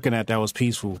was you looking at that was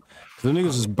peaceful? Because the niggas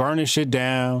was burning shit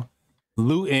down,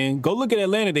 looting. Go look at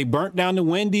Atlanta. They burnt down the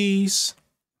Wendy's.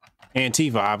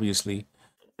 Antifa, obviously.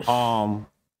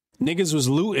 Niggas was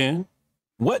looting.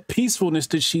 What peacefulness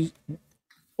did she...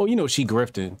 Well, she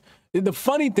grifting. The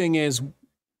funny thing is,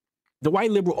 the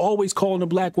white liberal always calling the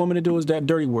black woman to do is that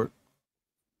dirty work.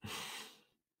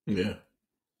 Yeah.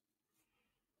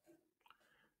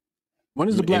 When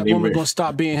is the black woman going to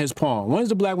stop being his pawn? When is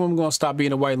the black woman going to stop being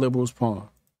the white liberal's pawn?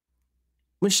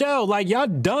 Michelle, like, y'all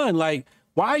done. Like,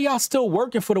 why are y'all still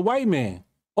working for the white man?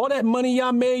 All that money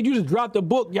y'all made, you just dropped the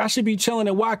book. Y'all should be chilling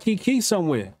in Waikiki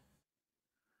somewhere.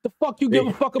 The fuck you give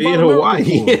a fuck about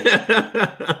Hawaii?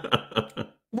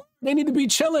 They need to be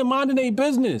chilling, minding their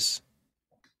business.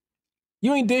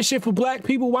 You ain't did shit for black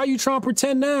people. Why you trying to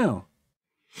pretend now?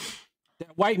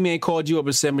 That white man called you up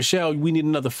and said, Michelle, we need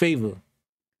another favor.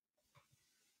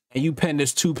 And you penned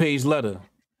this 2-page letter.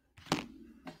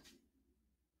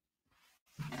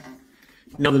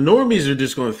 Now, the normies are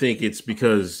just going to think it's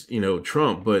because,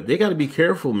 Trump, but they got to be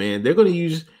careful, man. They're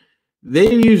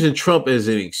using Trump as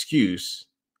an excuse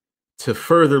to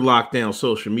further lock down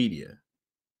social media.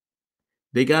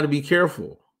 They got to be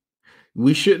careful.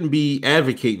 We shouldn't be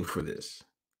advocating for this.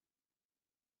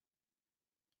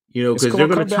 Because they're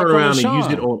going to turn around and use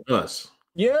it on us.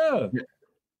 Yeah.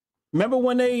 Remember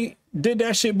when they did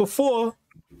that shit before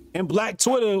and Black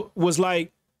Twitter was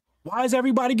like, why is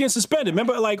everybody getting suspended?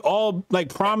 Remember all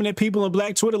prominent people in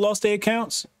Black Twitter lost their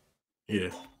accounts? Yeah.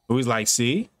 It was like,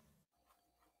 see?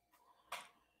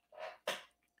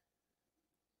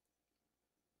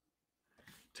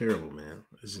 Terrible, man.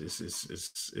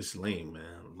 It's lame,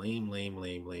 man.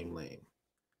 Lame.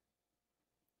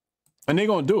 And they're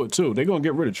gonna do it too. They're gonna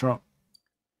get rid of Trump.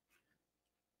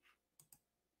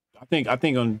 I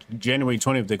think on January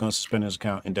 20th they're gonna suspend his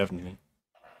account indefinitely.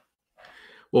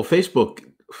 Well, Facebook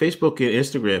and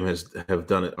Instagram have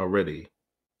done it already.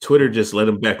 Twitter just let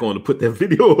him back on to put that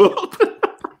video up.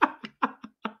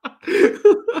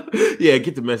 Yeah,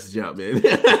 get the message out, man.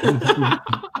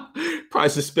 Probably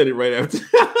suspended right after.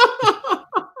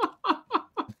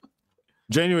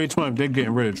 January 20th, they're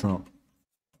getting rid of Trump.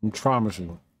 I promise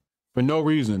you. For no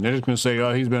reason. They're just going to say,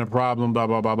 oh, he's been a problem, blah,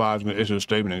 blah, blah, blah. It's going to issue a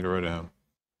statement and get rid of him.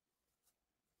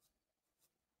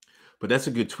 But that's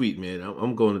a good tweet, man.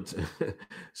 I'm going to.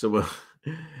 So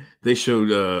they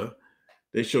showed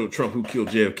Trump who killed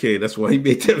JFK. That's why he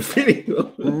made that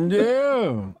video.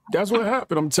 Yeah, that's what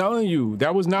happened. I'm telling you,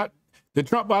 that was not the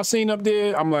Trump I seen up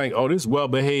there. I'm like, oh, this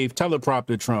well-behaved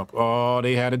teleprompter Trump. Oh,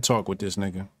 they had a talk with this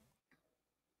nigga.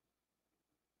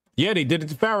 Yeah, they did it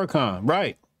to Farrakhan,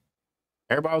 right?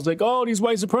 Everybody was like, oh, these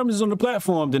white supremacists on the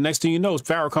platform. The next thing you know,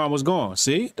 Farrakhan was gone.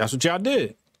 See, that's what y'all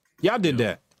did. Y'all did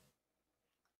that.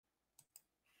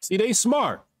 See, they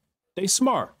smart. They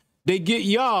smart. They get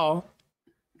y'all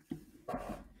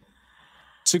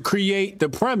to create the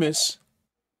premise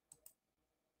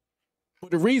for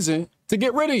the reason to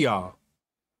get rid of y'all.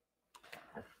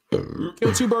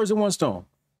 Kill two birds with one stone.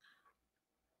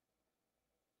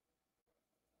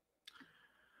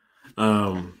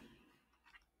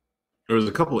 There was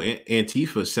a couple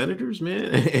Antifa senators,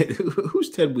 man. Who's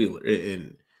Ted Wheeler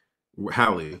and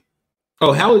Howley?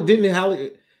 Oh,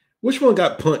 Howley. Which one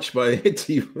got punched by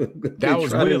Antifa? That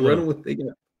was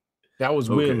Wheeler. That was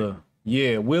Wheeler.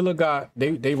 Yeah, Wheeler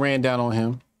they ran down on him. You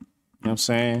know what I'm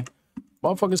saying?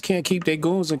 Motherfuckers can't keep their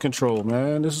goons in control,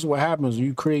 man. This is what happens.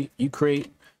 You create, you know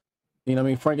what I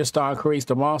mean? Frankenstein creates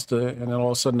the monster, and then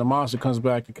all of a sudden the monster comes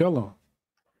back to kill him.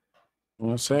 You know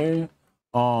what I'm saying?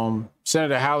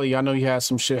 Senator Howley, I know you had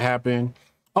some shit happen.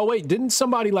 Oh, wait, didn't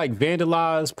somebody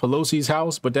vandalize Pelosi's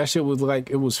house? But that shit was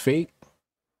it was fake?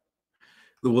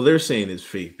 Well, they're saying it's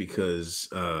fake because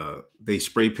they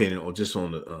spray painted on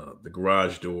the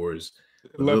garage doors.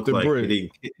 It looked like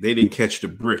brick. They didn't catch the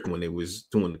brick when they was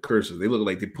doing the curses. They looked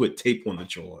like they put tape on the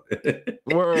joint.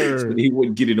 Word. So he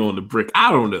wouldn't get it on the brick.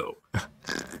 I don't know.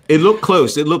 It looked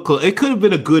close. It could have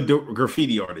been a good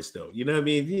graffiti artist, though. You know what I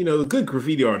mean? You know, a good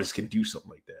graffiti artist can do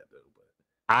something like that, though.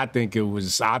 I think it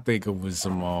was some. It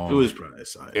was probably a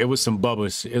sign. It was some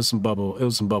Bubba. It was some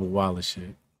Bubba Wallace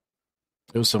shit.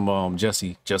 It was some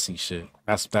Jesse shit.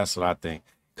 That's what I think.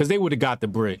 Because they would have got the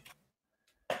brick.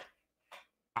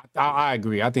 I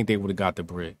agree. I think they would have got the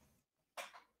brick.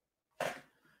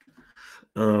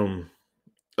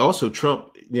 Also,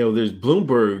 Trump, there's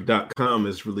Bloomberg.com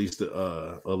has released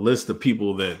a list of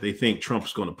people that they think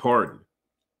Trump's going to pardon.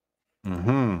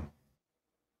 Mm-hmm.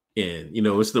 And,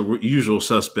 it's the usual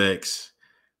suspects: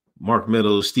 Mark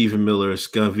Meadows, Stephen Miller,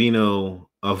 Scavino,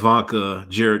 Ivanka,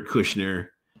 Jared Kushner.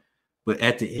 But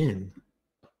at the end,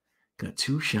 got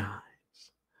two shines: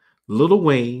 Lil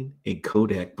Wayne and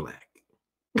Kodak Black.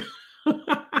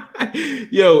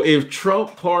 Yo, if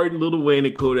Trump pardoned Lil Wayne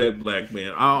and Kodak Black,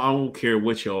 man, I don't care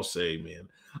what y'all say, man.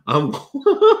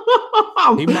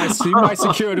 He might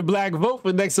secure the black vote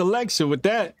for next election with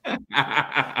that.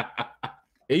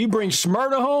 And you bring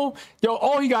Schmurder home, yo,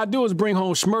 all he gotta do is bring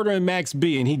home Schmurder and Max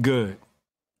B, and he good.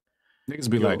 Niggas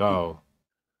be like, oh.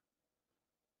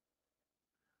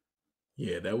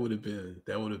 Yeah, that would have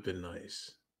been nice.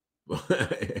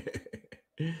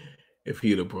 If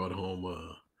he'd have brought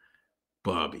home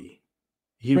Bobby.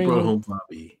 He brought home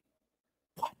Bobby.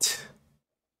 What?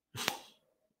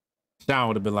 Sean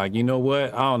would have been like, you know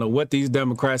what? I don't know what these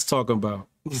Democrats talking about.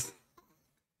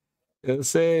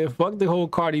 Saying fuck the whole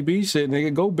Cardi B shit,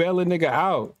 nigga. Go bail a nigga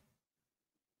out.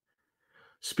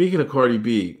 Speaking of Cardi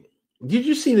B, did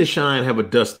you see the Shine have a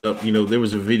dust up? You know, there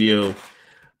was a video.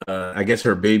 I guess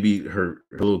her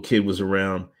little kid was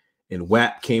around, and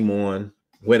WAP came on,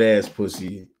 wet ass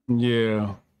pussy.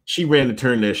 Yeah. She ran to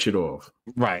turn that shit off.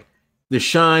 Right. The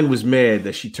Shine was mad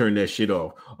that she turned that shit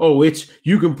off. Oh,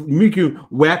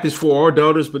 WAP is for our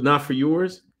daughters, but not for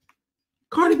yours.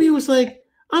 Cardi B was like,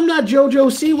 I'm not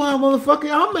JoJo Siwa, motherfucker.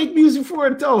 I'll make music for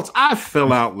adults. I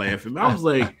fell out laughing. I was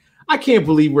like, I can't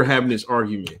believe we're having this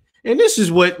argument. And this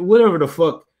is whatever the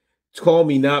fuck, call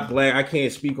me not black. I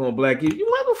can't speak on black. You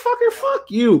motherfucker, fuck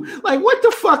you. Like, what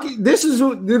the fuck? These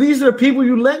are the people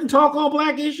you letting talk on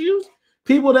black issues?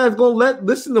 People that's gonna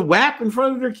listen to WAP in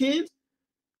front of their kids?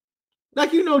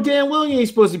 Like, you know damn well you ain't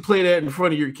supposed to play that in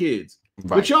front of your kids.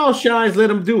 Right. But y'all Shines let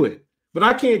them do it. But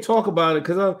I can't talk about it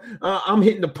because I'm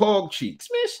hitting the pog cheeks.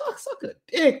 Man, suck a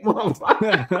dick,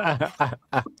 motherfucker.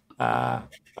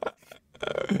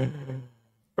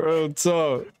 Real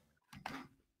talk.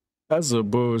 That's a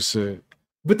bullshit.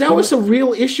 But that was a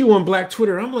real issue on Black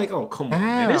Twitter. I'm like, oh, come on,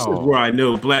 man. This is where I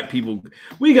know black people,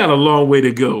 we got a long way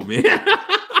to go, man.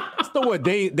 So what,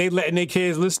 they letting their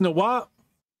kids listen to WAP?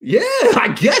 Yeah,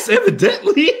 I guess,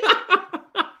 evidently.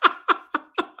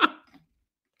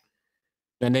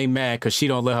 And they mad because she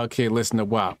don't let her kid listen to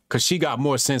WAP. Because she got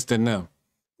more sense than them.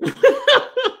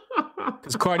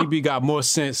 Because Cardi B got more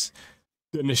sense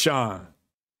than the Sean.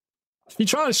 She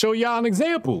trying to show y'all an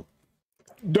example.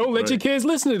 Don't let your kids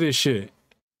listen to this shit.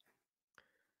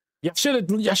 Y'all should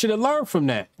have learned from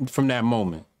that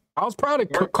moment. I was proud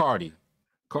of Cardi.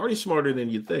 Cardi's smarter than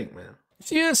you think, man.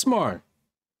 She is smart.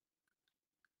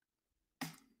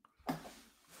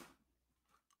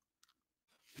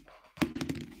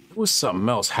 It was something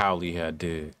else Howley had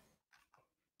did.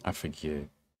 I forget.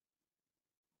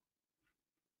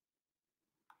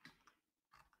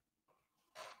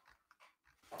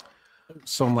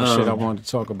 So much shit I wanted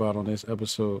to talk about on this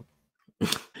episode.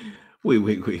 Wait.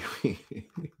 I'm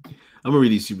gonna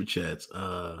read these super chats.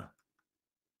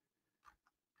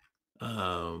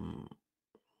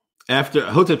 After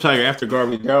Hotep Tiger, after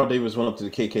Garvey, Daryl Davis went up to the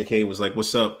KKK and was like,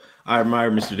 "What's up? I admire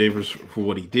Mr. Davis for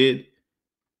what he did."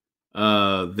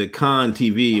 The Con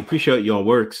TV, appreciate y'all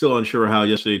work. Still unsure how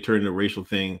yesterday turned a racial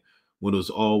thing when it was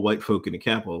all white folk in the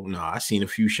Capitol. No, I seen a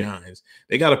few shines.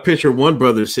 They got a picture of one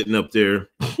brother sitting up there.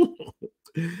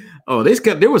 Oh,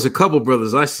 there was a couple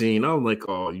brothers I seen. I was like,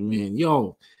 oh man,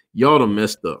 y'all done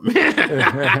messed up,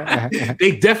 man.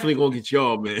 They definitely gonna get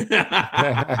y'all, man.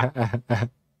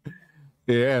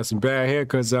 Yeah, some bad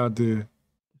haircuts out there.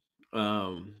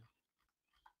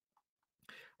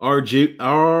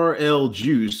 RL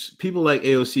Juice, people like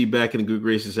AOC back in the good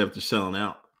graces after selling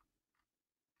out.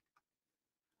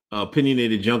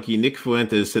 Opinionated junkie Nick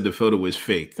Fuentes said the photo was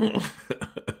fake.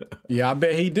 Yeah, I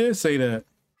bet he did say that.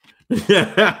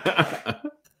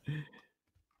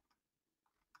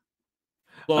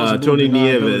 Tony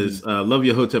Nieves, love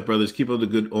your Hotep brothers. Keep up the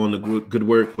good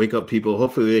work. Wake up people.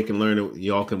 Hopefully they can learn it.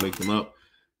 Y'all can wake them up.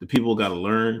 The people got to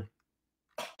learn.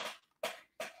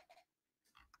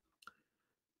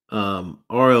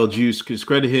 RL Juice,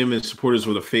 discredit him and supporters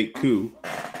with a fake coup.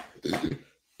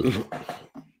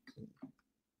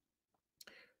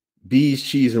 Bees,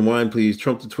 cheese, and wine, please.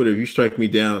 Trump to Twitter. If you strike me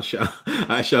down,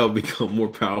 I shall become more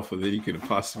powerful than you can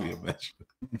possibly imagine.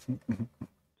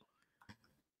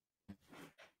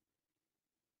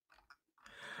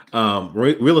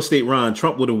 Real estate Ron,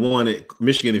 Trump would have won at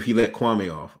Michigan if he let Kwame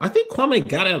off. I think Kwame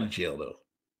got out of jail though.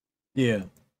 Yeah.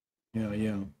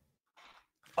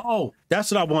 Oh,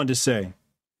 that's what I wanted to say.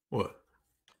 What?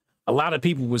 A lot of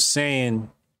people were saying,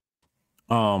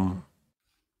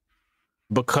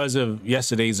 because of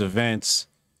yesterday's events,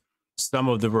 some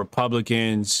of the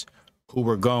Republicans who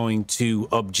were going to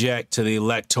object to the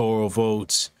electoral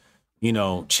votes,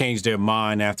 changed their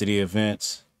mind after the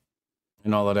events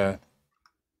and all of that.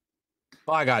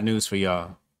 Well, I got news for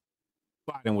y'all.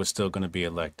 Biden was still going to be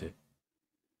elected.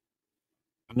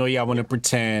 I know y'all want to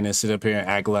pretend and sit up here and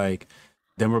act like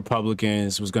them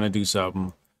Republicans was going to do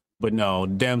something. But no,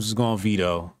 Dems was going to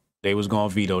veto. They was going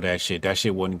to veto that shit. That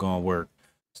shit wasn't going to work.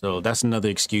 So that's another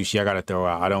excuse y'all got to throw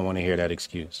out. I don't want to hear that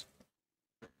excuse.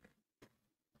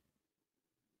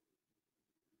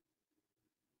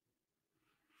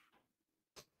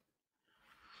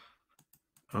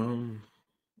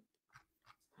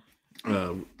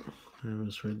 I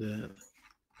almost read that.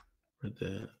 Read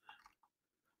that.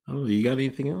 Oh, you got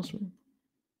anything else, man?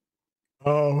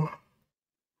 Oh,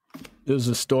 there's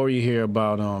a story here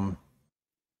about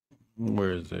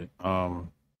where is it?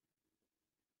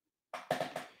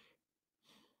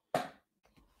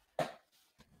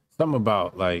 Something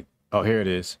about like, oh, here it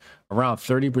is. Around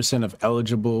 30% of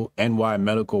eligible NY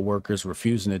medical workers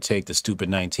refusing to take the stupid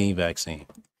 19 vaccine.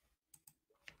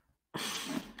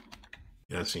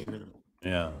 Yeah, I seen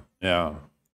that. Yeah.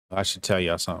 I should tell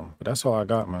y'all something, but that's all I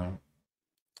got, man.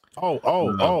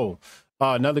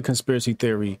 Another conspiracy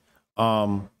theory.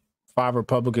 5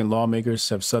 Republican lawmakers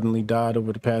have suddenly died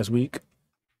over the past week.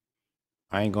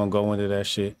 I ain't gonna go into that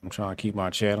shit. I'm trying to keep my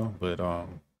channel, but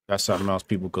that's something else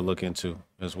people could look into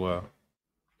as well.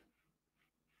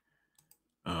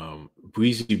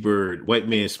 Breezy Bird, white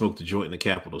man smoked a joint in the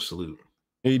Capitol. Salute.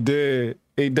 He did.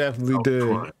 He definitely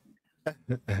did.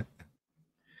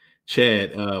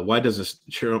 Chad, why doesn't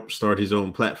Trump start his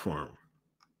own platform?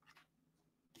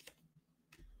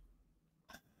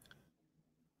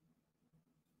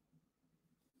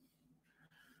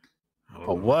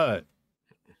 For what?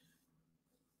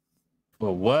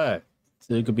 For what?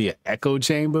 So it could be an echo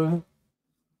chamber?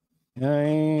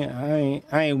 I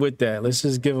ain't with that. Let's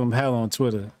just give him hell on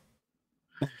Twitter.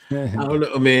 I don't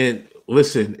know, man.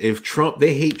 Listen, if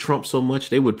they hate Trump so much,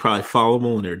 they would probably follow him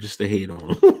on there just to hate on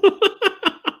him.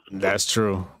 That's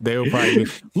true. They will probably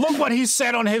look what he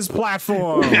said on his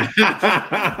platform.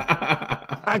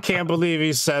 I can't believe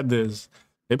he said this.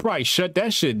 They probably shut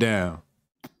that shit down.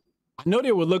 I know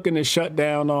they were looking to shut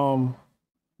down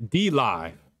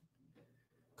D-Live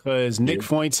because Nick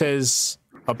Fuentes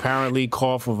apparently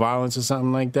called for violence or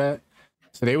something like that.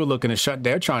 So they were looking to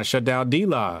they're trying to shut down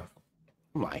D-Live.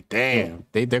 I'm like, damn,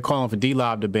 they're calling for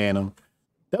D-Live to ban them.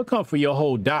 They'll come for your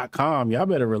whole .com. Y'all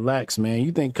better relax, man.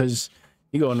 You think because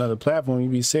you go another platform, you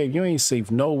be safe. You ain't safe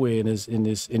nowhere in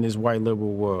this white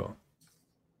liberal world.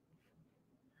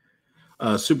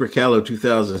 Super Callow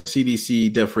 2000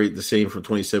 CDC death rate the same from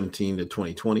 2017 to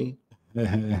 2020.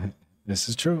 This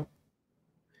is true.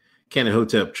 Cannon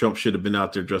Hotep, Trump should have been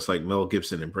out there dressed like Mel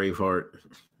Gibson and Braveheart.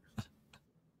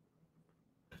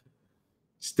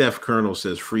 Steph Colonel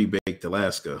says free baked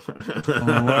Alaska.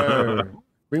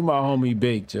 Free my homie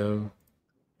baked, Joe.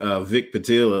 Vic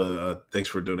Patil, thanks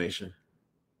for a donation.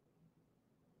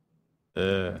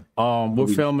 We're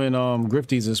filming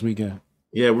Grifties this weekend.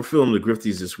 Yeah, we're filming the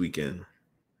Grifties this weekend.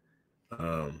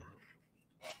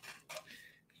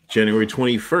 January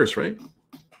 21st, right?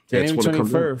 January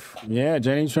 21st. Yeah,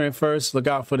 January 21st. Look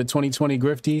out for the 2020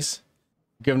 Grifties.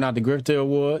 Giving out the Grifter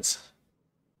Awards.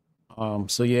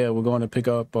 So yeah, we're going to pick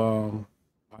up our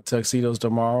tuxedos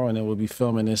tomorrow, and then we'll be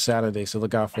filming this Saturday. So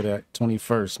look out for that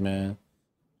 21st, man.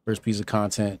 First piece of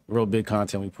content, real big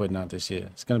content we putting out this year.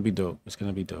 It's gonna be dope. That's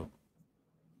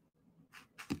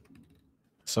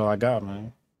all I got,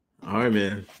 man. All right,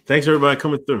 man. Thanks everybody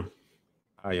coming through.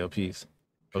 All right, yo, peace.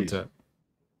 Hotel.